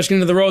 that'll get Michigan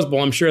into the Rose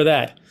Bowl, I'm sure of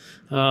that.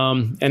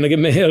 And it'll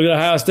get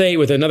Ohio State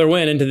with another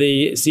win into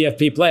the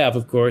CFP playoff,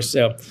 of course.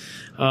 So,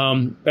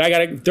 but I got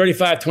it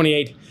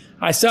 35-28.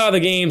 I saw the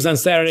games on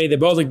Saturday. They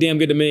both looked damn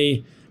good to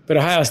me. But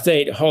Ohio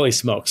State, holy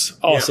smokes,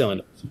 all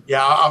cylinders.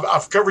 Yeah,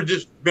 I've covered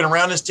this, been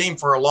around this team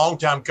for a long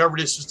time, covered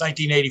it since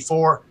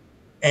 1984.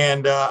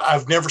 And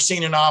I've never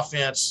seen an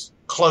offense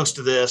close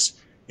to this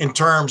in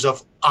terms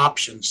of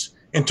options,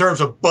 in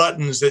terms of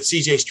buttons that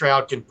C.J.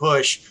 Stroud can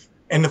push.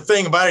 And the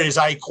thing about it is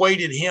I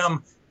equated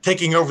him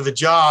taking over the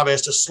job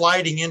as to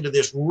sliding into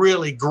this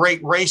really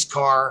great race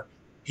car.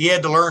 He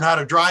had to learn how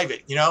to drive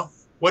it,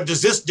 What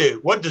does this do?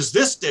 What does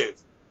this do?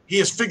 He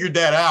has figured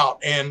that out,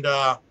 and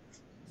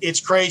it's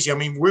crazy. I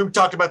mean, we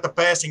talked about the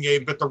passing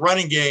game, but the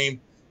running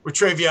game with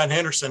TreVeyon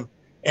Henderson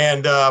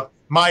and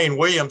Mayan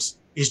Williams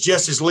is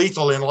just as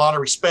lethal in a lot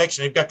of respects.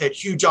 And they've got that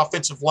huge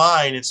offensive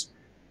line. It's,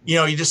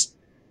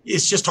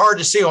 it's just hard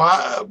to see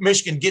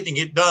Michigan getting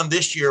it done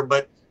this year,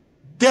 but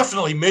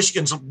definitely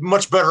Michigan's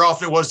much better off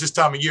than it was this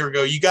time a year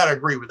ago. You got to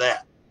agree with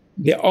that.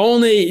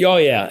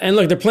 And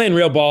look, they're playing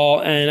real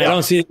ball, and I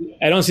don't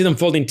see them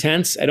folding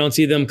tents. I don't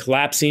see them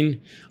collapsing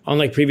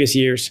unlike previous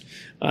years.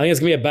 I think it's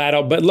gonna be a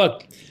battle. But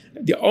look,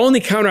 the only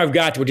counter I've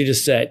got to what you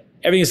just said,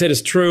 everything you said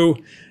is true.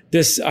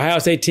 This Ohio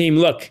State team,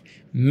 look,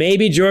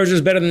 maybe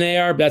Georgia's better than they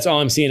are, but that's all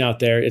I'm seeing out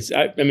there.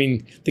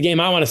 The game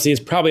I want to see is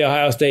probably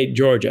Ohio State,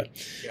 Georgia.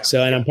 Yeah.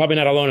 So, and I'm probably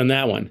not alone in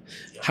that one.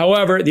 Yeah.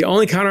 However, the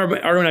only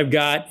counter argument I've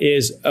got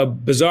is a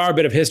bizarre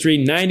bit of history.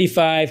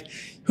 95.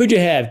 Who'd you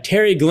have?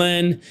 Terry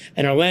Glenn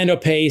and Orlando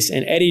Pace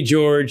and Eddie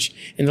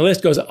George, and the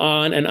list goes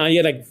on and on. You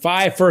had like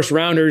 5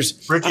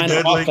 first-rounders on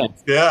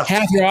offense. Yeah.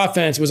 Half your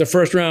offense was a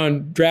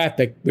first-round draft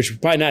pick, which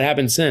would probably not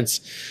happen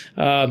since,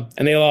 and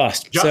they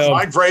lost.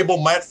 Mike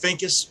Vrabel, Matt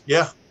Finkes,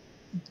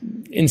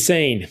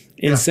 insane.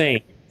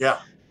 Yeah.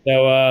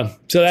 So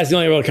that's the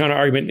only real counter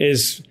argument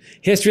is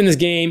history in this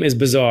game is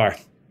bizarre.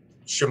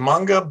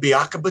 Chimanga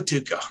Biaka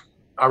Batuka.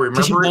 I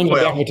remember it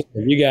well. You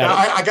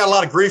got it. I got a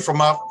lot of grief from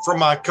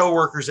my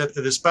coworkers at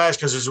the Dispatch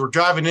because as we're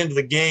driving into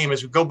the game,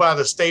 as we go by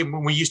the stadium,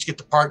 when we used to get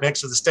to park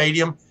next to the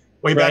stadium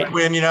way back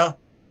when,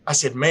 I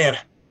said, man,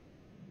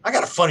 I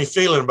got a funny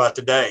feeling about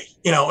today.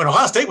 And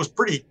Ohio State was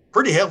pretty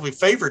heavily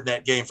favored in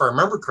that game, if I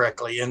remember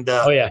correctly. And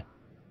at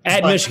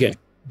Michigan,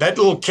 that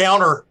little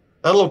counter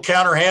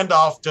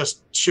handoff to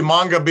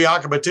Chimanga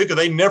Biakabatuka,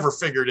 they never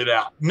figured it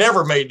out,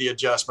 never made the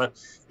adjustment.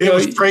 It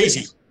was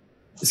crazy.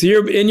 So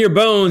you're in your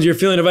bones, you're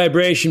feeling a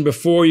vibration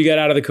before you got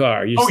out of the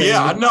car.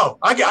 I know.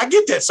 I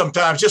get that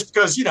sometimes just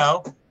because, you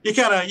get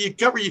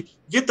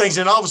things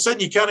and all of a sudden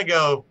you kind of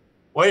go,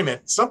 wait a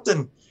minute,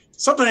 something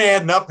ain't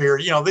adding up here.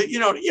 You know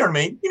what I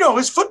mean?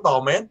 It's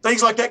football, man.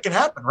 Things like that can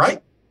happen,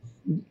 right?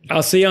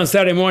 I'll see you on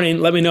Saturday morning.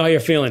 Let me know how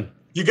you're feeling.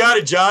 You got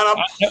it, John.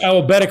 I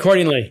will bet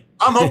accordingly.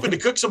 I'm hoping to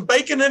cook some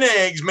bacon and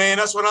eggs, man.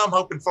 That's what I'm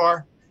hoping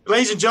for.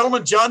 Ladies and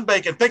gentlemen, John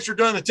Bacon. Thanks for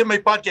doing the Tim May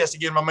podcast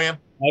again, my man.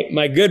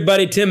 My good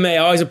buddy, Tim May.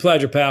 Always a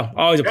pleasure, pal.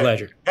 Always a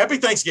pleasure. Happy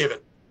Thanksgiving.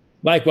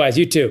 Likewise.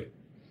 You too.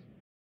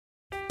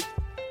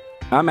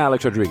 I'm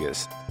Alex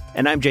Rodriguez.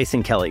 And I'm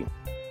Jason Kelly.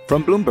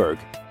 From Bloomberg,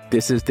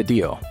 this is The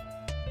Deal.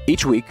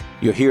 Each week,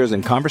 you'll hear us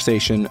in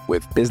conversation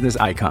with business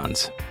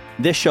icons.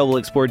 This show will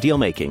explore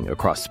deal-making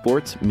across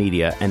sports,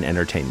 media, and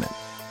entertainment.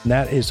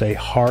 That is a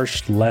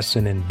harsh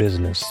lesson in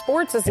business.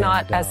 Sports is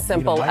not as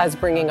simple as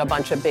bringing a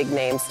bunch of big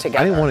names together.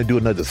 I didn't want to do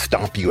another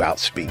stomp you out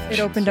speech. It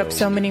opened up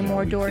so many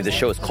more doors. The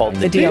show is called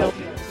The Deal.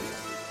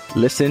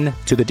 Listen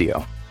to The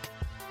Deal.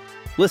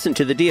 Listen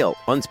to The Deal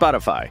on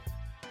Spotify.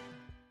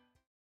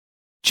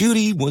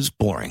 Judy was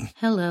boring.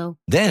 Hello.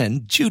 Then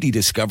Judy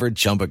discovered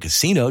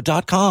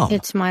ChumbaCasino.com.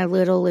 It's my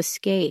little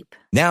escape.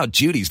 Now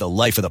Judy's the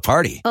life of the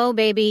party. Oh,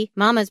 baby,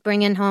 mama's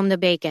bringing home the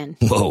bacon.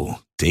 Whoa,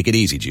 take it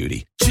easy,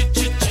 Judy.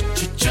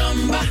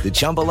 The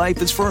Chumba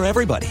life is for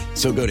everybody.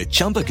 So go to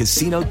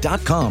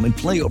ChumbaCasino.com and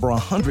play over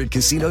 100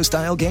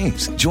 casino-style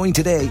games. Join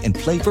today and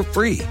play for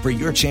free for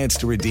your chance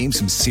to redeem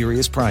some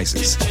serious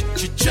prizes.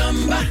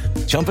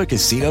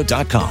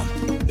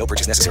 ChumbaCasino.com. No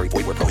purchase necessary.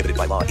 Void where prohibited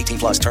by law.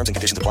 18+ terms and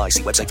conditions apply.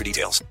 See website for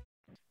details.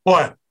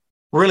 Boy,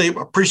 really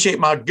appreciate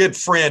my good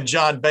friend,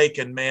 John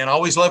Bacon, man. I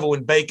always love it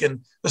when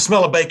the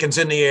smell of bacon's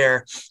in the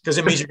air because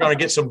it means you're going to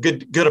get some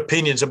good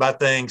opinions about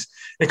things,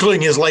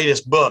 including his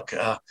latest book.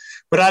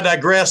 But I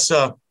digress,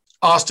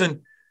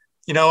 Austin.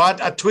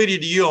 I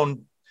tweeted to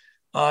you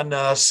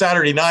on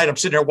Saturday night. I'm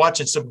sitting there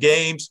watching some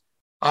games.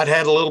 I'd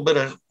had a little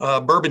bit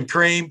of bourbon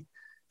cream.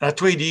 And I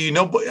tweeted to you,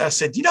 I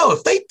said,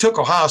 if they took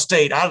Ohio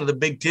State out of the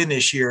Big Ten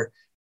this year,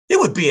 it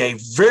would be a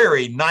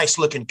very nice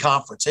looking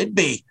conference. It'd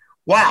be,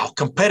 wow,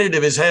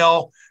 competitive as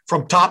hell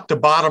from top to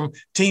bottom,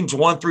 teams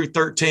 1 through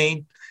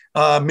 13.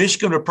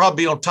 Michigan would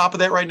probably be on top of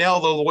that right now,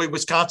 although the way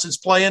Wisconsin's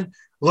playing,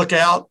 look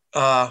out.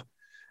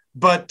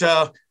 But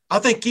I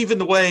think even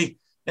the way,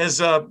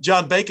 as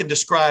John Bacon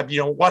described,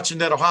 watching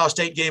that Ohio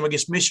State game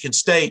against Michigan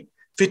State,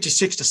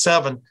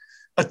 56-7,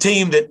 a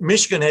team that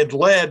Michigan had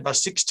led by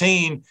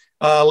 16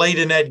 late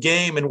in that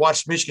game and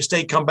watched Michigan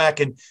State come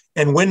back and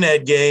win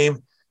that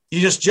game. You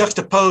just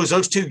juxtapose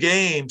those two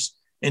games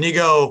and you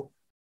go,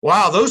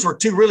 wow, those were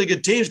two really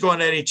good teams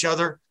going at each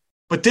other.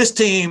 But this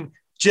team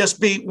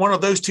just beat one of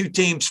those two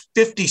teams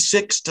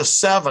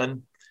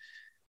 56-7.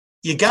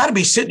 You got to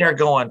be sitting there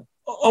going,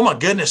 oh my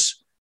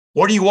goodness,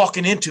 what are you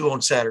walking into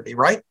on Saturday,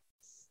 right?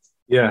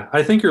 Yeah,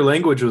 I think your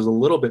language was a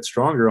little bit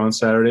stronger on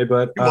Saturday,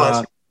 but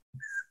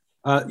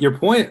your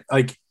point,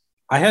 like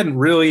I hadn't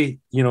really,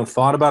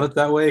 thought about it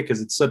that way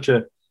because it's such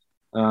a,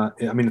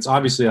 it's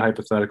obviously a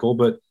hypothetical,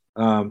 but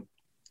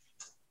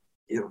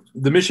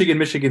the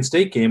Michigan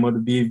State game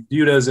would be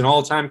viewed as an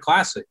all-time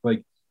classic,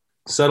 like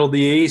settled the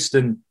East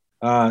and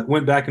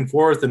went back and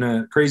forth in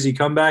a crazy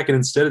comeback. And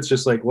instead it's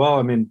just like, well,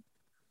 it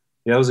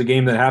was a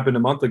game that happened a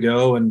month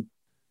ago and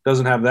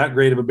doesn't have that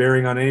great of a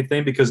bearing on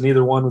anything because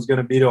neither one was going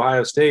to beat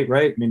Ohio State,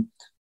 right?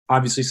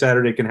 Obviously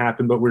Saturday can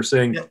happen, but we're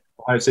saying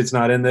Ohio State's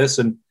not in this.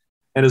 And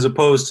as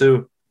opposed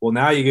to, well,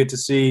 now you get to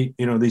see,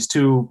 these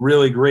two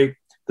really great,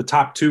 the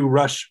top two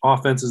rush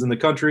offenses in the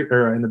country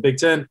or in the Big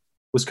Ten,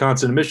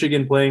 Wisconsin and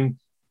Michigan playing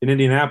in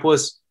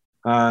Indianapolis.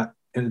 And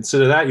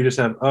instead of that, you just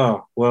have,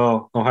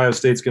 Ohio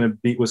State's going to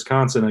beat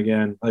Wisconsin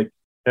again. Like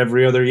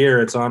every other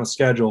year it's on a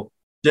schedule.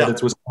 Yeah.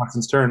 It's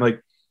Wisconsin's turn.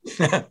 Like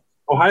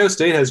Ohio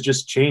State has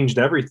just changed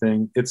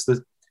everything. It's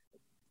a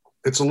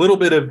little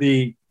bit of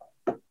the,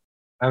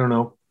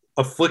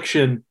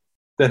 affliction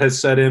that has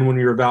set in when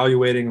you're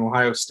evaluating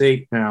Ohio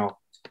State now,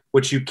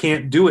 which you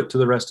can't do it to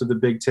the rest of the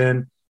Big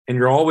Ten. And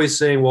you're always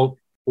saying, well,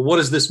 what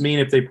does this mean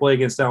if they play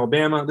against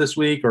Alabama this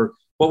week? Or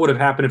what would have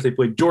happened if they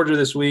played Georgia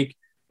this week?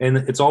 And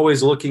it's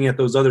always looking at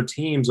those other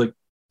teams. Like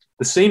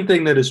the same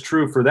thing that is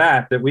true for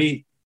that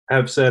we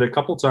have said a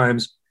couple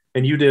times,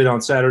 and you did on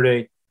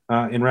Saturday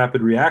in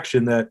Rapid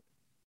Reaction, that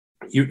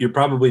you're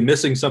probably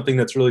missing something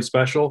that's really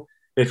special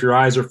if your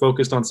eyes are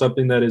focused on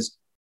something that is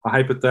a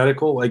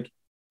hypothetical. Like,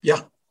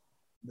 yeah,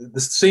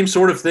 the same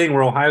sort of thing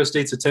where Ohio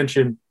State's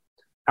attention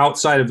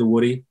outside of the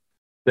Woody,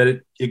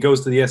 that it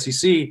goes to the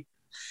SEC,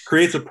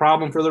 creates a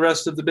problem for the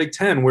rest of the Big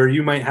Ten, where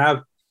you might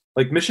have,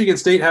 like Michigan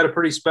State had a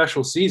pretty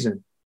special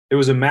season. It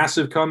was a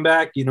massive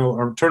comeback, you know,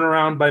 or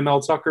turnaround by Mel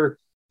Tucker.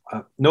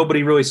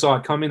 Nobody really saw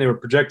it coming. They were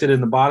projected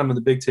in the bottom of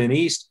the Big Ten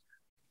East.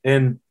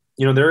 And,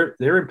 you know,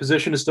 they're in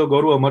position to still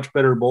go to a much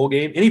better bowl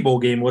game. Any bowl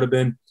game would have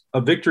been a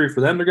victory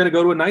for them. They're going to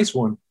go to a nice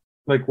one.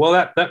 Like, well,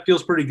 that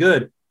feels pretty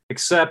good,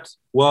 except,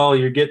 well,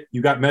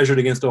 you got measured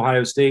against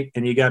Ohio State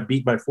and you got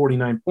beat by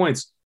 49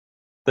 points.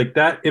 Like,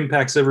 that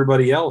impacts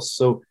everybody else.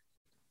 So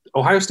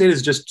Ohio State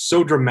has just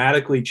so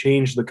dramatically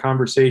changed the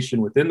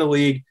conversation within the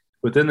league,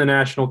 within the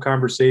national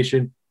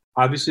conversation.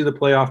 Obviously the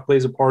playoff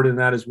plays a part in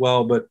that as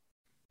well, but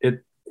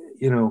it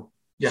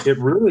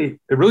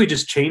really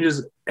just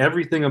changes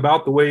everything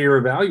about the way you're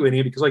evaluating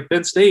it, because like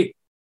Penn State,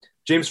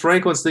 James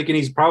Franklin's thinking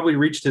he's probably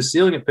reached his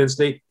ceiling at Penn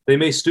State. They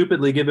may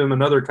stupidly give him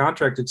another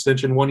contract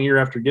extension 1 year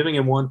after giving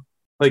him one.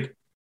 Like,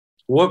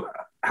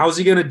 how's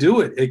he going to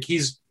do it? Like,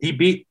 he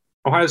beat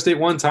Ohio State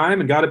one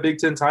time and got a Big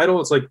Ten title.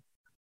 It's like,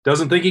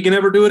 doesn't think he can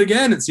ever do it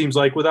again. It seems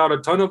like, without a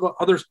ton of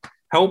other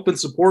help and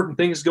support and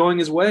things going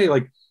his way.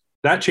 Like,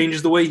 that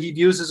changes the way he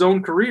views his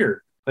own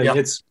career. Like,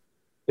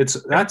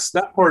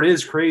 that part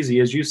is crazy.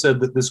 As you said,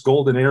 that this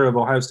golden era of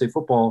Ohio State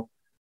football,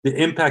 the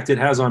impact it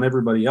has on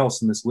everybody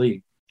else in this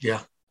league.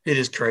 Yeah, it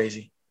is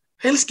crazy.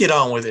 Hey, let's get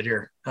on with it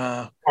here.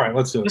 All right,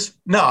 let's do it.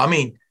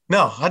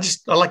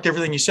 I liked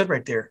everything you said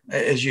right there,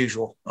 as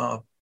usual.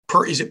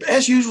 Is it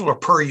as usual or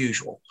per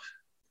usual?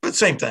 But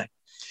same thing.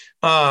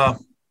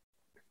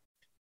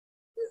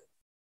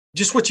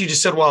 Just what you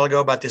just said a while ago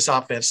about this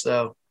offense,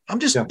 though. I'm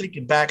just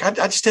thinking back. I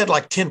just had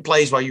like 10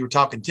 plays while you were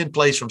talking, 10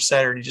 plays from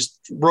Saturday just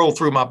roll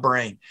through my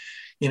brain,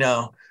 you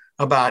know,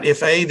 about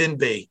if A, then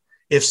B,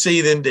 if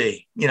C, then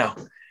D, you know.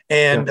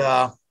 And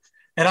I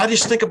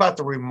just think about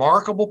the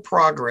remarkable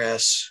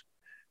progress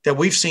that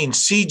we've seen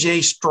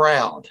C.J.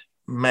 Stroud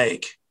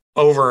make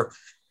over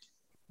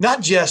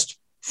not just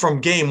from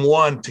game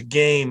 1 to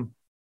game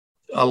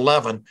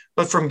 11,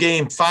 but from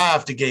game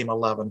 5 to game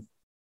 11.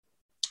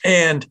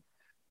 And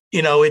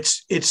you know,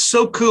 it's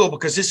so cool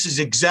because this is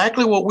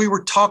exactly what we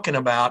were talking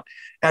about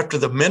after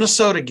the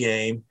Minnesota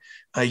game.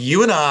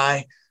 You and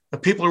I, the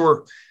people who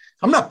were,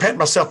 I'm not patting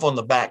myself on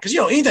the back because, you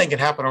know, anything can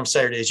happen on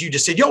Saturday. As you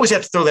just said, you always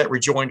have to throw that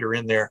rejoinder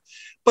in there.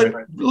 But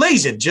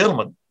ladies and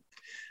gentlemen,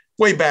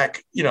 way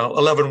back, you know,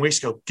 11 weeks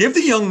ago, give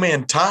the young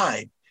man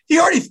time. He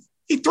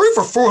threw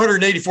for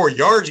 484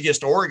 yards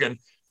against Oregon,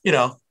 you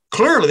know,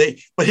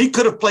 clearly, but he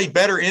could have played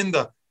better in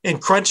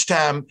crunch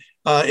time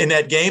in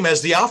that game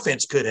as the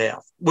offense could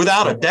have,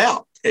 without a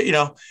doubt, you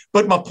know.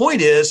 But my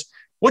point is,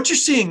 what you're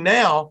seeing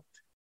now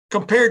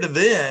compared to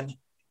then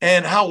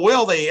and how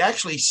well they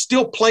actually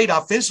still played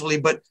offensively,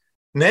 but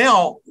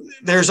now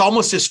there's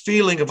almost this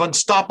feeling of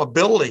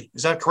unstoppability.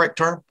 Is that a correct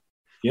term?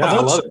 Yeah, I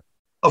love it.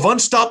 Of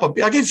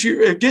unstoppable. I guess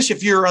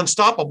if you're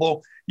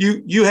unstoppable,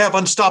 you have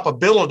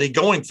unstoppability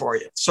going for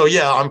you. So,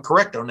 yeah, I'm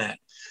correct on that.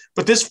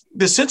 But this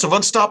sense of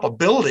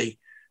unstoppability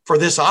for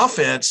this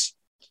offense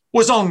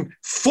was on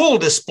full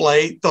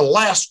display the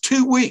last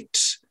 2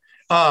 weeks.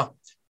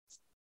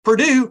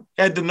 Purdue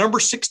had the number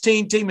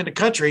 16 team in the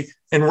country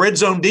in red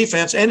zone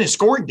defense and in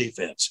scoring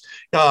defense.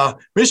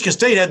 Michigan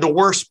State had the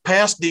worst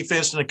pass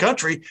defense in the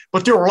country,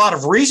 but there were a lot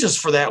of reasons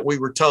for that, we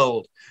were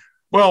told.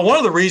 Well, one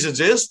of the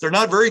reasons is they're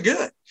not very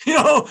good, you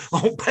know,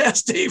 on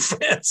pass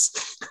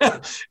defense.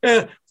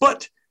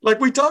 But like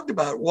we talked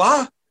about,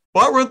 why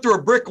run through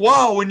a brick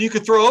wall when you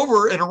could throw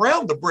over and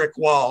around the brick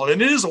wall? And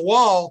it is a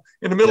wall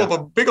in the middle of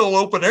a big old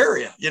open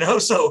area, you know?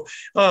 So,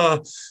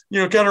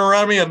 you know, kind of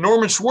remind me of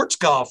Norman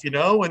Schwarzkopf, you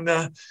know,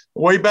 and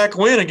way back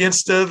when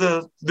against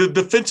the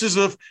defenses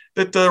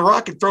that the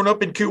Rock had thrown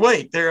up in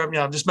Kuwait there. I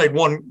mean, I just made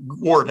one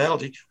war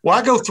analogy.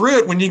 Why go through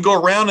it when you can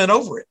go around and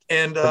over it?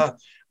 And,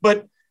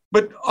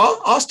 but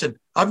Austin,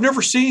 I've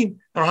never seen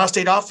an Ohio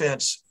State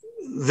offense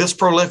this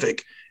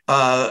prolific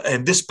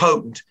and this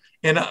potent.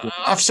 And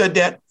I've said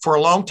that for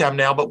a long time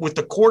now, but with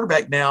the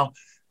quarterback now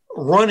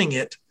running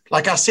it,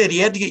 like I said, he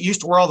had to get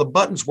used to where all the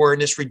buttons were in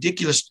this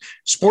ridiculous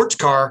sports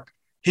car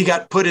he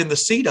got put in the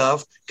seat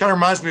of. Kind of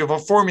reminds me of a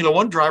Formula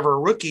One driver, a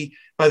rookie.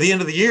 By the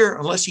end of the year,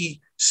 unless he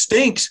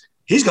stinks,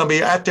 he's going to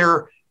be out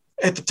there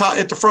at the top,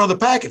 at the front of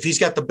the pack if he's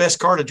got the best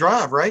car to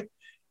drive, right?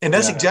 And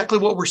that's exactly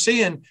what we're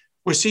seeing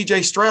with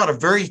C.J. Stroud, a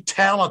very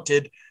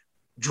talented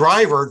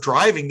driver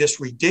driving this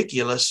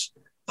ridiculous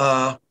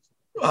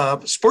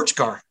sports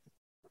car.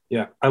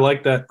 Yeah, I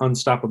like that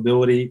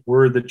unstoppability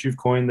word that you've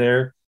coined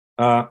there.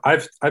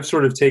 I've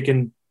sort of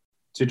taken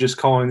to just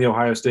calling the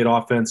Ohio State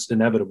offense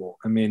inevitable.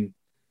 I mean,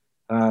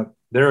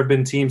 there have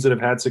been teams that have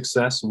had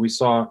success, and we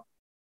saw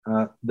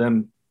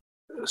them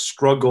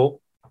struggle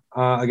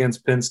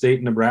against Penn State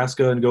and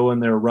Nebraska and go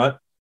in their rut.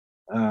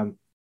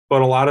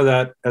 But a lot of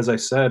that, as I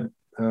said,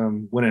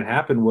 when it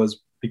happened was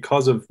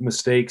because of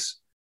mistakes,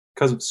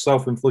 because of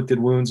self-inflicted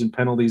wounds and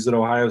penalties that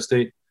Ohio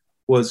State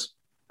was,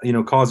 you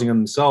know, causing them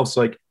themselves.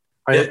 Like,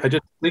 I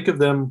just think of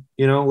them,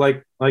 you know,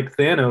 like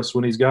Thanos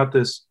when he's got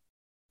this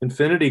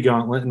Infinity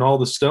Gauntlet and all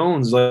the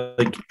stones.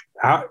 Like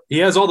he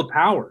has all the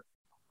power.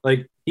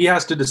 Like, he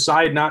has to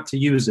decide not to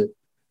use it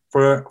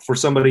for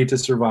somebody to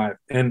survive.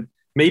 And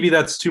maybe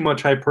that's too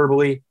much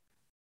hyperbole,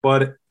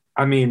 but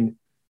I mean,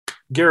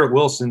 Garrett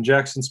Wilson,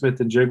 Jackson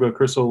Smith-Njigba,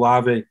 Chris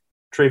Olave,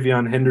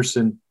 Travion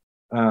Henderson,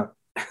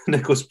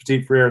 Nicholas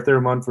Petit-Frere,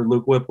 Thayer Munford,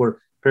 Luke Whippler,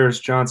 Paris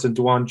Johnson,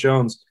 DeJuan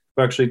Jones,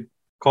 who actually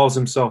calls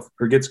himself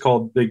or gets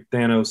called Big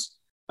Thanos.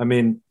 I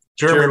mean,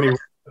 Jeremy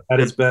at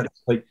his best.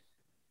 Like,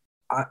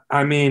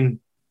 I mean,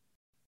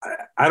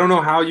 I don't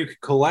know how you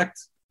could collect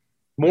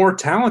more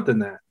talent than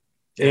that.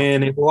 Yeah.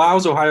 And it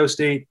allows Ohio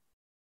State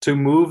to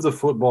move the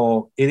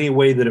football any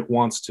way that it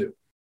wants to.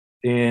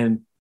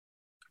 And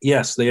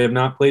yes, they have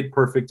not played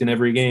perfect in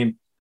every game.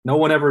 No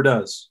one ever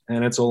does.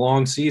 And it's a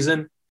long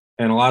season.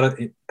 And a lot of,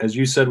 as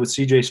you said with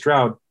CJ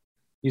Stroud,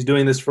 he's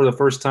doing this for the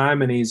first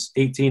time and he's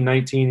 18,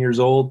 19 years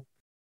old.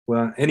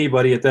 Well,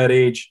 anybody at that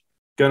age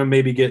going to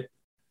maybe get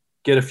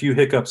a few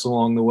hiccups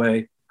along the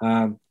way,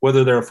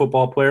 whether they're a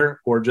football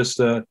player or just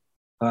a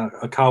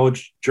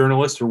college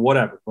journalist or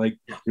whatever. Like,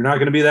 you're not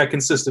going to be that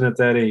consistent at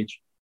that age.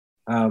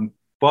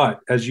 But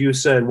as you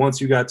said, once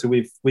you got to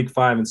week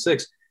 5 and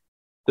 6,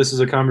 this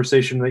is a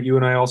conversation that you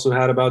and I also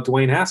had about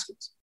Dwayne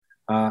Haskins,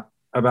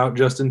 about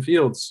Justin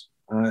Fields,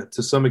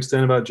 to some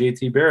extent about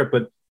JT Barrett.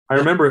 But I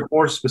remember it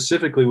more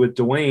specifically with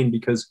Dwayne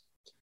because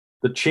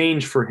the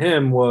change for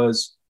him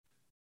was,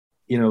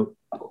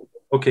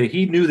 okay,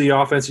 he knew the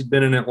offense. He'd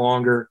been in it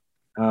longer,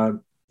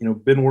 been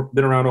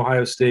around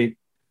Ohio State.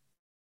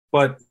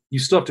 But you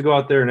still have to go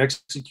out there and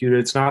execute it.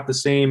 It's not the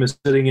same as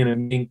sitting in a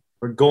meeting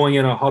or going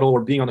in a huddle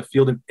or being on the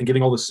field and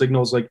giving all the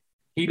signals. Like,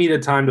 he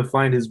needed time to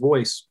find his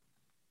voice.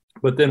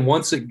 But then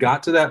once it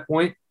got to that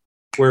point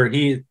where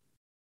he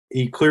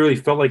clearly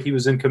felt like he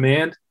was in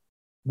command,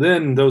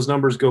 then those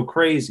numbers go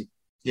crazy.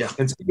 Yeah.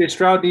 And CJ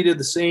Stroud needed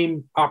the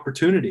same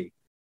opportunity,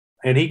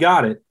 and he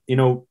got it.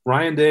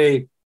 Ryan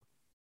Day,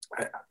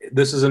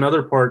 this is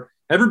another part.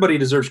 Everybody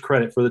deserves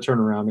credit for the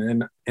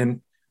turnaround.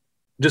 And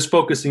just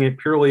focusing it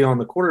purely on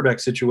the quarterback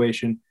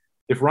situation,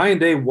 if Ryan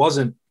Day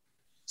wasn't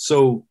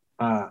so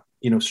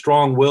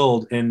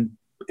strong-willed and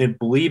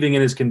believing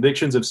in his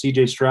convictions of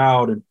CJ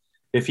Stroud, and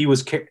if he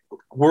was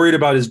worried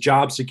about his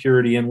job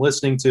security and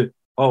listening to,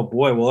 oh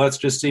boy, well, that's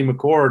just see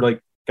McCord,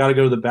 like, got to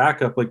go to the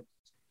backup. Like,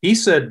 he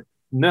said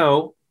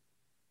no.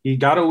 He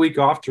got a week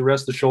off to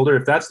rest the shoulder.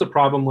 If that's the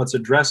problem, let's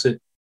address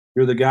it.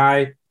 You're the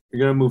guy.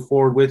 You're going to move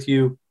forward with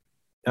you.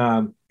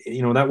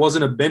 That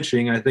wasn't a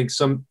benching. I think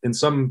in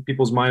some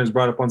people's minds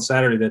brought up on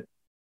Saturday that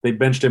they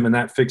benched him and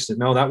that fixed it.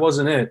 No, that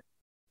wasn't it.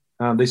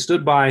 They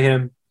stood by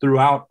him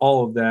throughout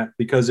all of that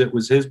because it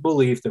was his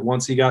belief that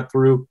once he got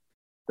through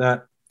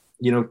that,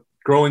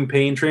 growing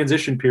pain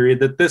transition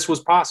period, that this was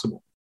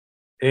possible.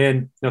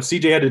 And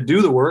CJ had to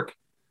do the work,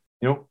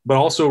 but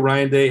also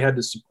Ryan Day had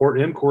to support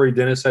him. Corey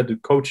Dennis had to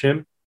coach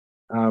him.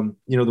 The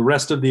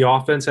rest of the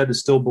offense had to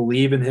still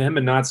believe in him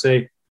and not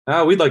say,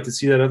 we'd like to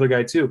see that other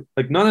guy too.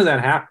 Like, none of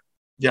that happened.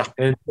 Yeah.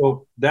 And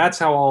so that's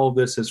how all of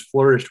this has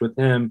flourished with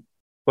him.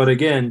 But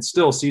again,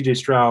 still CJ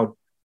Stroud,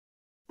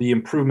 the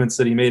improvements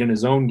that he made in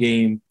his own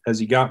game as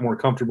he got more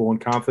comfortable and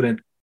confident,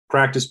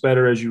 practiced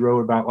better, as you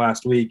wrote about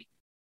last week.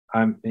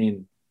 I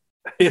mean,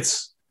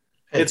 it's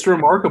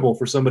remarkable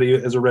for somebody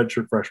as a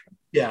redshirt freshman.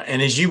 Yeah.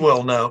 And as you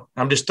well know,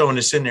 I'm just throwing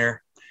this in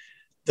there,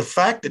 the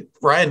fact that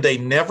Ryan Day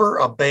never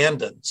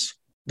abandons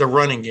the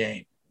running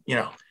game,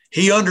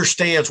 he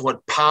understands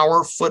what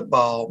power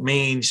football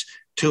means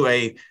to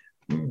a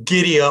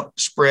giddy up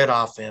spread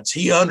offense.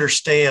 He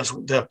understands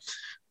the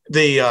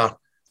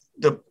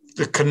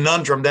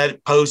conundrum that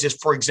it poses.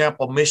 For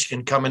example,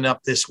 Michigan coming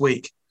up this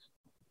week.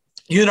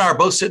 You and I are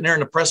both sitting there in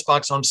the press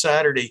box on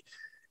Saturday,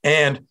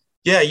 and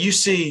you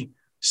see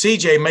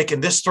CJ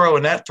making this throw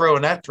and that throw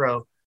and that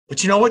throw.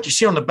 But you know what? You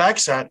see on the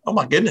backside, oh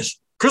my goodness,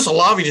 Chris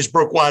Olave just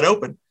broke wide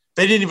open.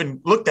 They didn't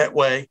even look that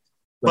way.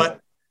 Right. But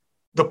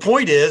the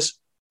point is,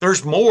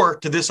 there's more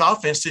to this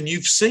offense than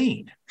you've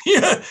seen.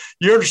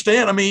 You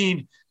understand? I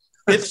mean,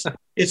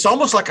 it's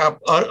almost like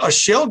a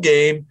shell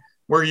game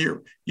where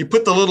you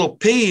put the little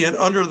pea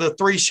under the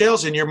 3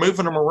 shells and you're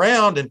moving them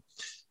around.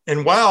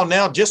 And wow,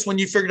 now just when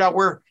you figured out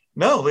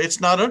no,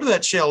 it's not under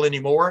that shell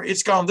anymore.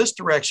 It's gone this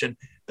direction.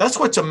 That's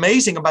what's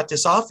amazing about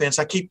this offense.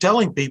 I keep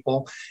telling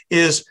people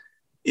is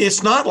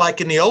it's not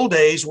like in the old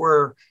days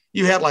where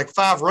you had like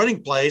 5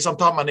 running plays. I'm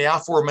talking about the I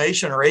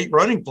formation, or 8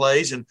 running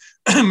plays and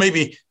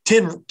maybe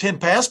 10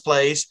 pass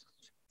plays.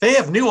 They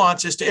have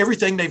nuances to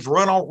everything they've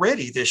run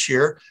already this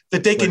year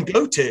that they can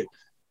go to.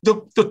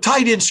 The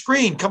tight end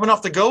screen coming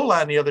off the goal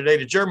line the other day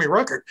to Jeremy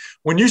Ruckert,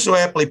 when you so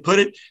aptly put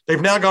it,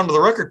 they've now gone to the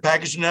Ruckert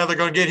package and now they're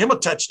going to get him a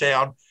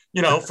touchdown,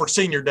 for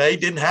senior day.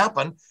 Didn't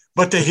happen,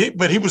 but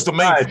he was the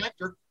main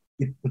factor,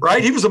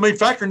 right? He was the main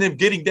factor in them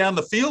getting down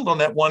the field on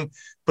that one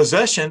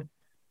possession.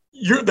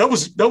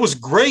 That was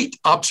great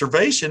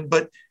observation,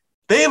 but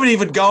they haven't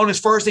even gone as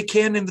far as they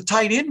can in the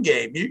tight end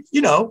game.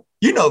 You know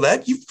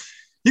that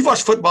you've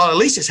watched football at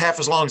least as half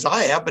as long as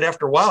I have, but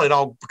after a while it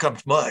all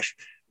becomes mush.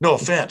 No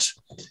offense,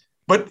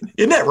 but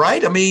isn't that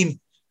right? I mean,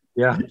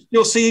 yeah,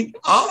 you'll see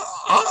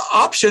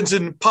options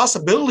and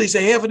possibilities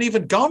they haven't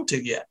even gone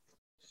to yet.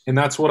 And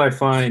that's what I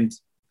find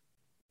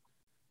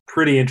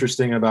pretty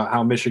interesting about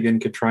how Michigan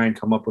could try and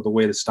come up with a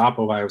way to stop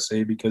Ohio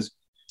State, because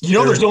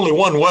there's only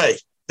one way.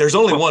 There's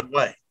only one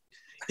way.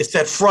 It's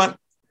that front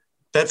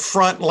that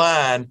front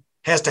line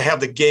has to have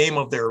the game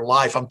of their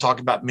life. I'm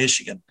talking about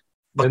Michigan,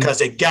 because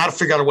they got to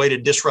figure out a way to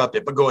disrupt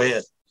it. But go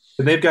ahead.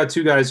 And they've got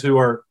two guys who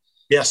are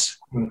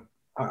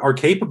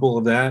capable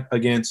of that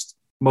against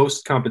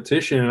most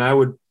competition.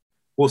 And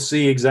we'll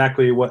see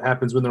exactly what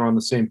happens when they're on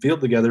the same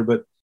field together.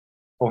 But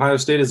Ohio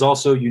State is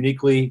also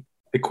uniquely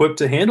equipped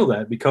to handle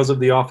that because of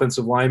the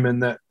offensive linemen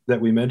that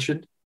we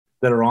mentioned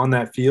that are on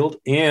that field,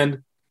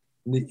 and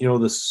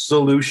the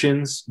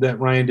solutions that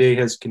Ryan Day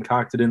has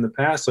concocted in the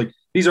past. Like,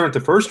 these aren't the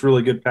first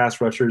really good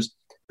pass rushers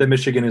that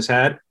Michigan has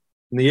had,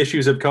 and the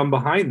issues have come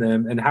behind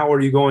them. And how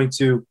are you going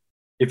to,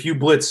 if you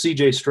blitz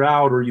CJ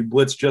Stroud or you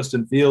blitz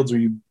Justin Fields or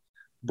you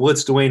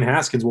blitz Dwayne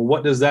Haskins, well,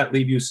 what does that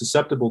leave you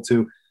susceptible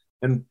to?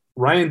 And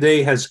Ryan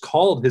Day has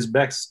called his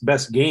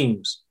best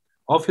games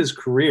of his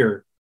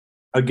career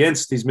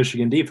against these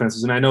Michigan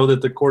defenses. And I know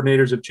that the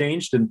coordinators have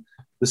changed and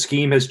the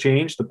scheme has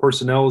changed. The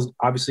personnel is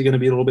obviously going to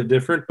be a little bit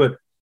different, but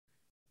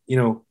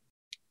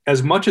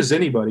as much as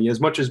anybody, as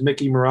much as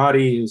Mickey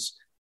Marotti is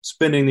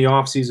spending the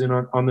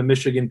offseason on the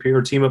Michigan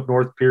Team Up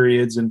North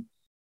periods and,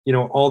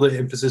 all the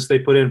emphasis they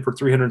put in for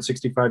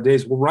 365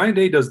 days. Well, Ryan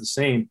Day does the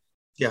same.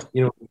 Yeah.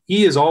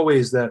 He is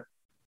always that.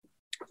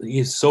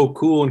 He's so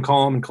cool and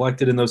calm and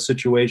collected in those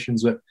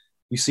situations that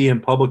you see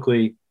him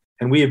publicly.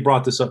 And we have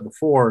brought this up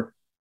before,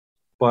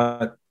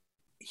 but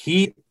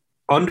he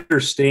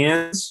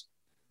understands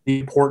the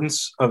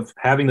importance of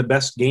having the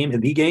best game in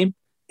the game.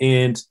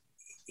 And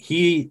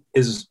he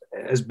has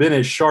been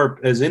as sharp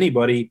as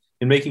anybody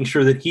in making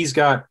sure that he's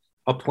got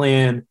a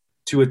plan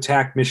to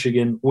attack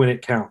Michigan when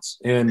it counts.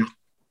 And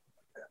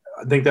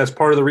I think that's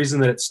part of the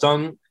reason that it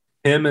stung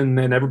him and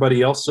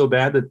everybody else so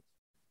bad, that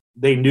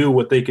they knew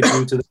what they could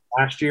do to them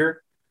last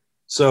year.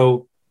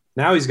 So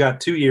now he's got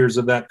 2 years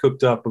of that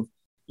cooked up.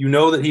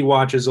 That he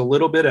watches a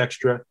little bit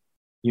extra.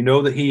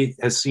 That he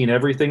has seen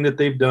everything that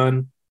they've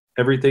done,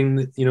 everything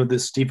that,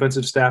 this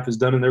defensive staff has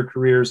done in their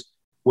careers,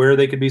 where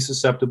they could be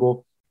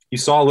susceptible. You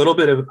saw a little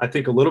bit of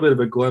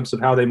a glimpse of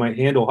how they might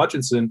handle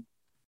Hutchinson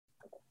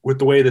with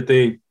the way that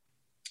they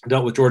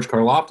dealt with George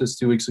Karlaftis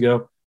 2 weeks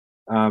ago.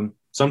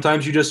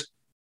 Sometimes you just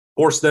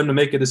force them to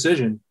make a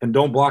decision and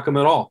don't block them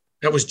at all.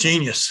 That was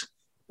genius.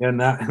 And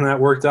that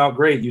worked out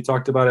great. You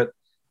talked about it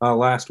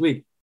last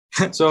week.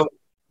 So,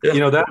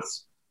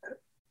 that's,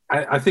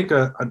 I think,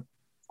 a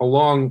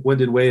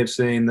long-winded way of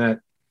saying that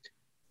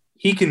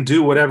he can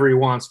do whatever he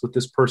wants with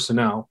this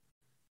personnel.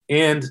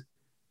 And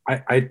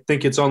I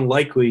think it's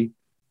unlikely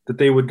that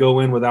they would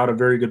go in without a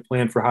very good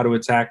plan for how to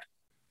attack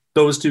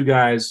those two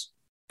guys,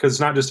 because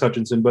it's not just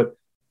Hutchinson, but,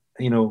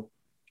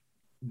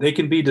 they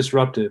can be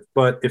disruptive.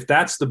 But if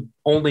that's the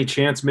only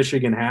chance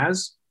Michigan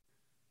has,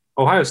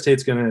 Ohio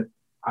State's going to,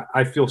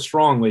 I feel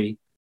strongly,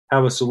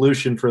 have a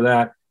solution for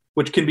that,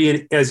 which can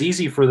be as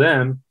easy for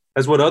them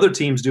as what other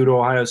teams do to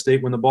Ohio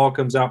State when the ball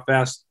comes out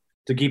fast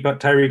to keep up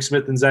Tyreek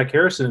Smith and Zach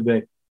Harrison at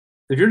bay.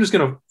 If you're just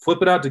going to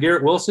flip it out to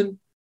Garrett Wilson,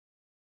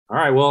 all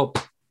right, well,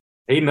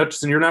 Hayden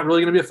Hutchinson, you're not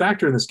really going to be a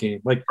factor in this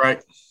game. Like,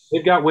 right.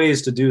 They've got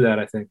ways to do that,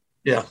 I think.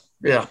 Yeah.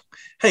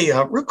 Hey,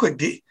 real quick,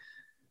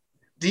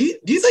 do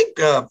you think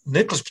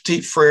Nicholas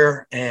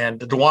Petit-Frere and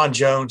Dewan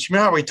Jones, you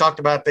remember how we talked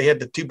about they had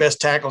the two best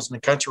tackles in the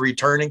country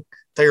returning,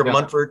 Thayer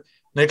Munford,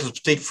 Nicholas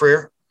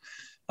Petit-Frere?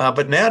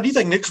 But now, do you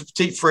think Nicholas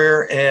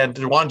Petit-Frere and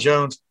Dewan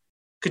Jones,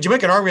 could you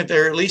make an argument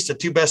they're at least the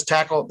two best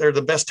tackle? They're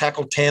the best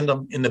tackle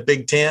tandem in the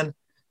Big Ten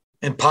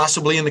and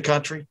possibly in the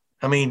country?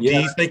 I mean, do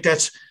you think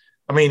is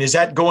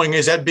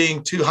that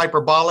being too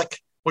hyperbolic?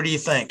 What do you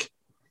think?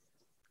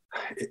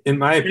 In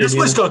my opinion, that's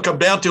what it's going to come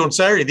down to on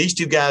Saturday. These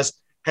two guys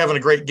having a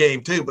great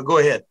game too, but go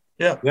ahead.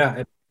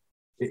 Yeah.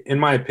 In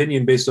my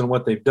opinion, based on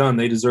what they've done,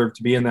 they deserve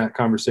to be in that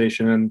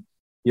conversation. And,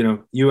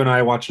 you and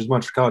I watch as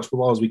much college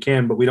football as we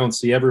can, but we don't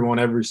see everyone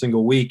every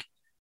single week.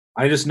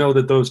 I just know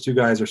that those two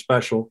guys are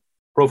special.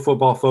 Pro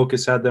Football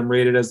Focus had them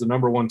rated as the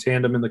number one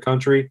tandem in the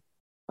country.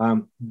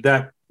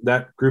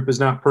 That group is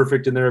not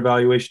perfect in their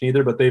evaluation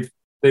either, but they've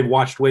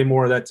watched way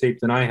more of that tape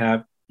than I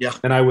have. Yeah.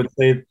 And I would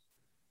say,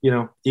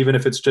 even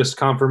if it's just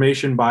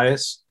confirmation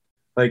bias,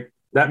 like,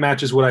 that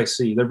matches what I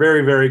see. They're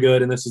very, very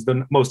good, and this is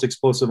the most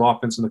explosive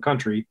offense in the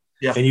country.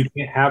 Yeah. And you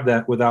can't have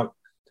that without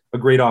a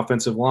great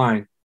offensive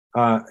line.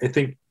 I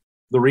think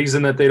the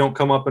reason that they don't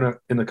come up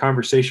in the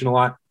conversation a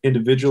lot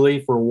individually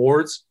for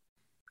awards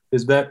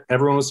is that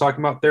everyone was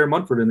talking about Thayer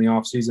Munford in the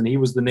offseason. He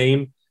was the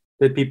name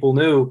that people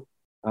knew.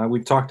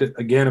 We've talked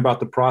again about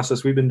the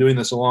process. We've been doing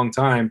this a long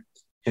time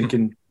and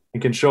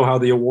can show how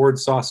the award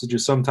sausage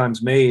is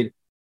sometimes made.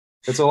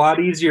 It's a lot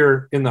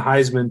easier in the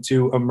Heisman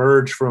to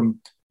emerge from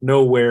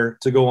nowhere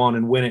to go on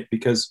and win it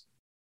because,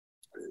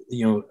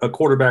 a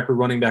quarterback or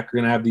running back are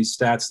going to have these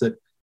stats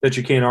that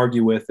you can't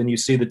argue with. And you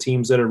see the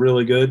teams that are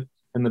really good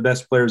and the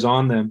best players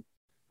on them.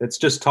 It's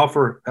just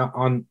tougher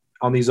on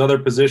these other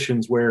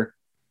positions where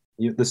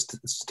the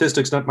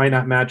statistics might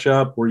not match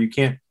up, or you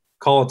can't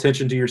call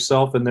attention to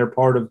yourself and they're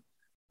part of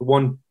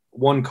one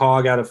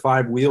cog out of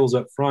five wheels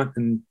up front.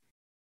 And,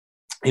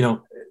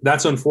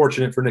 that's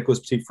unfortunate for Nicholas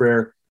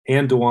Petit-Frere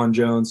and Dewan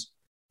Jones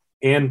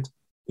and,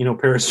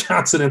 Paris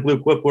Johnson and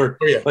Luke Whippler.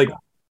 Oh, yeah. Like,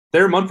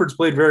 Thayer Munford's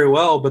played very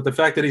well, but the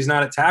fact that he's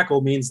not at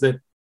tackle means that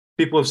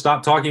people have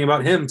stopped talking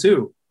about him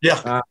too.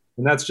 Yeah.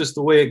 And that's just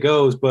the way it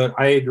goes. But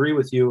I agree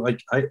with you.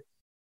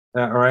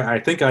 I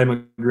think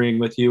I'm agreeing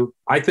with you.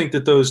 I think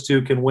that those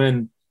two can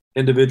win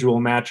individual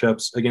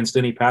matchups against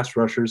any pass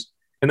rushers.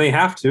 And they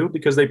have to,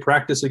 because they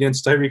practice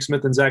against Tyreek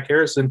Smith and Zach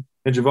Harrison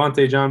and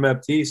Javonte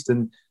Jean-Baptiste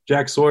and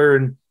Jack Sawyer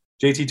and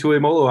JT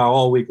Tuimoloau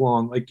all week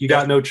long. Like, you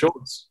got no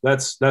choice.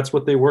 That's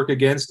what they work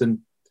against. And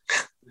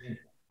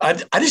I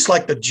just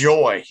like the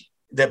joy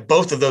that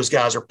both of those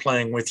guys are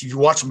playing with. You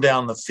watch them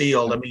down the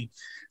field. I mean,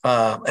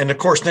 and of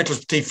course, Nicholas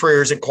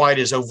Petit-Frere isn't quite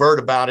as overt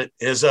about it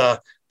as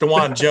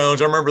Dawand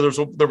Jones. I remember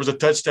there was a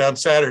touchdown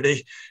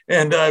Saturday,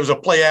 and it was a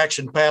play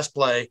action pass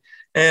play.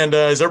 And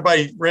as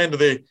everybody ran to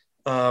the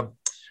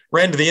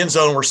end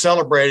zone, we're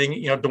celebrating.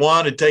 You know,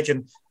 Dawand had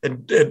taken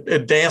and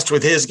danced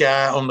with his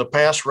guy on the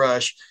pass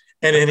rush,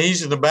 and then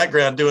he's in the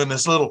background doing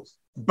this little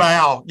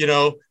bow, you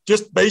know,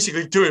 just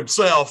basically to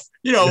himself,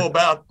 you know,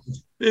 about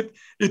it.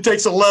 It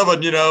takes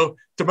 11, you know,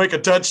 to make a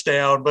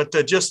touchdown, but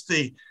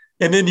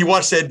and then you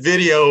watch that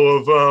video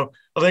of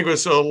I think it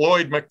was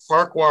Lloyd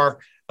McFarquhar.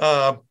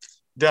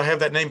 Did I have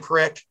that name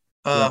correct?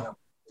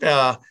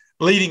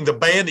 Leading the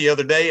band the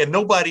other day, and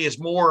nobody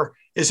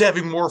is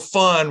having more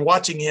fun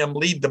watching him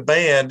lead the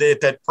band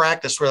at that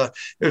practice, where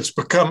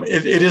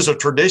it is a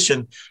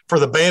tradition for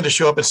the band to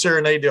show up and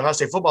serenade the Ohio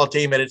State football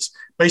team. And it's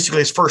basically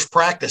his first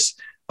practice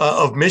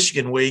of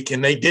Michigan week.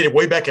 And they did it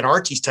way back in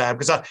Archie's time,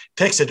 because I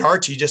texted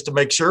Archie just to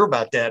make sure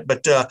about that.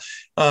 But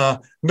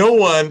no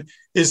one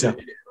is,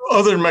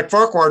 other than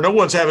McFarquhar, no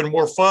one's having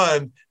more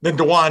fun than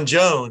Dawand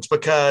Jones,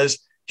 because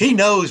he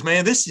knows,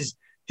 man,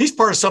 he's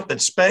part of something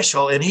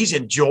special, and he's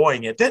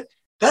enjoying it.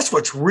 That's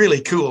what's really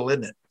cool,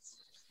 isn't it?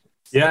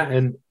 Yeah,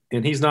 and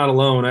he's not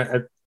alone.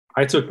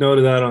 I took note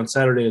of that on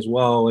Saturday as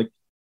well. Like,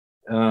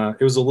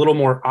 it was a little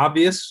more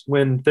obvious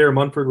when Thayer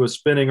Munford was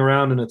spinning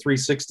around in a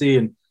 360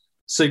 and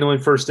signaling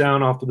first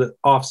down off of the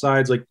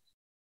offsides. Like,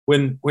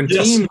 when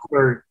teams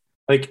are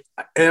like,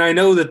 and I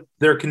know that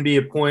there can be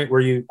a point where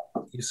you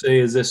say,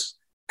 is this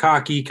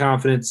cocky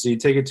confidence? You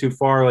take it too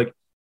far. Like,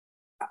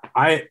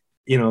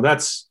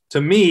 that's,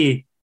 to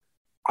me,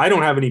 I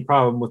don't have any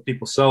problem with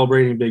people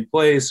celebrating big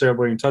plays,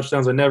 celebrating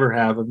touchdowns. I never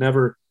have. I've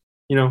never,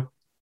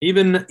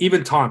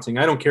 even taunting.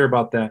 I don't care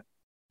about that.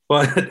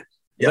 But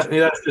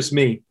that's just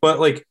me. But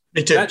like,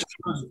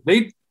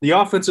 the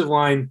offensive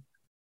line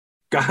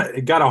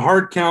got a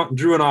hard count and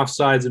drew an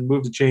offsides and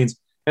moved the chains,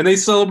 and they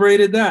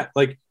celebrated that.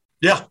 Like,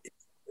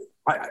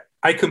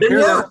 I compare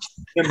that to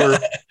September,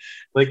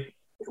 like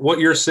what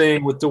you're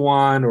saying with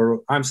Dawand, or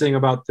I'm saying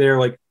about there.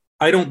 Like,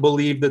 I don't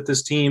believe that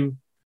this team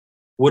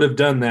would have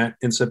done that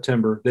in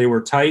September. They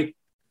were tight.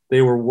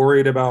 They were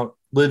worried about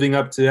living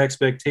up to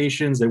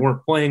expectations. They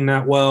weren't playing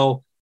that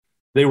well.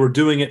 They were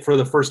doing it for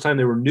the first time.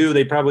 They were new.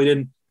 They probably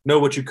didn't know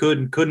what you could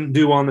and couldn't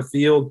do on the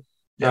field.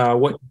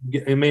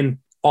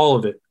 All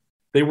of it.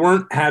 They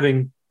weren't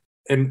having,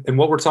 and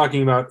what we're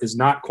talking about is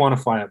not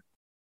quantifiable,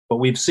 but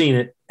we've seen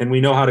it, and we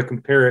know how to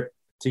compare it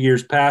to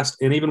years past,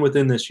 and even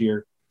within this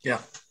year. Yeah.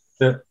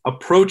 The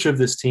approach of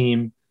this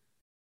team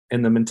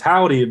and the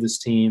mentality of this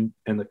team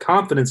and the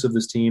confidence of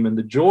this team and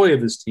the joy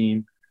of this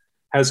team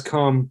has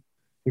come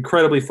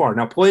incredibly far.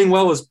 Now, playing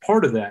well is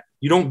part of that.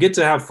 You don't get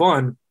to have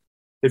fun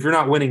if you're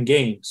not winning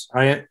games.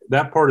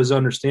 That part is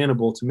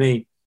understandable to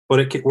me,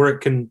 but where it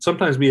can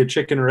sometimes be a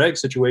chicken or egg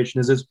situation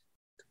is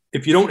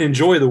if you don't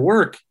enjoy the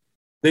work,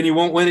 then you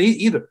won't win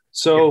either.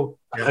 So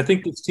I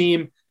think this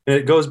team, and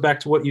it goes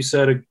back to what you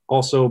said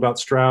also about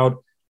Stroud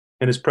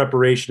and his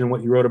preparation and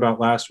what you wrote about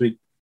last week.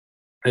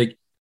 Like,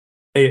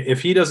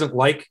 if he doesn't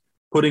like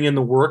putting in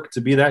the work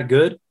to be that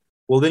good,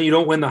 well, then you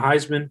don't win the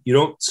Heisman. You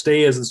don't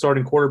stay as the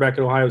starting quarterback at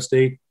Ohio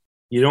State.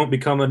 You don't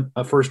become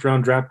a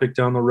first-round draft pick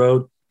down the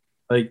road.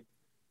 Like,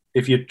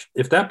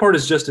 if that part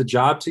is just a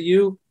job to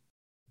you,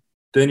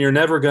 then you're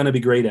never going to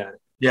be great at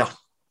it. Yeah.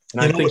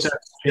 And I think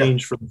that's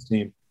changed for this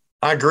team.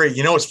 I agree.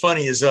 You know what's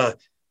funny is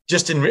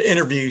just in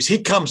interviews, he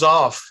comes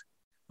off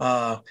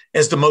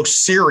as the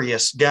most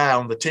serious guy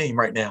on the team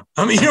right now.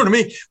 I mean, you know what I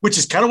mean? Which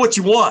is kind of what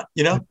you want,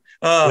 you know?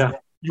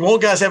 You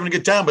want guys having a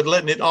good time, but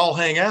letting it all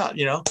hang out,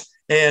 you know?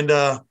 And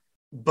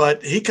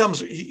but he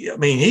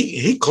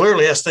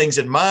clearly has things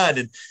in mind.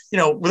 And, you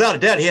know, without a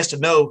doubt, he has to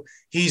know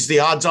he's the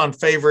odds-on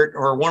favorite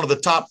or one of the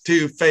top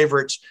two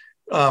favorites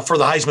for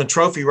the Heisman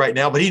Trophy right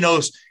now. But he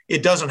knows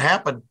it doesn't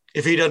happen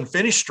if he doesn't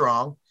finish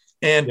strong.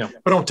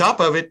 But on top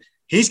of it,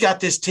 he's got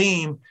this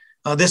team,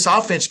 this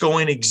offense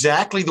going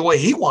exactly the way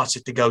he wants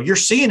it to go. You're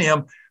seeing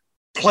him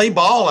play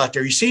ball out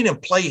there. You're seeing him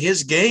play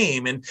his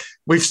game. And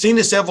we've seen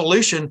this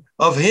evolution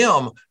of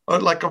him,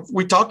 like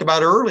we talked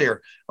about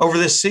earlier, over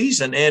this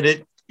season.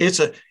 And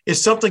it's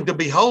something to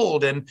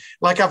behold. And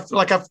like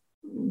I've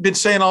been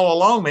saying all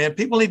along, man,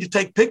 people need to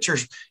take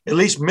pictures, at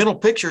least mental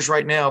pictures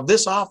right now of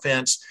this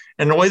offense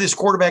and the way this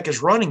quarterback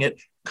is running it,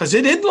 because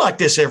it isn't like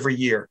this every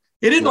year.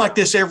 It isn't like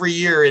this every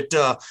year with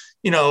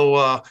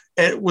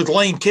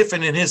Lane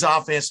Kiffin and his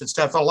offense and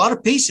stuff. A lot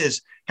of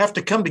pieces have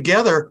to come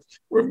together,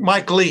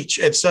 Mike Leach,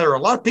 et cetera. A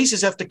lot of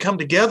pieces have to come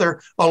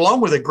together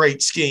along with a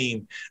great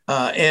scheme.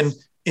 And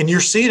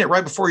you're seeing it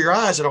right before your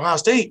eyes at Ohio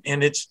State.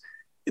 And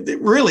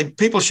really,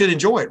 people should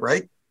enjoy it,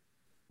 right?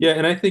 Yeah,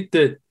 and I think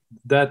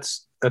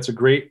that's a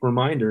great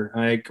reminder.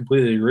 I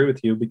completely agree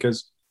with you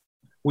because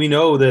we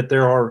know that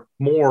there are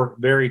more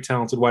very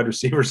talented wide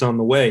receivers on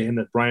the way and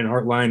that Brian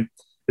Hartline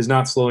is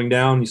not slowing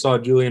down. You saw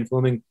Julian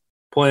Fleming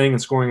playing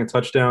and scoring a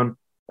touchdown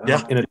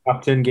in a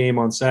top 10 game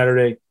on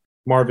Saturday.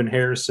 Marvin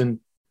Harrison,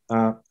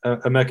 Emeka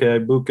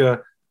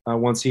Egbuka,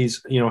 once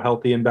he's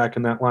healthy and back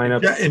in that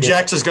lineup. Yeah, and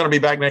Jackson's going to be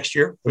back next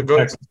year. And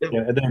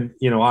then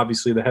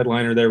obviously the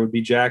headliner there would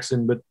be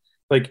Jackson, but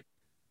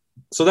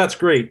so that's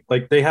great.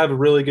 They have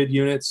really good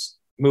units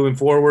moving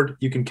forward.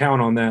 You can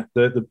count on that.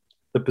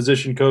 The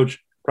position coach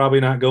probably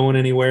not going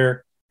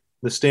anywhere.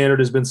 The standard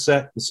has been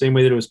set the same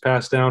way that it was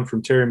passed down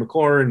from Terry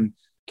McLaurin,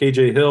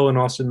 KJ Hill, and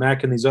Austin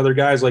Mack and these other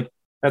guys.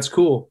 That's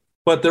cool,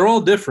 but they're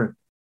all different,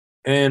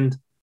 and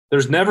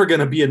there's never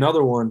going to be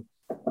another one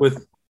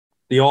with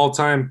the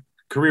all-time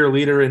career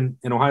leader in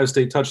Ohio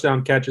State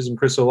touchdown catches in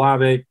Chris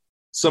Olave,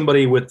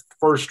 somebody with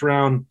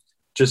first-round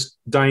just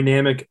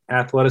dynamic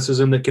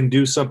athleticism that can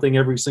do something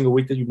every single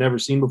week that you've never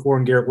seen before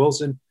in Garrett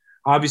Wilson.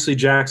 Obviously,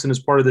 Jackson is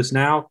part of this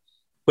now,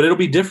 but it'll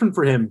be different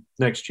for him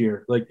next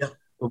year. The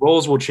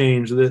roles will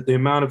change. The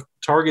amount of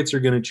targets are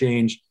going to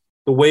change.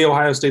 The way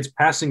Ohio State's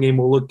passing game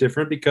will look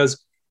different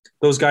because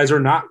those guys are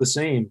not the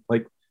same.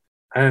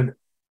 And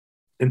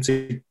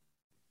to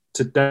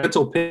that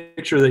mental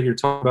picture that you're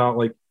talking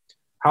about,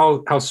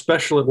 how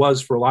special it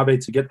was for Olave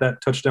to get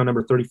that touchdown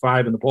number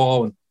 35 in the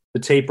ball and the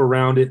tape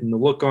around it and the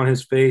look on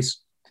his face.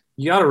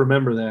 You got to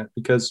remember that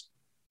because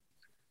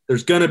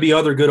there's going to be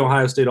other good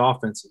Ohio State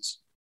offenses.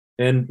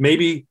 And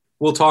maybe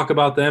we'll talk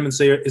about them and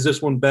say, is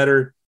this one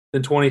better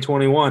than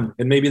 2021?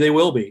 And maybe they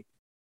will be.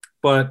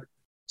 But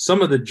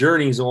some of the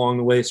journeys along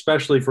the way,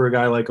 especially for a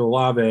guy like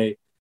Olave,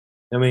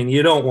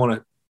 you don't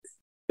want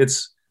to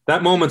 –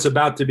 that moment's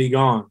about to be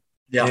gone.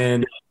 Yeah.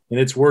 And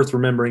it's worth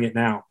remembering it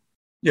now.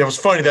 Yeah, it was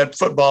funny, that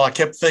football. I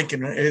kept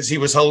thinking as he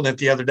was holding it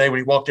the other day when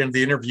he walked into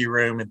the interview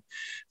room.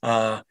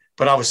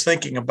 But I was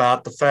thinking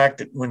about the fact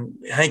that when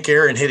Hank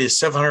Aaron hit his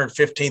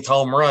 715th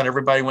home run,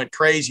 everybody went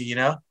crazy,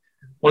 Well,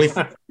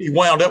 he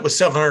wound up with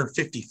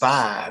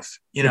 755,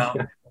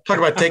 Talk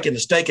about taking the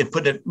stake and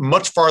putting it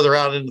much farther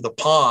out into the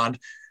pond.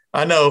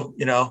 I know,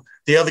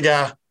 the other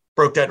guy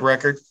broke that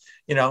record,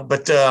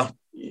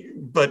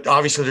 but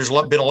obviously there's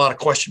been a lot of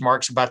question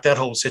marks about that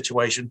whole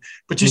situation.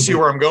 But you see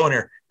where I'm going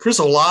here. Chris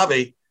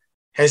Olave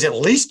has at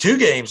least 2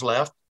 games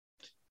left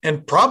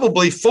and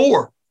probably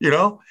 4,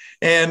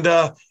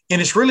 and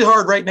it's really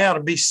hard right now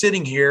to be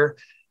sitting here.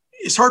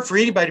 It's hard for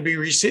anybody to be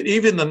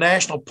even the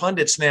national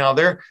pundits now.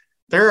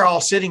 They're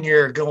all sitting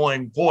here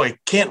going, boy,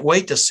 can't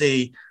wait to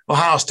see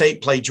Ohio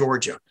State play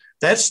Georgia.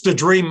 That's the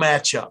dream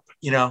matchup,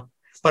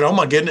 but oh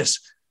my goodness,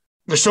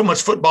 there's so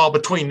much football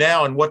between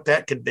now and what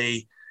that could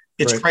be.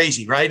 It's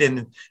crazy. Right.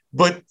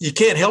 But you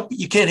can't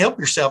help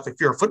yourself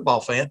if you're a football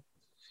fan.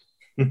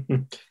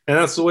 And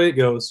that's the way it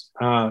goes.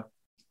 We're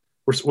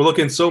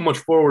looking so much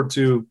forward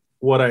to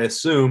what I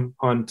assume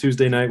on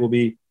Tuesday night will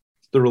be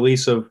the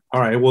release of,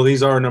 all right, well,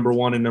 these are number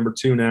 1 and number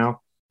 2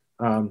 now.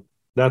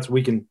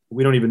 We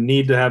don't even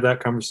need to have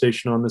that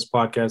conversation on this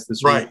podcast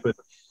this week, but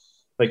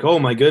oh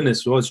my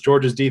goodness, it's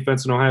Georgia's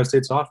defense and Ohio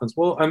State's offense.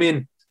 Well,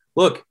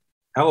 look,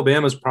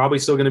 Alabama's probably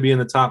still going to be in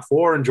the top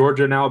 4, and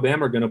Georgia and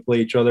Alabama are going to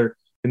play each other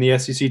in the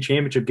SEC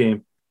championship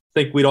game.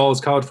 I think we'd all,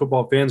 as college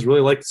football fans,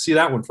 really like to see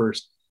that one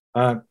first.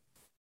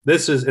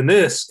 This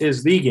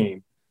is the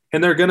game,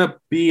 and they're going to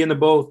be in the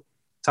both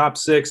top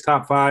 6,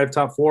 top 5,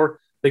 top 4.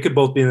 They could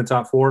both be in the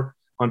top 4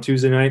 on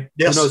Tuesday night.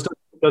 Yes. Who knows?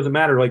 It doesn't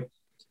matter.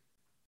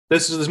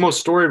 This is the most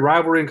storied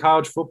rivalry in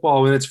college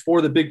football, and it's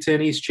for the Big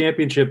Ten East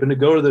championship and to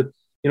go to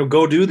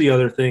go do the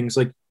other things.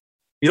 You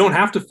don't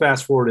have to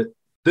fast forward it.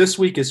 This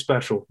week is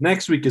special.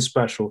 Next week is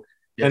special.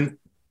 Yeah. And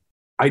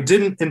I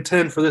didn't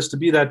intend for this to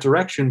be that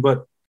direction,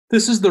 but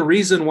this is the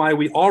reason why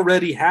we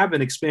already have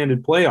an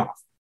expanded playoff.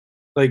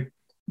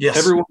 Yes.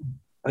 Everyone,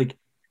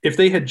 if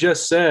they had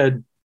just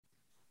said,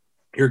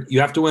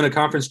 you have to win a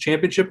conference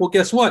championship, well,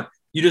 guess what?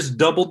 You just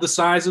doubled the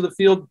size of the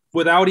field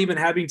without even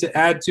having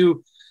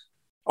to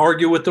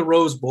argue with the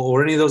Rose Bowl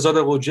or any of those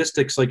other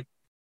logistics.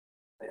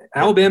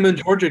 Alabama and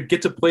Georgia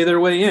get to play their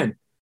way in.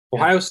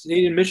 Ohio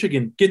State and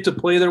Michigan get to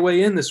play their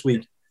way in this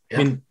week.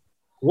 Yeah.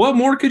 What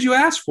more could you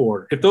ask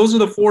for? If those are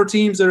the 4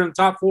 teams that are in the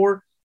top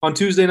 4 on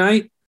Tuesday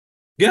night,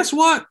 guess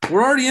what?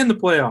 We're already in the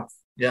playoff.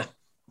 Yeah.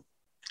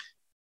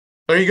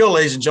 There you go,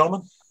 ladies and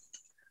gentlemen.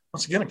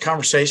 Once again, a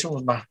conversation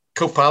with my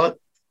co-pilot,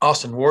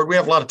 Austin Ward. We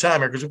have a lot of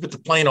time here because we put the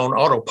plane on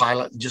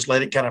autopilot and just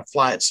let it kind of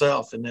fly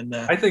itself. And then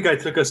I think I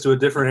took us to a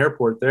different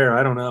airport there.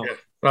 I don't know. Yeah.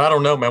 Well, I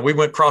don't know, man. We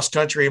went cross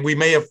country and we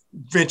may have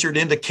ventured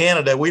into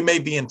Canada. We may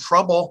be in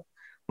trouble.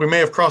 We may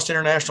have crossed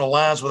international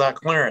lines without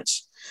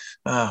clearance.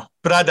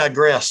 But I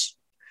digress.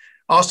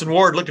 Austin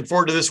Ward, looking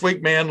forward to this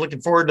week, man.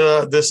 Looking forward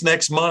to this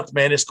next month,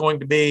 man. It's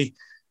going to be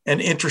an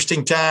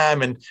interesting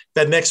time. And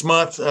that next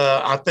month,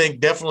 I think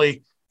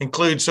definitely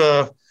includes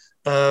you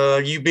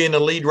being the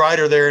lead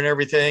writer there and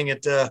everything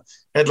at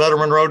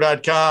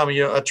LettermanRow.com.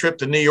 A trip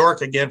to New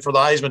York again for the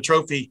Heisman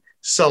Trophy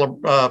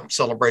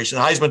celebration,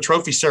 the Heisman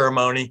Trophy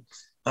ceremony.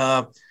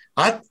 I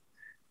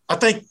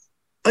think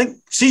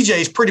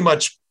CJ's pretty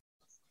much.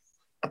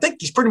 I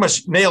think he's pretty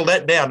much nailed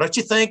that down, don't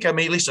you think? I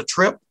mean, at least a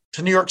trip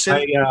to New York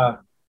City.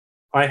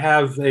 I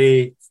have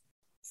a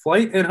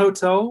flight and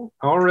hotel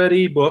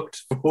already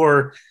booked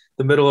for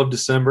the middle of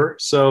December.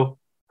 So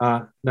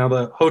now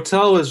the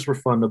hotel is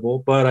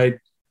refundable, but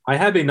I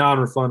have a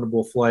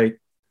non-refundable flight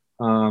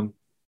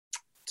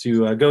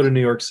to go to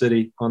New York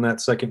City on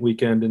that second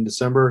weekend in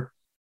December.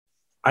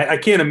 I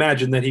can't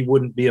imagine that he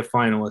wouldn't be a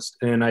finalist.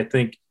 And I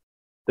think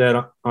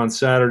that on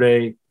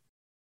Saturday,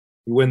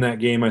 you win that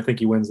game, I think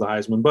he wins the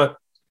Heisman. But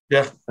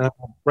yeah,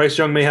 Bryce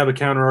Young may have a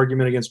counter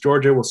argument against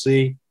Georgia. We'll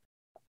see.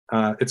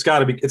 It's got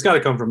to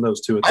come from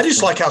those two. I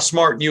just like how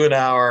smart you and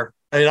I are.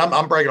 I mean,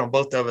 I'm bragging on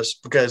both of us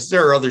because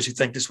there are others who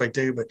think this way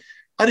too. But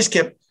I just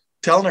kept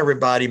telling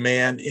everybody,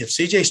 man, if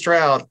CJ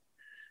Stroud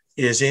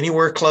is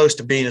anywhere close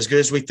to being as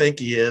good as we think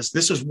he is,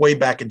 this was way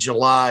back in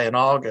July and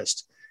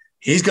August,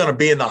 he's going to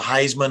be in the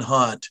Heisman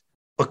hunt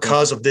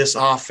because of this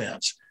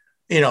offense.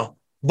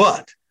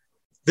 But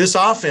this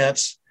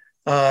offense,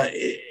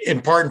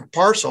 in part and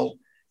parcel,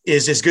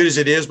 is as good as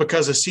it is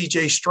because of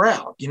CJ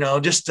Stroud.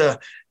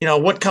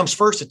 What comes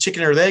first, the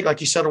chicken or the egg,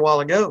 like you said a while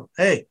ago?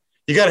 Hey,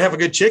 you got to have a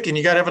good chicken.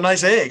 You got to have a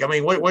nice egg. I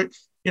mean,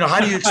 how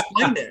do you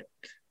explain that?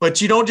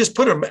 But you don't just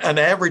put an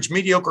average,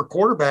 mediocre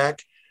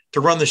quarterback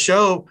to run the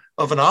show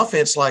of an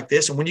offense like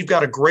this. And when you've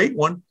got a great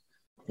one,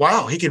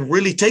 wow, he can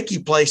really take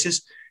you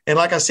places. And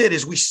like I said,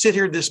 as we sit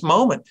here this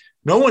moment,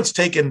 no one's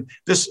taken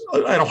this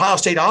an Ohio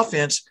State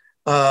offense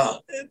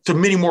to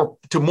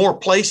more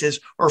places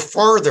or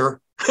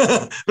farther.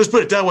 Let's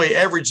put it that way,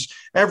 average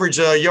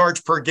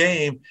yards per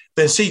game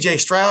than CJ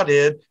Stroud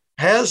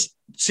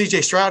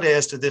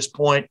has to this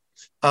point.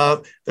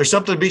 There's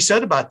something to be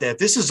said about that.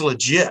 This is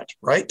legit,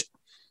 right?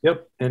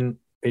 Yep. And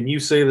you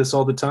say this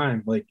all the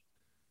time. Like,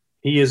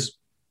 he is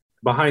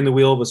behind the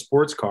wheel of a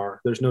sports car.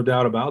 There's no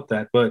doubt about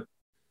that. But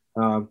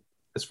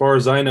as far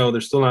as I know,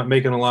 they're still not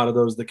making a lot of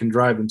those that can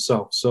drive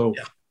themselves. So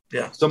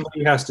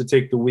somebody has to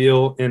take the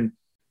wheel. And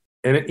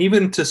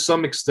even to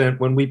some extent,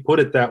 when we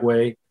put it that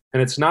way,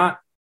 and it's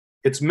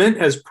meant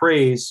as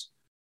praise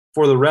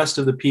for the rest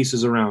of the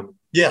pieces around him.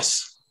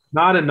 Yes.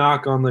 Not a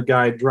knock on the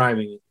guy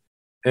driving it.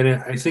 And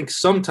I think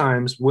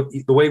sometimes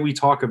the way we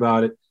talk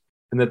about it,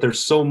 and that there's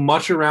so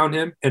much around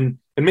him, and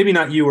maybe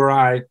not you or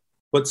I,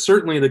 but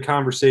certainly the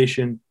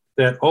conversation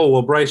that,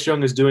 Bryce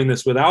Young is doing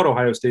this without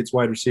Ohio State's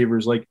wide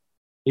receivers, like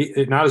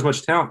not as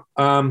much talent.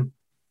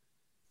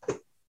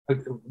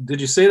 Did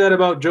you say that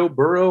about Joe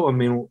Burrow? I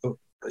mean,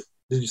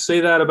 did you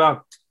say that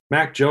about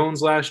Mac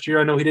Jones last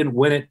year? I know he didn't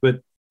win it,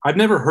 but I've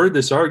never heard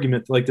this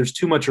argument, like there's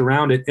too much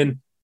around it. And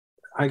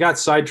I got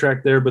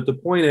sidetracked there, but the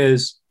point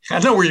is, I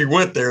know where you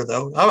went there,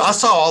 though. I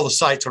saw all the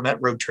sites on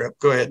that road trip.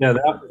 Go ahead. Yeah,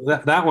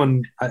 that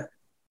one,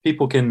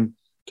 people can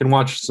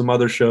watch some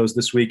other shows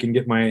this week and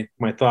get my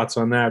thoughts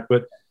on that.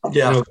 But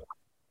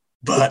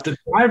but the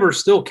driver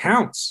still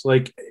counts.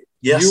 Like,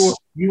 yes,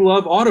 you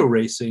love auto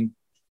racing.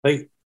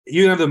 Like,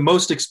 you have the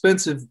most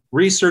expensive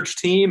research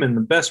team and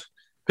the best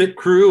pit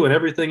crew and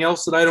everything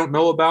else that I don't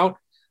know about.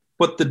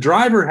 But the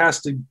driver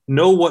has to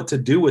know what to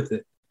do with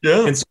it.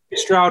 Yeah. And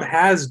Stroud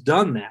has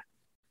done that.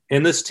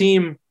 And this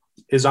team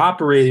is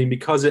operating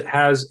because it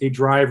has a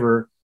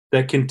driver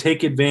that can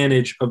take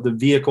advantage of the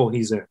vehicle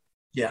he's in.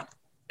 Yeah.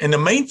 And the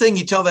main thing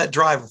you tell that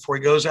driver before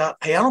he goes out,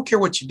 hey, I don't care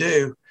what you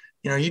do.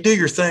 You do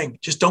your thing.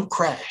 Just don't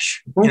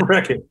crash. Don't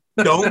wreck it.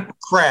 Don't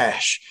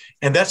crash.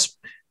 And that's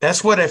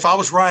what, if I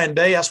was Ryan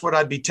Day, that's what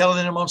I'd be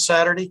telling him on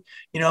Saturday.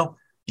 You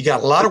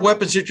got a lot of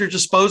weapons at your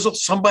disposal.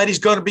 Somebody's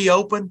going to be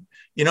open.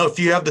 If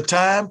you have the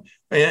time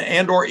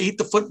and or eat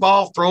the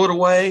football, throw it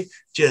away.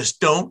 Just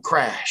don't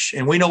crash.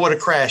 And we know what a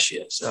crash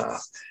is.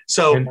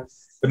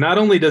 But not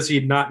only does he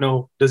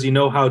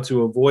know how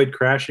to avoid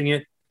crashing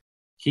it,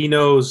 he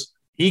knows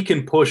he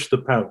can push the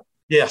pedal.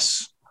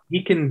 Yes.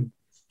 He can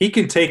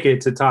take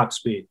it to top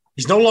speed.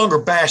 He's no longer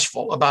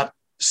bashful about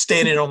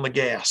standing on the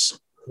gas.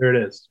 There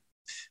it is.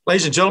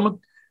 Ladies and gentlemen,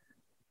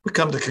 we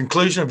come to the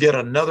conclusion of yet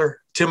another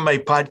Tim May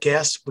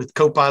podcast with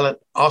co-pilot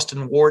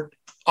Austin Ward.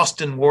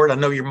 Austin Ward, I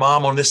know your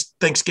mom on this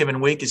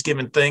Thanksgiving week is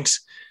giving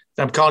thanks.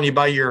 I'm calling you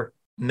by your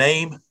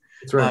name.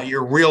 That's right.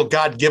 Your real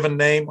God-given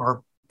name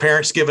or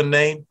parents-given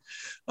name,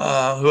 who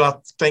I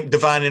think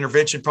divine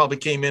intervention probably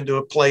came into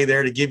a play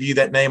there to give you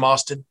that name,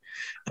 Austin.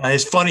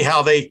 It's funny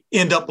how they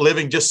end up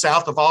living just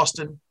south of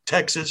Austin,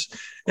 Texas.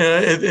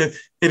 Isn't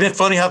it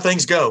funny how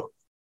things go?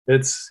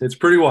 It's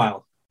pretty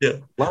wild. Yeah.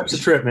 Life's a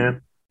trip,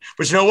 man.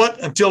 But you know what?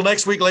 Until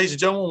next week, ladies and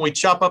gentlemen, when we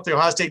chop up the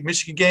Ohio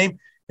State-Michigan game,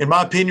 in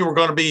my opinion, we're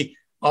going to be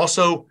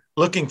also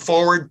looking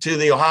forward to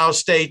the Ohio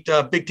State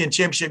Big Ten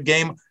Championship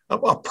game,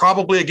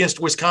 probably against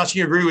Wisconsin.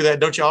 You agree with that,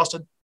 don't you,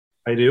 Austin?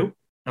 I do.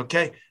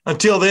 Okay.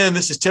 Until then,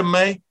 this is Tim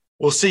May.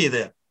 We'll see you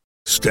then.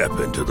 Step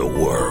into the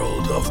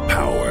world of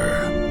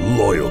power,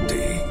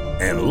 loyalty,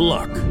 and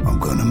luck. I'm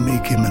gonna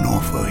make him an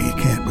offer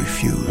he can't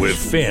refuse. With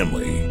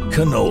family,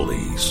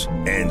 cannolis,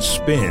 and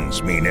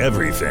spins mean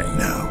everything.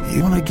 Now,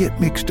 you wanna get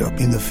mixed up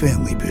in the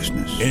family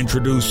business.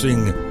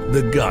 Introducing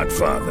The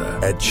Godfather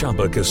at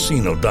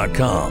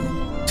ChumbaCasino.com.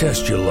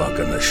 Test your luck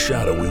in the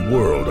shadowy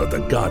world of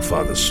The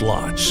Godfather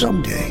slot.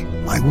 Someday,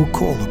 I will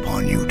call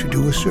upon you to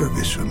do a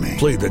service for me.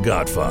 Play The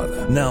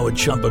Godfather, now at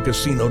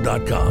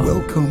ChumbaCasino.com.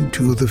 Welcome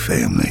to the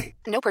family.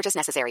 No purchase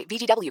necessary.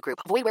 VGW Group.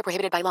 Void where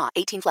prohibited by law.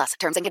 18+.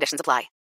 Terms and conditions apply.